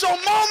crucial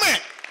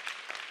moment,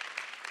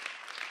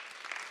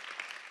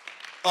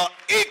 an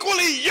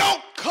equally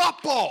yoked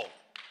couple,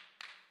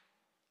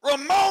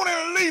 Ramon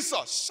and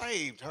Lisa,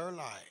 saved her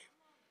life.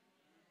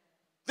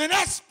 Then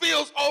that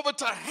spills over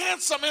to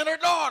Handsome and her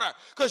daughter,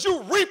 because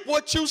you reap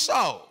what you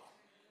sow.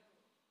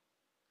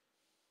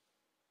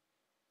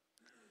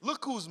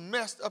 Look who's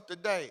messed up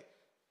today,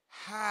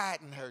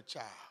 hiding her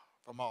child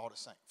from all the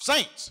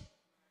saints.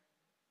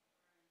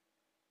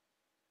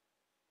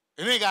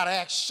 And they got to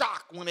act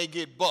shocked when they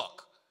get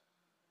buck.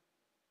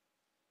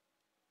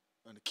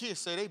 And the kids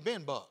say they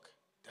been buck.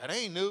 That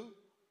ain't new.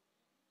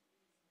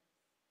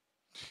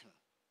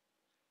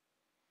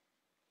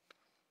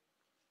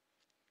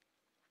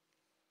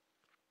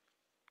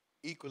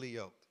 Equally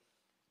yoked.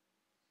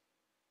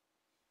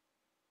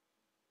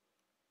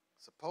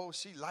 Suppose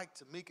she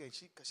liked Tamika and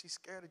because she's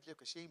scared of Jeff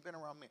because she ain't been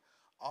around men.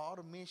 All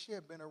the men she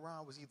had been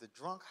around was either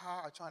drunk,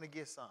 high, or trying to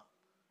get some.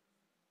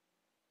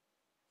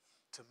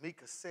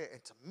 Tamika said,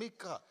 and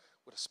Tamika,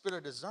 with a spirit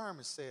of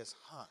discernment, says,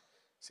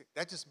 see,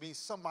 that just means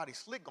somebody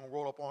slick gonna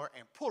roll up on her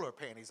and pull her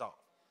panties off.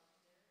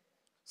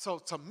 So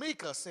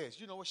Tamika says,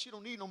 you know what? She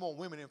don't need no more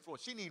women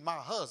influence. She need my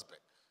husband.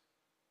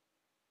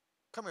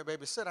 Come here,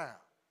 baby. Sit down.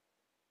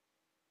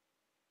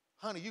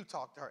 Honey, you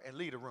talk to her and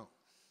leave the room.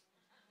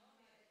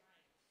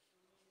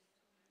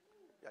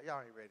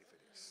 Y'all ain't ready for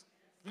this.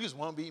 You just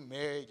want to be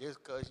married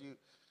just because we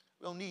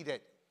don't need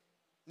that.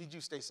 We need you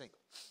to stay single.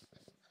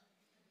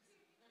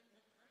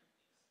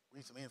 We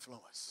need some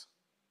influence.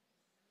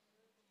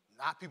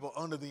 Not people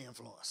under the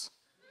influence.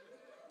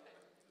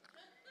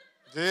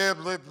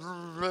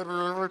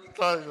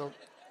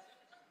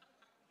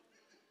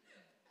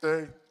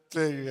 Thank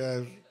you,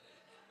 guys.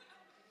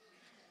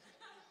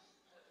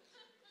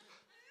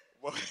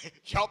 Well,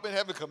 y'all been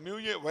having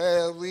communion?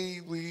 Well, we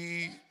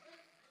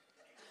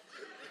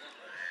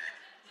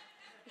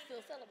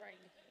still celebrating.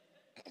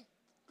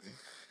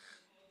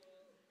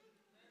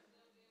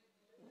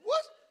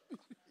 What?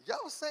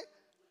 Y'all say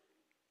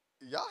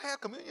y'all have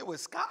communion with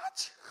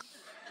scotch?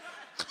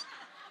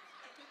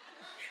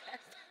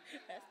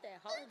 That's that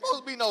hard. Ain't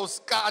supposed to be no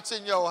scotch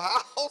in your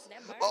house.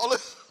 All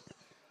this.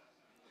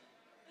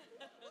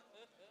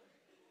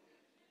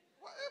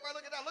 Well, everybody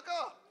look at that. Look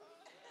up.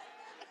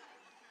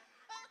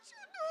 What you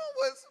doing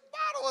with a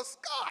bottle of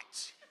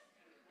scotch?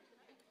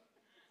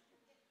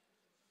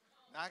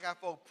 Now I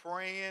got folks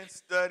praying,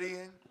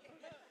 studying.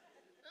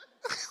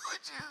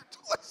 What you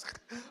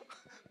doing?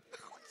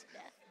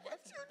 What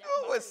you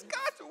doing with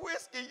scotch and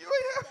whiskey? You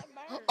ain't have.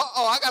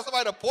 Uh-oh, I got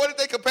somebody to point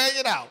their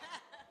companion out.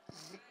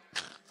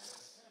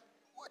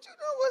 What you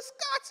doing with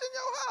scotch in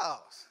your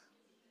house?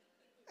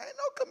 Ain't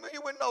no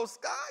communion with no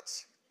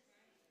scotch.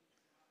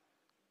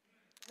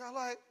 Y'all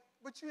like,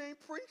 but you ain't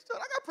preached on.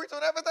 I got preached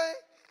on everything.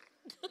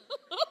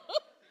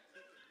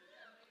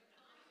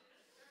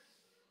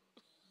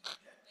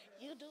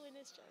 You do in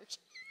this church.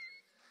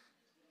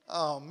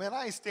 Oh man,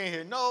 I ain't staying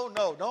here. No,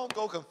 don't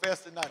go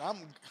confess tonight.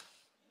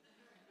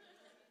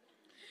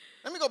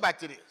 Let me go back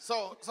to this.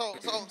 So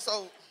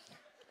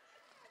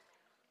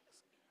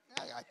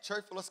I got a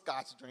church full of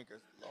scotch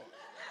drinkers. Lord.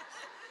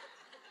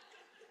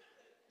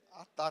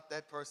 I thought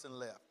that person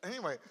left.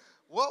 Anyway,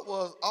 she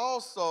was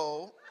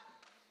also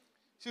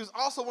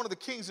one of the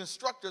king's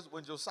instructors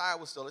when Josiah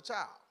was still a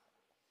child.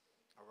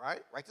 All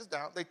right, write this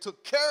down. They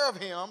took care of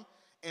him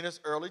in his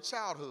early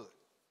childhood.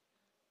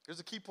 Here's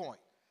a key point.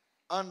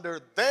 Under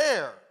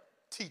their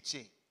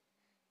teaching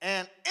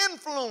and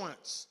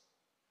influence,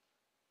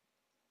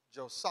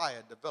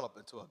 Josiah developed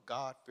into a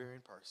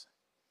God-fearing person.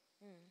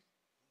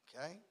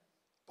 Okay?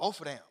 Both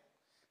of them.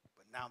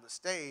 But now the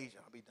stage,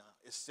 I'll be done,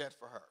 is set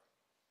for her.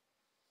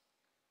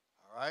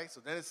 All right? So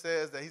then it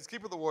says that he's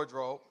keeper of the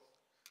wardrobe.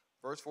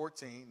 Verse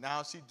 14.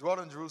 Now she dwelt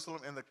in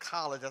Jerusalem in the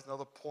college. That's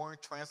another poor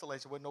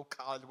translation. With no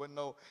college, with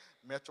no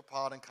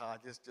metropolitan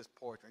college. Just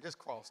poetry. Just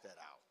cross that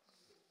out.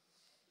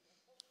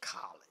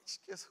 College.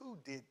 Just who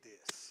did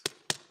this?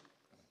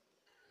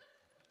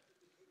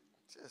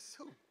 Just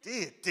who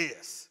did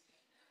this?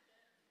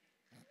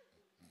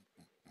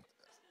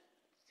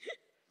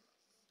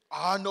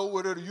 I know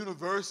where the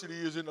university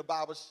is in the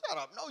Bible. Shut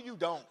up. No, you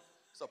don't.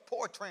 It's a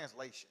poor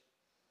translation.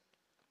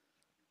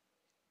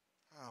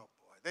 Oh,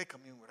 boy. They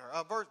commune with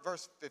her.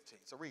 Verse 15.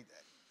 So read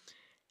that.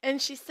 And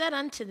she said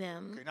unto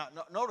them. Okay, now,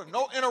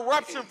 no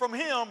interruption from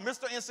him,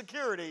 Mr.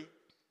 Insecurity.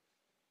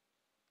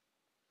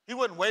 He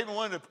wasn't waving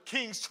one of the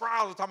king's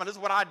trousers talking about, this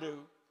is what I do.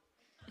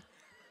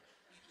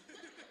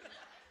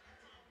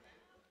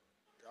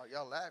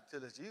 Y'all laugh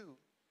till it's you.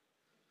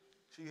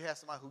 So you have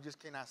somebody who just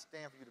cannot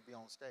stand for you to be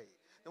on stage.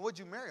 Then what'd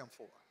you marry him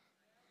for?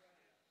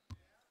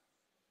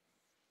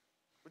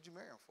 What'd you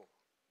marry him for?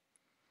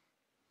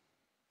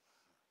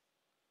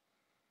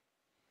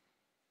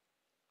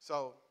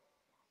 So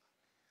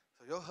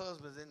your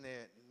husband's in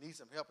there and needs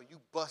some help, and you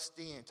bust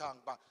in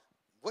talking about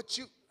what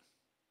you.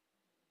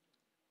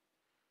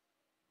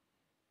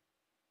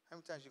 How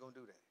many times you gonna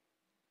do that?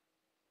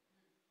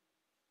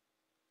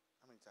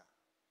 How many times?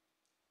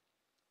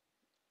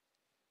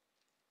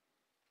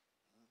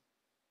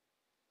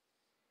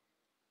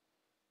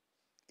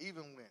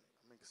 Even when,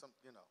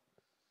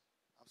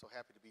 I'm so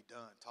happy to be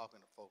done talking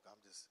to folk.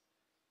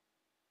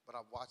 But I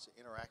watch the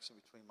interaction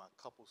between my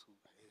couples who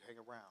hang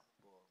around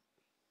for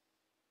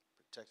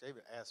protection. I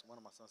even asked one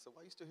of my sons, I said,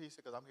 why are you still here? He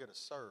said, because I'm here to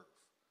serve.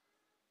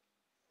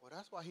 Well,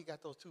 that's why he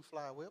got those 2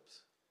 fly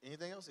whips.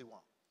 Anything else he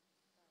wants.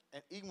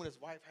 And even when his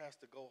wife has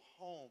to go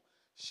home,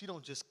 she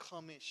don't just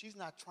come in. She's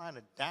not trying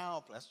to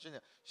downplay.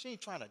 She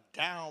ain't trying to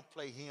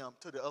downplay him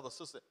to the other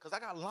sister. Because I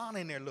got Lana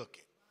in there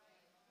looking.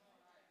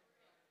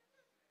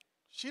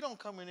 She don't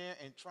come in there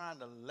and trying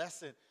to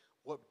lessen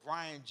what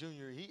Brian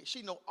Jr.,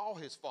 she know all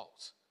his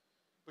faults.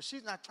 But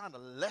she's not trying to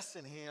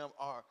lessen him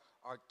or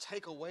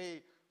take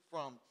away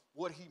from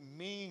what he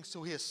means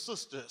to his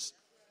sisters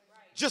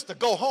just to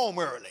go home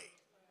early.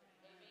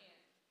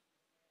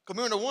 Come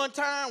here, the one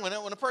time when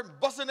the person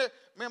busted in there,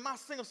 man, my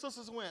single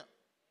sisters went.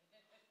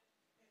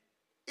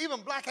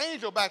 Even Black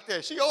Angel back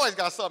there, she always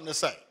got something to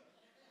say.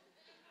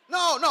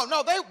 No,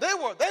 they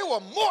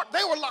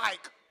were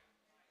like,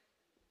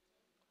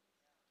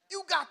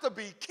 you got to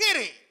be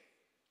kidding.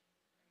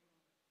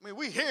 I mean,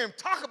 we hear him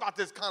talk about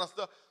this kind of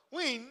stuff.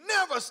 We ain't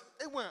never,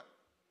 they went,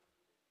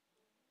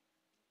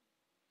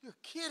 You're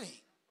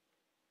kidding.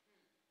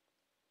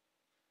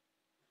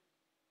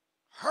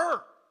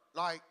 Hurt.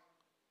 Like,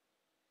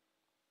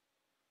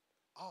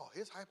 oh,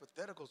 his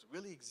hypotheticals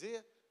really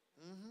exist?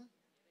 Mm-hmm.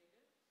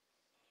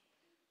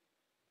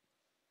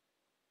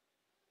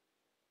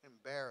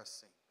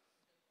 Embarrassing.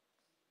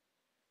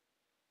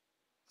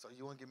 So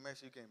you want to get married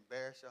so you can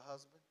embarrass your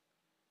husband?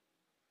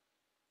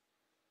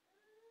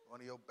 One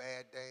of your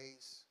bad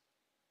days?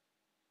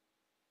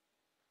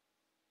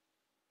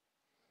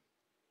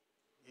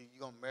 You're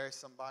going to marry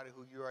somebody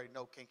who you already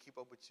know can't keep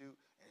up with you,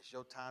 and it's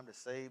your time to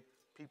save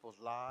people's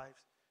lives?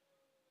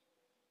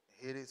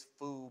 Hear this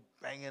fool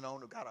banging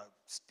on, got a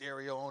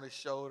stereo on his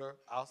shoulder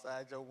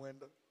outside your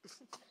window.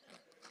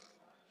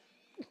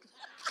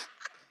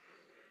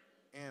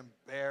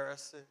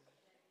 Embarrassing.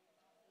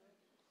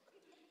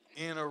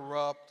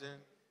 Interrupting.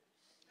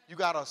 You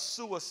got a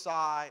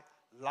suicide,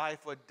 life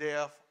or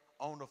death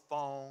on the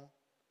phone,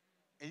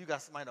 and you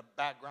got somebody in the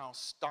background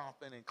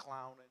stomping and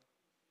clowning,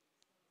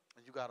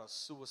 and you got a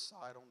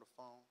suicide on the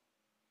phone,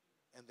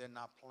 and they're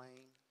not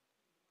playing.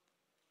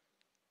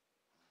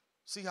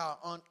 See how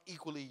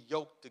unequally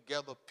yoked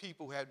together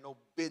people who have no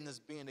business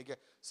being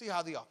together. See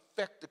how they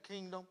affect the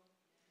kingdom?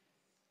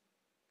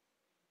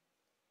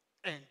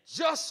 And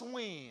just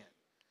when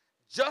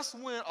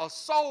a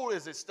soul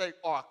is at stake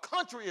or a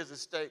country is at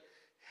stake,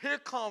 here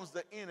comes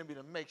the enemy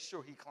to make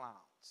sure he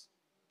clowns,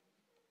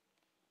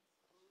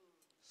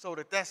 so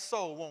that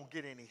soul won't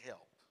get any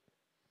help.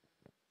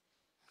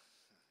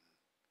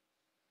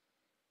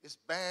 It's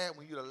bad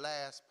when you're the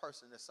last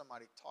person that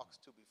somebody talks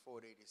to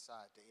before they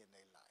decide to end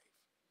their life.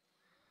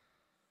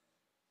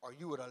 Or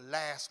you were the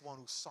last one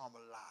who saw them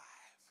alive.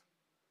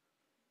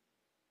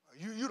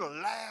 You're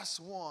the last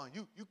one.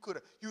 You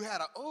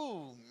had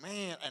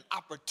an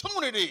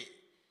opportunity.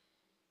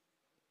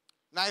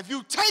 Now, if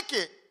you take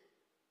it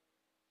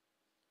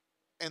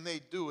and they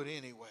do it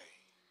anyway,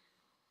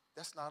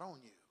 that's not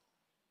on you.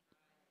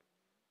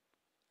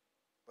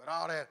 But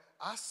all that,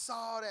 I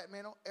saw that,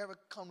 man, don't ever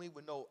come to me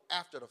with no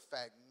after the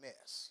fact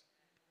mess.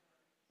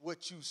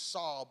 What you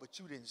saw, but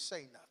you didn't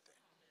say nothing.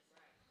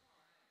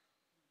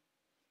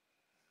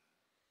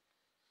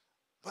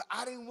 But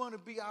I didn't want to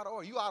be out of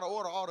order. You out of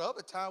order all the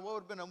other time. What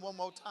would have been one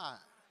more time?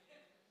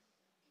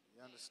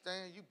 You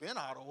understand? You've been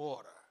out of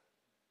order.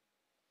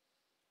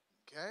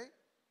 Okay? I'm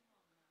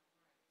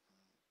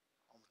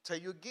going to tell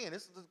you again,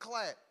 this is the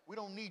class. We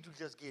don't need you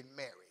just getting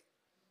married.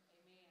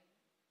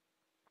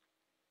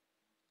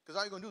 Because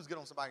all you're going to do is get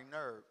on somebody's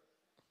nerve.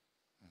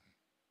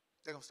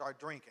 They're going to start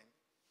drinking,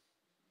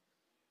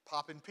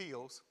 popping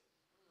pills,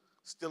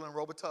 stealing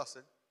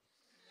Robitussin.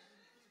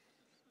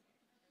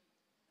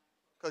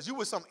 Because you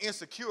with some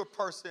insecure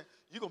person,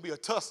 you're going to be a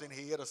tussin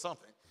head or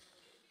something.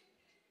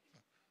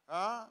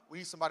 We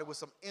need somebody with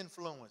some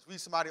influence. We need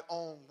somebody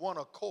on one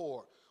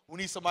accord. We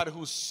need somebody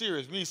who's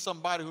serious. We need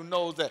somebody who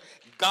knows that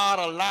God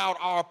allowed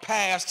our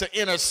past to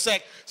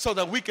intersect so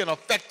that we can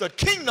affect the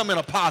kingdom in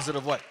a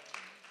positive way.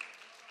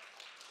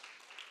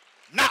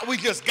 Not we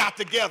just got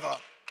together.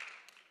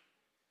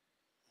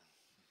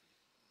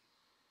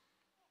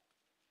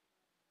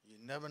 You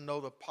never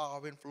know the power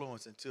of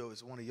influence until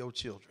it's one of your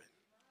children.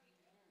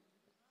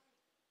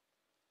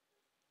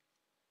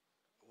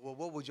 Well,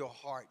 what would your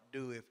heart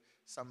do if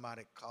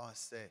somebody called and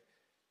said,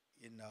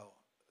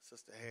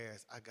 Sister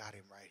Harris, I got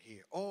him right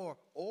here. Or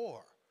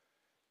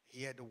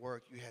he had to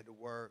work, you had to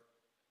work,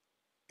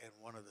 and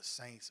one of the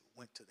saints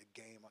went to the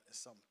game and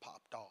something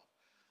popped off.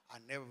 I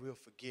never will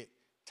forget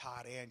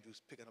Todd Andrews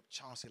picking up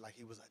Chauncey like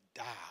he was a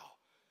dow.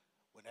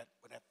 When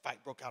that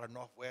fight broke out of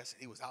Northwest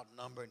and he was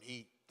outnumbered and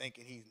he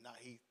thinking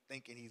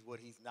he's what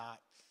he's not.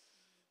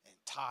 And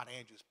Todd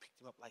Andrews picked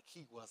him up like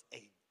he was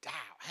a dow.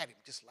 Had him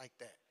just like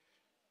that.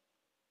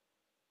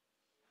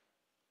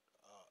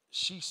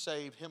 She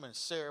saved him, and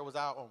Sarah was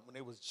out when they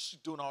was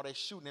doing all that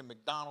shooting at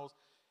McDonald's,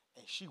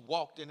 and she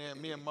walked in there,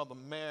 and me and Mother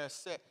Mary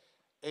said,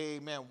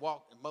 amen,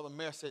 walked, and Mother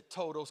Mary said,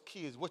 told those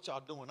kids, what y'all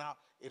doing out?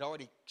 It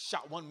already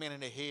shot one man in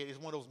the head. It's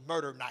one of those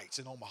murder nights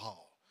in Omaha.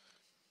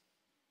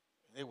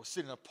 And they were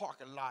sitting in a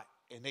parking lot,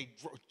 and they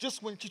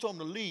just when she told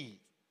them to leave,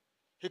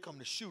 here come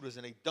the shooters,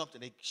 and they dumped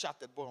and they shot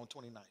that boy on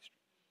 29th Street.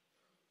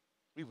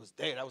 We was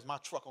there. That was my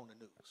truck on the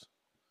news.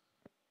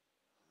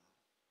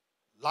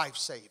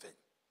 Life-saving.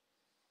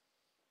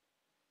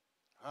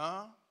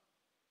 And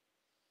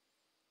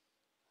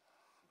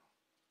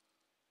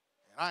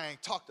I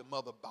ain't talked to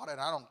Mother about it.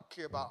 I don't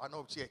care about, I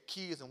know she had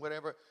kids and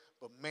whatever,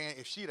 but man,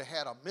 if she'd have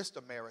had a Mr.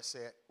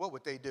 Marisette, what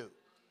would they do?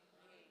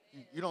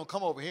 You don't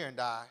come over here and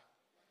die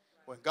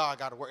when God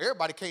got to work.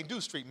 Everybody can't do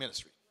street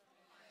ministry.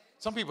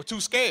 Some people are too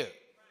scared.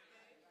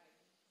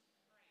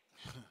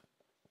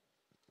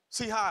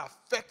 See how I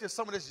affected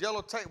some of this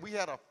yellow tape we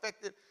had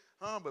affected.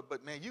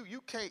 But man, you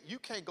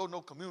can't go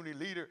no community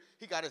leader.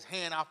 He got his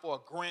hand out for a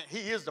grant. He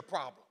is the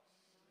problem,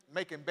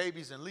 making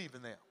babies and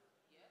leaving them.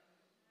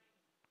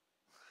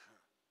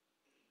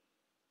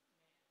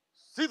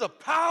 See the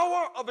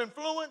power of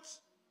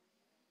influence?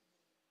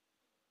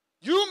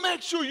 You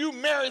make sure you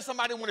marry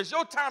somebody when it's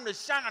your time to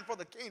shine for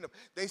the kingdom.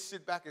 They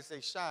sit back and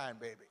say, shine,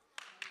 baby.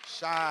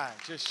 Shine,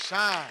 just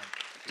shine.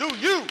 Do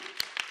you?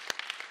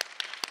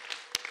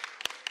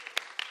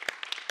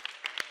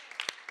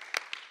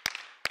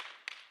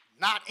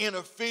 Not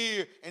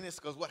interfere. And it's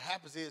because what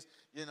happens is,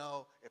 you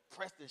know, if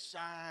Preston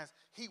shines,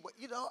 he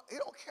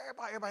don't care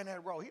about everybody in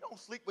that row. He don't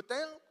sleep with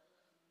them.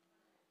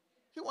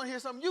 He want to hear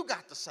something you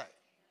got to say.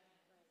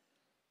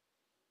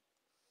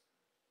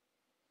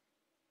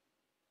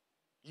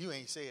 You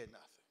ain't said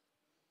nothing.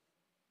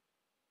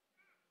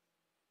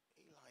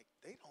 He like,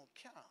 they don't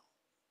count.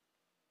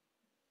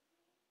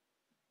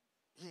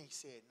 You ain't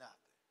said nothing.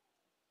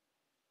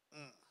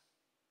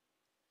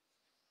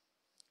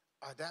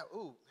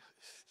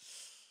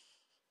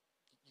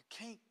 You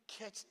can't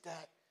catch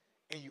that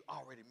and you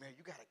already married.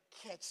 You got to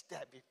catch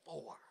that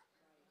before.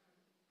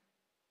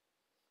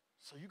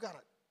 So you got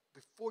to,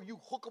 before you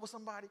hook up with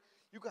somebody,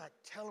 you got to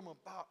tell them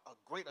about a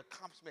great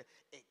accomplishment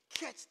and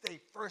catch their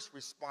first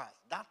response,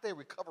 not their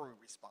recovery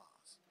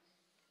response.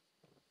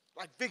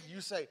 Like Vicky,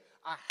 you say,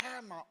 I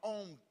have my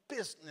own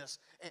business.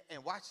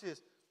 And watch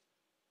this.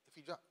 If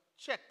you drop,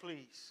 check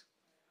please.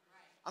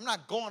 I'm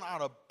not going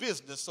out of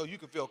business so you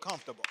can feel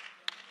comfortable.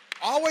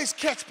 Always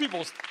catch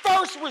people's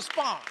first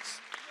response.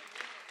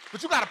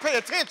 But you got to pay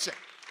attention.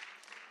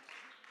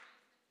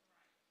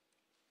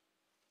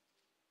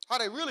 How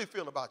they really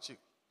feel about you.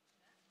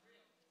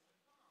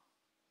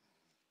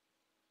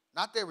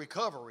 Not their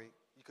recovery,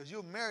 because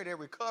you'll marry their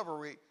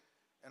recovery,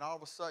 and all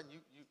of a sudden you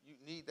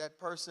need that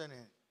person.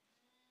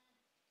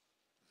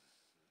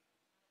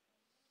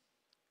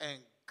 And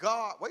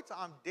God, wait till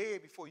I'm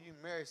dead before you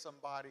marry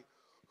somebody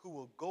who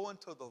will go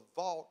into the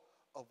vault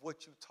of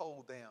what you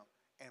told them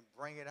and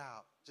bring it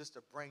out just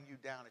to bring you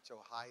down at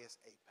your highest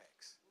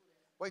apex.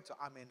 Wait till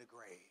I'm in the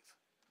grave.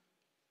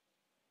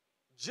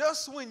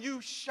 Just when you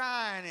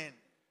shining,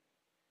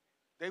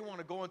 they want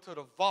to go into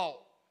the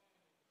vault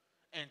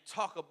and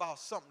talk about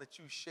something that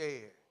you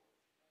shared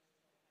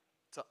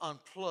to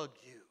unplug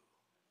you.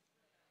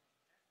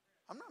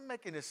 I'm not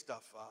making this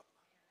stuff up.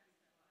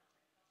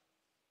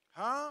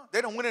 Huh?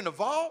 They don't went in the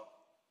vault?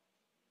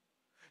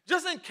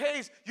 Just in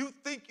case you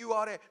think you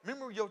are that.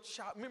 Remember your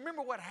child.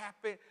 Remember what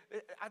happened?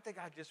 I think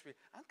I'm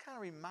kind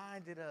of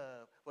reminded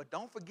of, but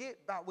don't forget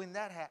about when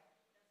that happened.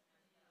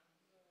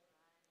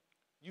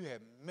 You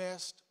have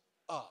messed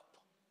up.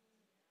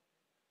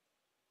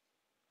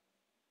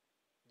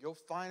 Your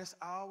finest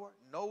hour,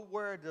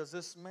 nowhere does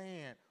this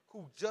man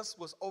who just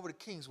was over the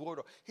king's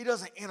wardrobe, he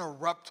doesn't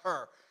interrupt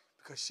her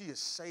because she is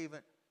saving.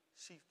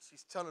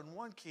 She's telling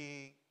one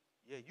king,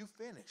 yeah, you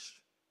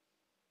finished.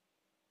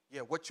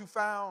 Yeah, what you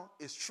found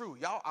is true.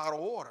 Y'all out of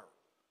order.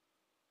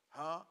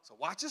 Huh? So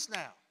watch this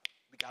now.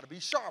 We got to be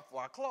sharp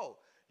for our clothes.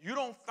 You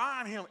don't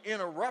find him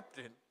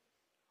interrupting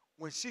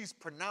when she's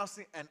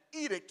pronouncing an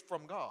edict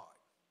from God.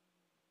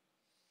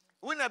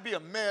 Wouldn't that be a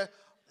mess?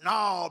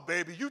 No,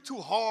 baby, you too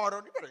hard.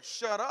 You better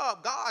shut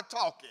up. God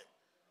talking.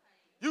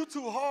 You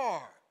too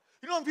hard.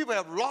 You know when people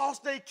have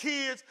lost their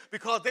kids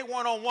because they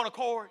weren't on one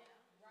accord?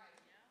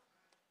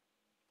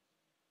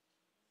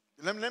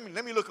 Let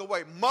me look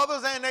away.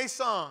 Mothers and their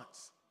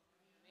sons.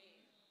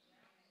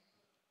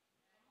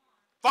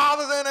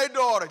 Fathers and their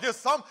daughters.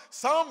 Just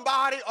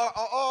somebody,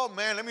 oh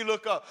man, let me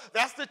look up.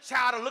 That's the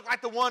child that look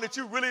like the one that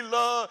you really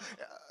love.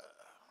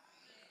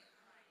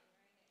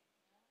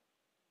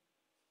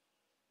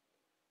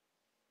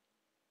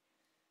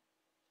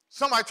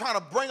 Somebody trying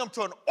to bring them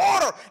to an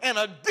order and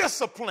a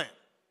discipline.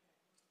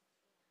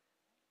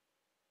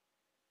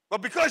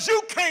 But because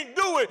you can't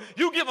do it,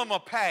 you give them a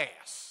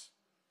pass.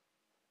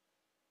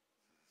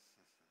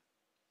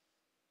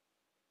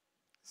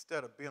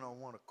 Instead of being on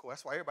one accord.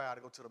 That's why everybody ought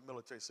to go to the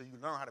military so you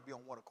learn how to be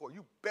on one accord.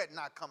 You bet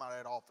not come out of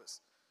that office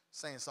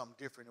saying something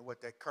different than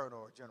what that colonel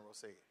or general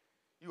said.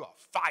 You are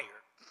fired,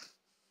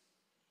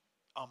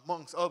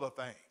 amongst other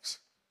things.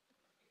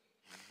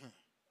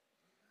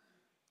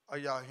 Are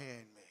y'all hearing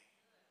me?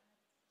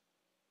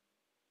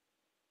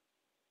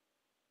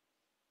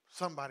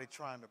 Somebody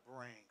trying to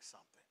bring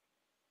something.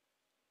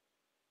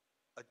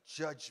 A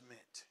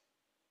judgment.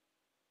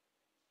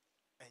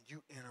 And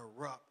you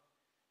interrupt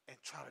and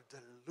try to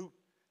dilute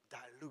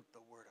the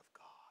word of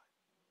God.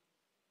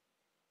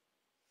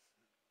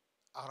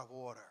 Out of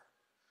order.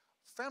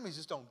 Families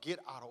just don't get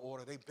out of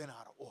order. They've been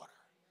out of order.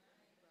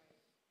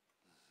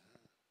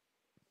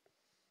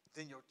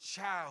 Then your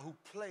child who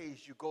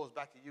plays you goes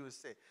back to you and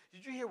says,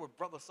 did you hear what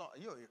brother saw?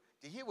 Did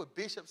you hear what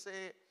Bishop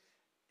said?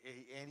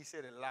 And he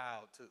said it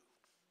loud too.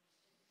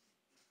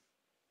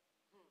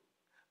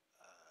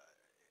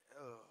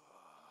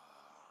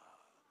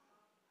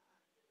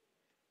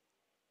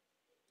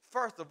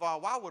 First of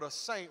all, why would a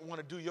saint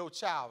want to do your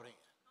child in?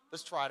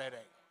 Let's try that out.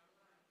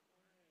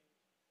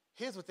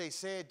 Here's what they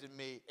said to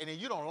me, and then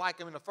you don't like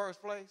him in the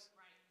first place?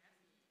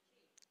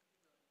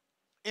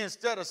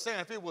 Instead of saying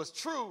if it was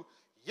true,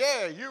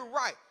 yeah, you're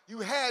right. You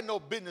had no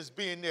business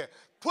being there.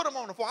 Put them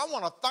on the phone. I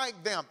want to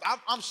thank them.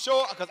 I'm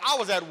sure because I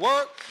was at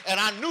work, and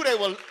I knew they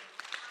were.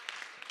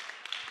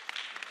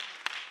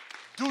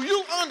 Do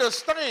you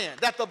understand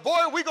that the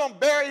boy we're going to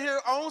bury here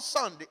on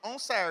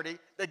Saturday,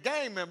 the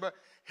gang member,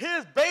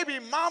 his baby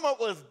mama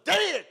was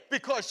dead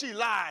because she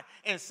lied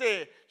and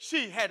said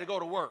she had to go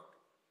to work.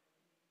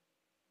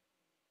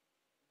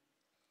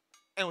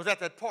 and was at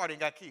that party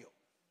and got killed.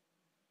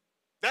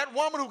 That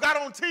woman who got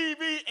on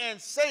TV and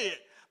said,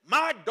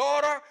 my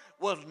daughter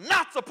was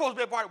not supposed to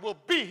be at a party, will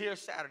be here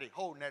Saturday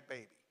holding that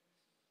baby.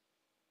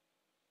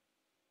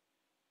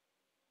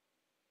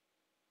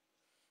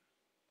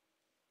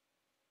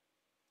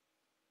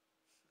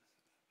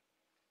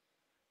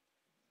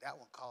 That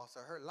one cost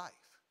her life.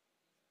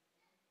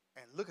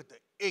 And look at the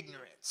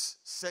ignorance.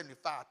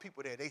 75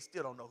 people there, they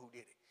still don't know who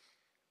did it.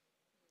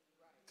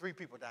 3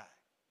 people died.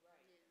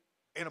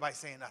 Ain't nobody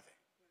saying nothing.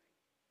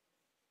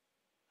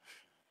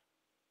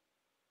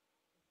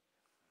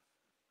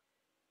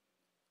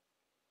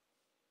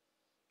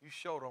 You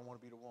sure don't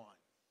want to be the one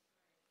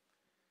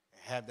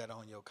and have that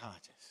on your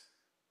conscience.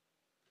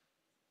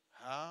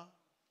 Huh?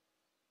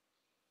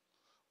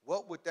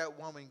 What would that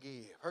woman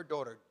give? Her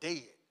daughter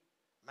dead.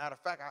 Matter of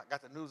fact, I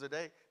got the news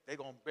today. They're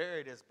going to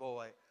bury this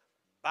boy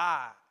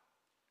by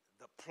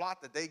the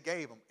plot that they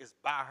gave him is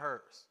by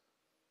hers.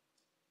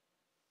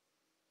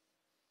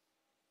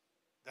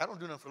 That don't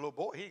do nothing for a little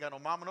boy. He ain't got no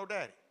mama, no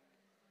daddy.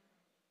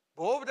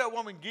 But what would that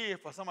woman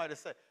give for somebody to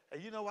say, hey,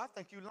 you know what? I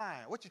think you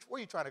lying. Where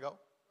you trying to go?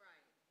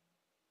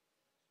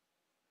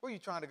 Where you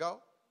trying to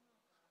go?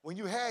 When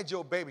you had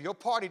your baby, your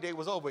party day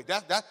was over.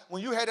 That's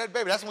when you had that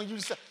baby. That's when you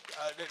said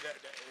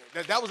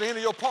that was the end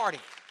of your party.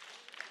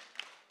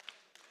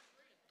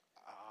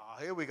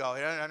 Here we go.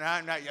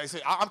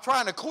 I'm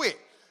trying to quit.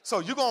 So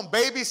you gonna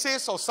babysit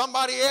so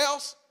somebody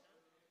else?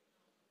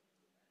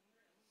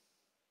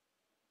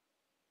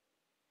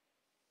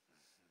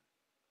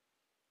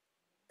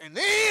 And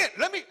then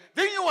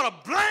you want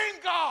to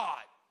blame God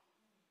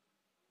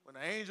when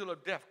the angel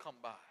of death come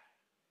by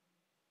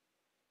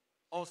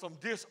on some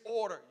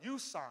disorder you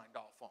signed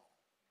off on.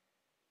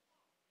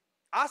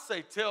 I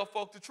say tell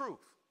folk the truth.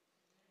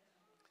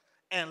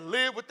 And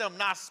live with them,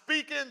 not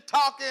speaking,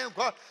 talking.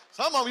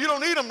 Some of them, you don't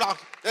need them now.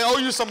 They owe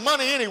you some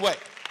money anyway.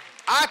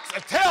 I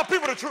tell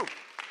people the truth.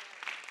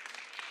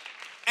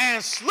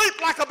 And sleep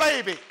like a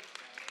baby.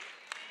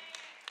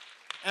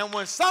 And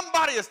when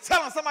somebody is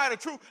telling somebody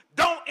the truth,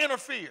 don't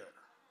interfere.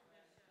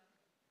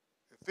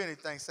 If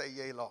anything, say,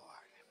 yea, Lord.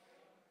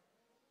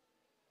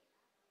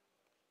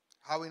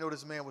 How we know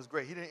this man was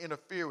great? He didn't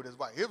interfere with his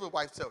wife. Here's what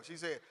wife tells. She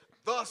said,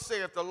 thus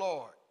saith the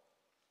Lord.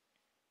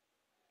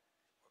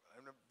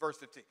 Verse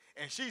 15.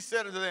 And she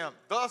said unto them,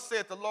 thus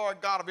saith the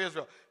Lord God of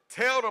Israel,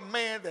 tell the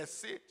man that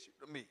sent you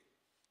to me.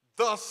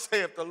 Thus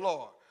saith the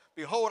Lord,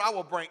 behold, I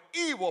will bring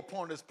evil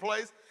upon this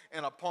place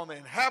and upon the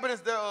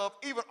inhabitants thereof,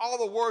 even all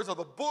the words of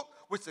the book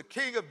which the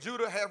king of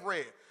Judah have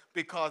read,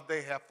 because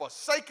they have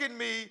forsaken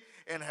me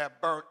and have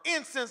burned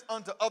incense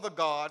unto other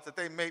gods, that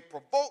they may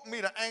provoke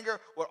me to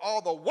anger with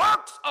all the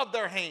works of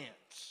their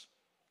hands.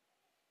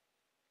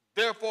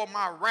 Therefore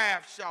my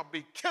wrath shall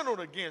be kindled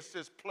against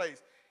this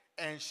place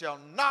and shall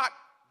not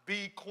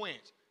be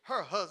quenched.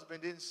 Her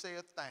husband didn't say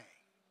a thing.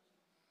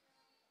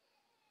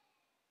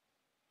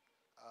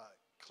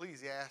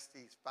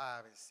 Ecclesiastes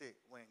 5 and 6.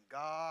 When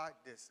God,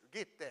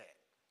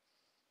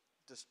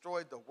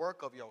 destroyed the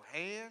work of your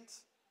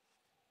hands,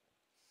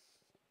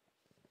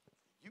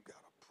 you got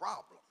a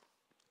problem.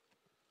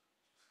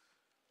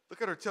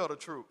 Look at her tell the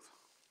truth.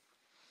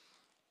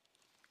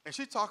 And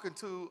she's talking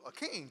to a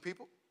king,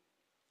 people,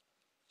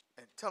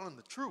 and telling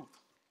the truth.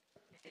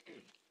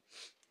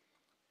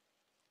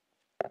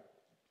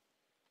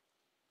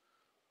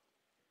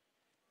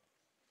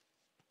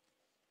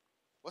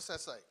 What's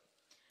that say?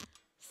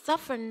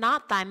 Suffer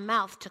not thy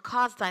mouth to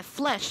cause thy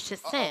flesh to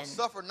sin.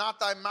 Suffer not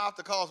thy mouth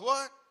to cause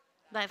what?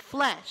 Thy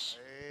flesh.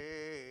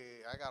 Hey,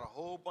 I got a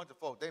whole bunch of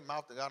folks. Their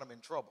mouth that got them in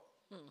trouble.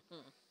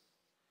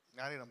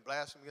 Now they done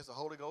blaspheme against the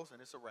Holy Ghost,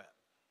 and it's a wrap.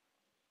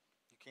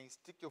 You can't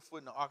stick your foot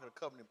in the Ark of the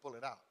Covenant and pull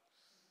it out.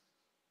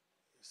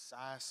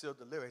 Sign, seal,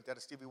 deliver. Ain't that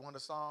a Stevie Wonder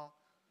song?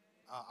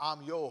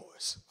 I'm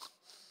yours.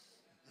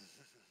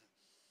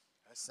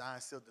 That's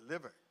sign, seal,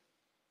 deliver.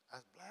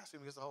 That's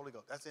blasphemy against the Holy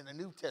Ghost. That's in the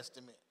New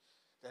Testament.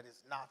 That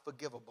is not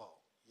forgivable.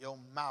 Your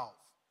mouth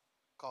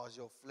cause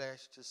your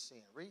flesh to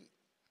sin. Read.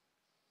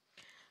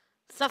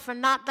 Suffer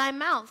not thy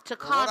mouth to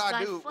cause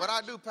thy flesh. What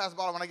I do, Pastor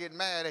Barlowe, when I get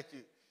mad at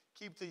you,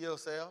 keep to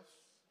yourself.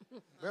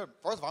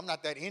 First of all, I'm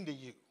not that into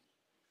you.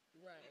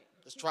 Right.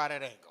 Let's try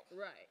that angle.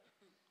 Right.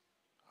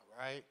 All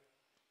right?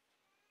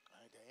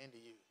 I ain't that into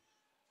you.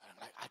 And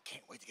I'm like, I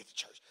can't wait to get to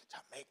church to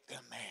make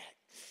them mad.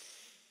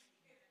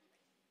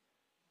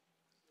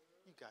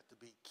 You got to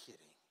be kidding.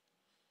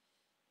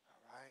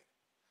 All right?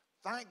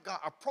 Thank God.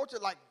 Approach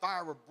it like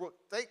Vira Brooke.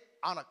 Think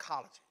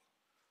oncology.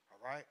 All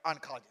right?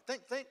 Oncology.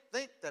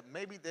 Think that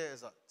maybe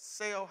there's a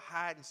cell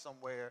hiding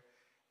somewhere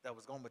that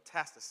was going to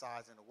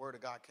metastasize and the word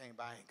of God came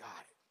by and got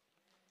it.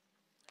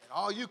 And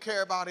all you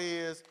care about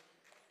is,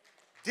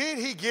 did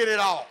he get it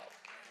all?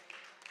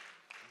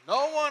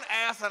 No one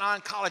asked an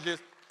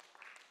oncologist,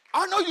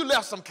 I know you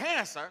left some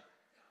cancer.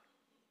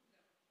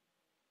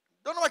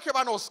 Don't nobody care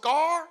about no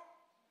scar.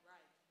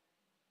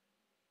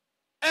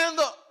 And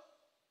the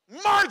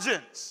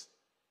margins.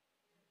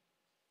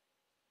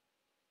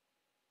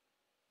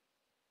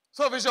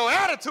 So if it's your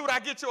attitude, I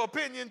get your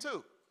opinion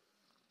too.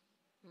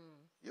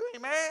 You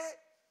ain't mad.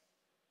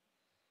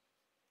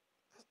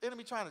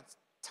 enemy trying to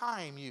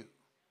time you.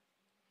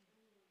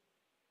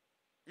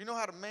 You know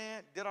how the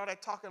man did all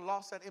that talking,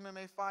 lost that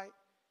MMA fight?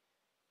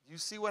 You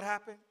see what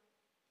happened?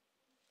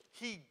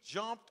 He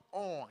jumped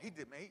on. He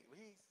did, man.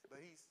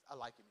 I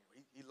like him.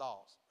 He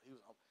lost.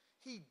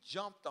 He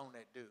jumped on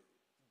that dude,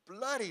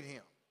 bloodied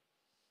him.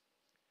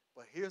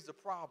 But here's the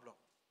problem.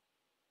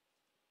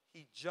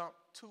 He jumped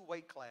 2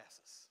 weight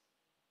classes.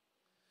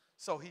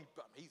 So he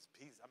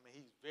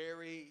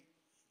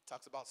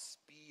talks about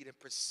speed and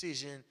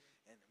precision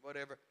and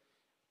whatever.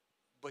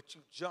 But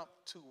you jump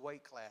 2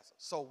 weight classes.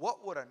 So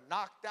what would have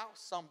knocked out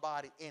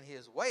somebody in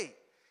his weight,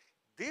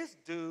 this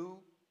dude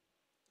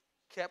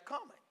kept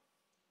coming.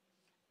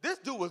 This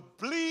dude was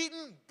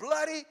bleeding,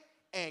 bloody,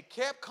 and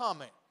kept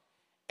coming.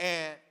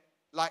 And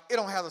like it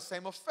don't have the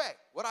same effect.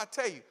 What I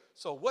tell you,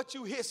 so what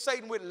you hit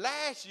Satan with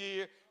last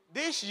year,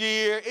 this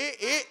year,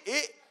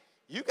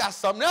 you got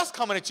something else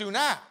coming at you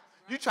now.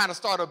 You trying to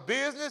start a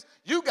business,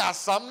 you got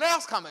something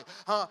else coming.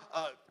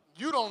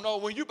 You don't know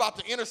when you about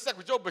to intersect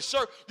with your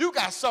bashert, you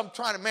got something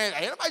trying to, man,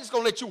 ain't nobody just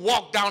going to let you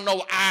walk down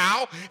no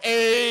aisle,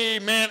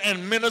 amen,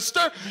 and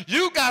minister.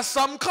 You got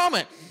something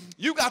coming.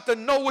 You got to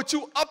know what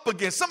you up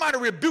against. Somebody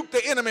rebuke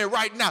the enemy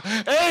right now.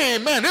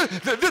 Amen.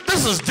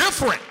 This is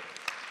different.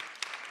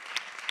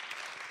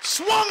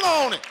 Swung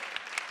on it.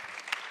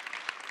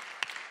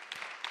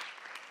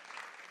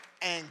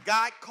 And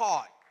got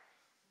caught.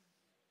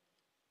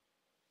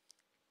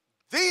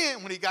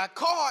 Then when he got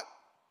caught,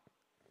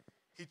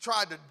 he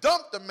tried to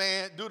dump the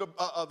man, do the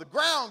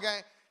ground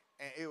game,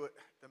 and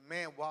the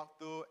man walked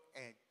through it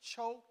and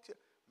choked him.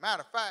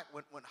 Matter of fact,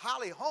 when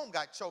Holly Holm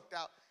got choked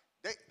out,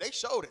 they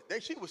showed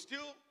it. She was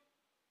still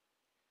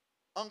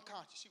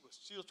unconscious. She was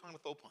still trying to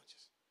throw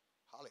punches.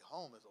 Holly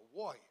Holm is a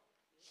warrior.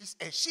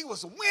 And she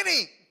was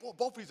winning. Both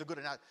of these are good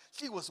enough.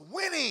 She was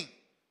winning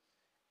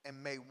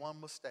and made one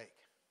mistake.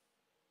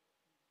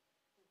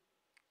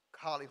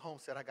 Holly Holm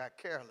said, I got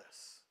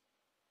careless.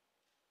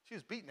 She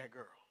was beating that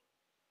girl.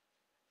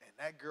 And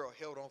that girl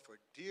held on for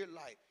dear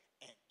life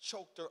and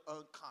choked her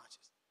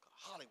unconscious.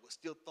 Holly was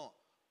still throwing.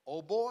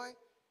 Oh boy,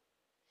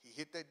 he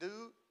hit that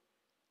dude,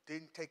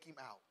 didn't take him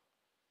out.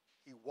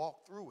 He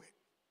walked through it.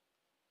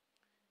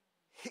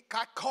 He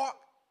got caught.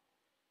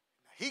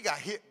 He got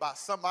hit by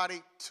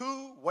somebody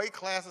 2 weight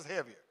classes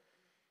heavier.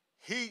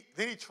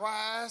 Then he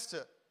tries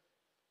to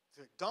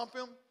dump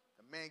him.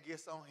 The man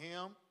gets on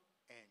him,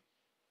 and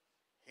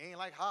he ain't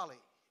like Holly.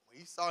 When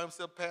he saw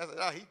himself pass it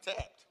out, he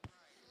tapped.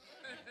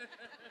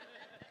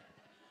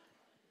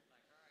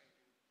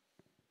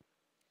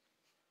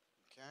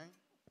 Okay?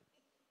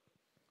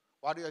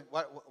 Why do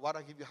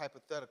I give you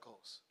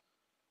hypotheticals?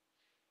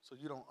 So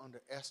you don't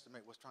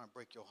underestimate what's trying to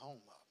break your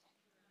home up.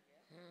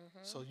 Mm-hmm.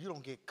 So you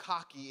don't get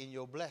cocky in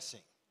your blessing.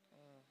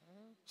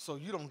 Mm-hmm. So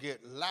you don't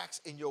get lax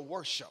in your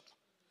worship.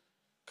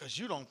 Because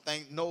you don't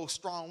think no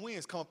strong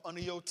winds come up under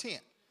your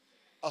tent.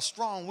 A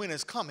strong wind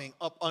is coming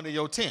up under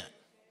your tent.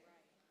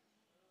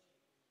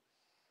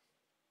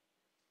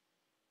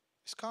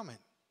 It's coming.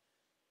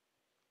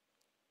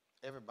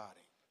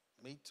 Everybody.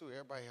 Me too.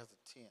 Everybody has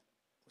a tent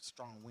with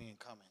strong wind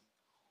coming.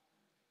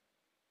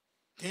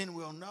 Then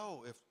we'll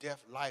know if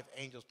death, life,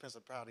 angels,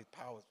 principalities,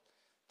 powers,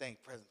 things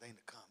present, things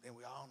to come. Then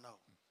we all know.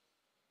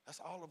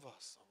 That's all of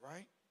us, all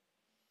right?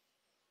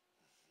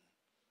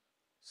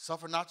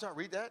 Suffer not, y'all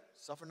read that?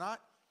 Suffer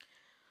not.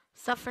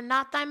 Suffer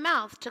not thy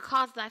mouth to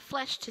cause thy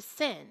flesh to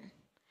sin.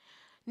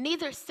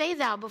 Neither say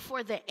thou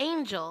before the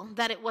angel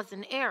that it was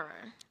an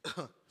error.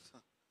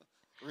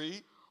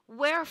 Read.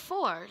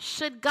 Wherefore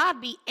should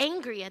God be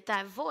angry at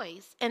thy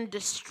voice and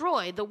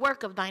destroy the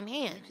work of thine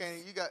hands?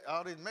 You got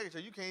all these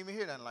megatrons, you can't even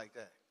hear nothing like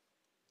that.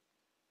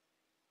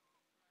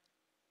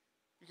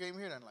 You can't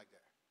even hear nothing like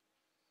that.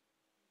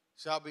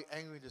 Shall be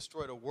angry and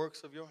destroy the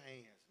works of your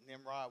hands.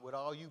 Nimrod, with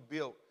all you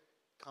built,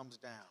 comes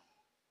down.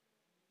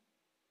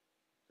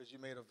 Because you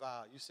made a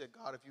vow. You said,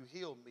 God, if you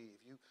heal me,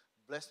 if you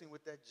bless me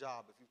with that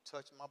job, if you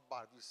touch my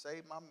body, if you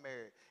save my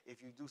marriage,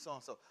 if you do so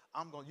and so,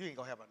 you ain't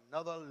going to have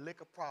another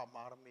lick of problem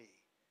out of me.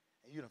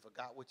 And you done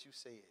forgot what you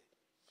said.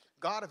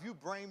 God, if you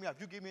bring me up,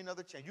 if you give me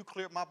another chance, you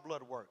clear my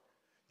blood work.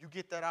 You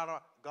get that out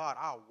of God,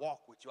 I'll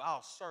walk with you.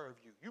 I'll serve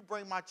you. You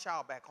bring my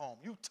child back home.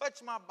 You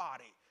touch my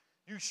body.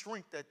 You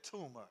shrink that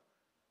tumor.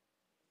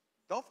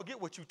 Don't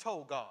forget what you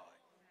told God.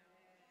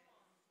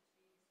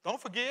 Don't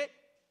forget.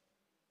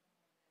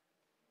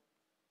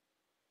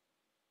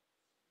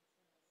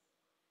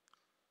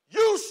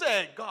 You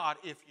said, God,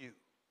 if you.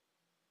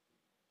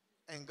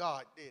 And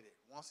God did it.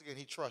 Once again,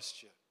 he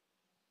trusts you.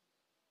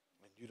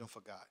 And you done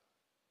forgot.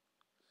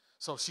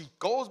 So she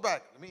goes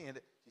back. Let me end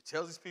it. She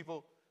tells these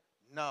people,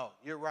 no,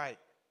 you're right.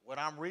 What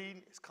I'm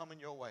reading is coming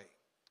your way.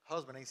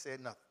 Husband ain't said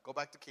nothing. Go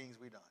back to Kings,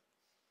 we done.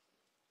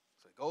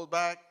 So he goes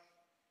back.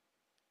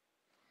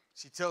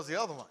 She tells the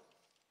other one.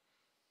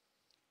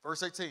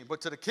 Verse 18,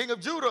 but to the king of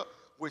Judah,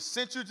 which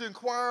sent you to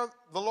inquire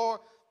the Lord,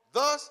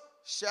 thus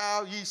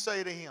shall ye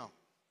say to him,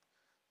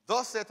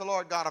 thus saith the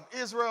Lord God of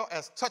Israel,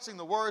 as touching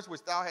the words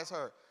which thou hast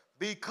heard,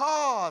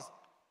 because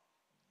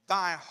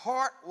thy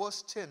heart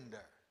was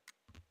tender,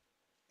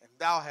 and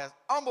thou hast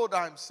humbled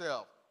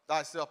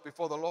thyself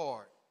before the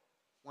Lord,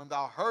 when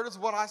thou heardest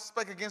what I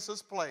spake against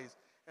this place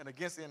and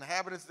against the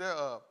inhabitants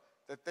thereof,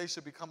 that they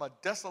should become a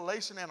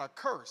desolation and a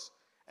curse,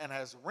 and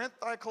hast rent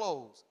thy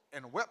clothes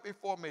and wept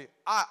before me,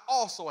 I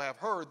also have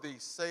heard thee,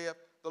 saith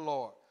the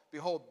Lord.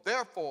 Behold,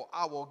 therefore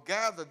I will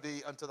gather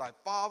thee unto thy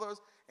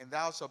fathers, and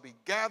thou shalt be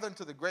gathered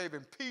into the grave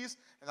in peace,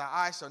 and thy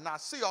eyes shall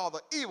not see all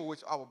the evil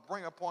which I will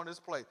bring upon this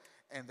place.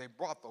 And they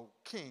brought the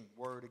king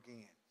word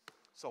again.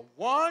 So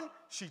one,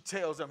 she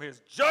tells him his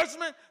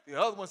judgment. The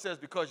other one says,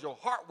 because your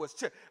heart was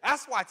tender.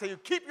 That's why I tell you,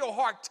 keep your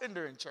heart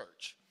tender in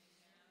church.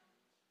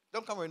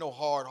 Don't come with no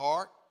hard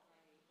heart.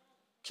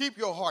 Keep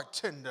your heart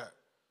tender.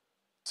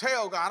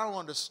 Tell God, I don't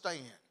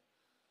understand.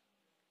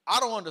 I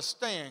don't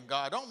understand,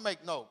 God. Don't make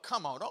no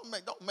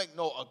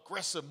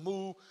aggressive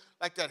move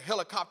like that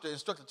helicopter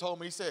instructor told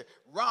me. He said,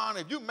 Ron,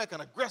 if you make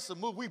an aggressive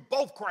move, we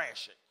both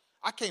crash it.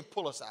 I can't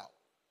pull us out.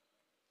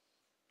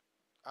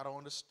 I don't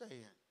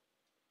understand.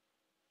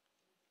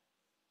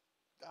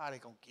 God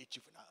ain't going to get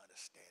you for not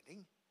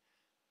understanding.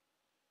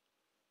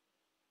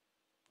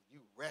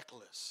 You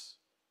reckless.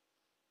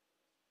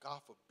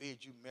 God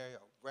forbid you marry a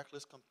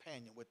reckless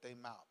companion with their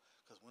mouth.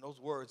 Because when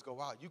those words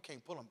go out, you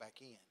can't pull them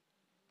back in.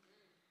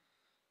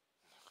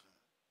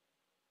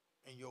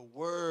 And your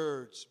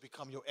words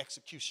become your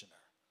executioner.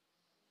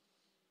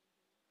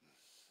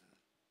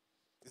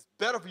 It's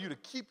better for you to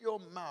keep your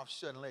mouth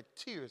shut and let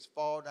tears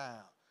fall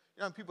down.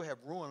 You know how people have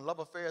ruined love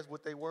affairs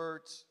with their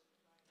words?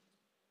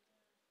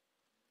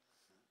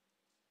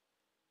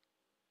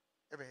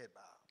 Every head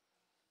bowed.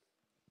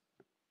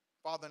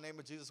 Father, in the name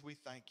of Jesus, we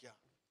thank you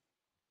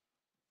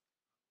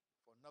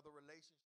for another relationship.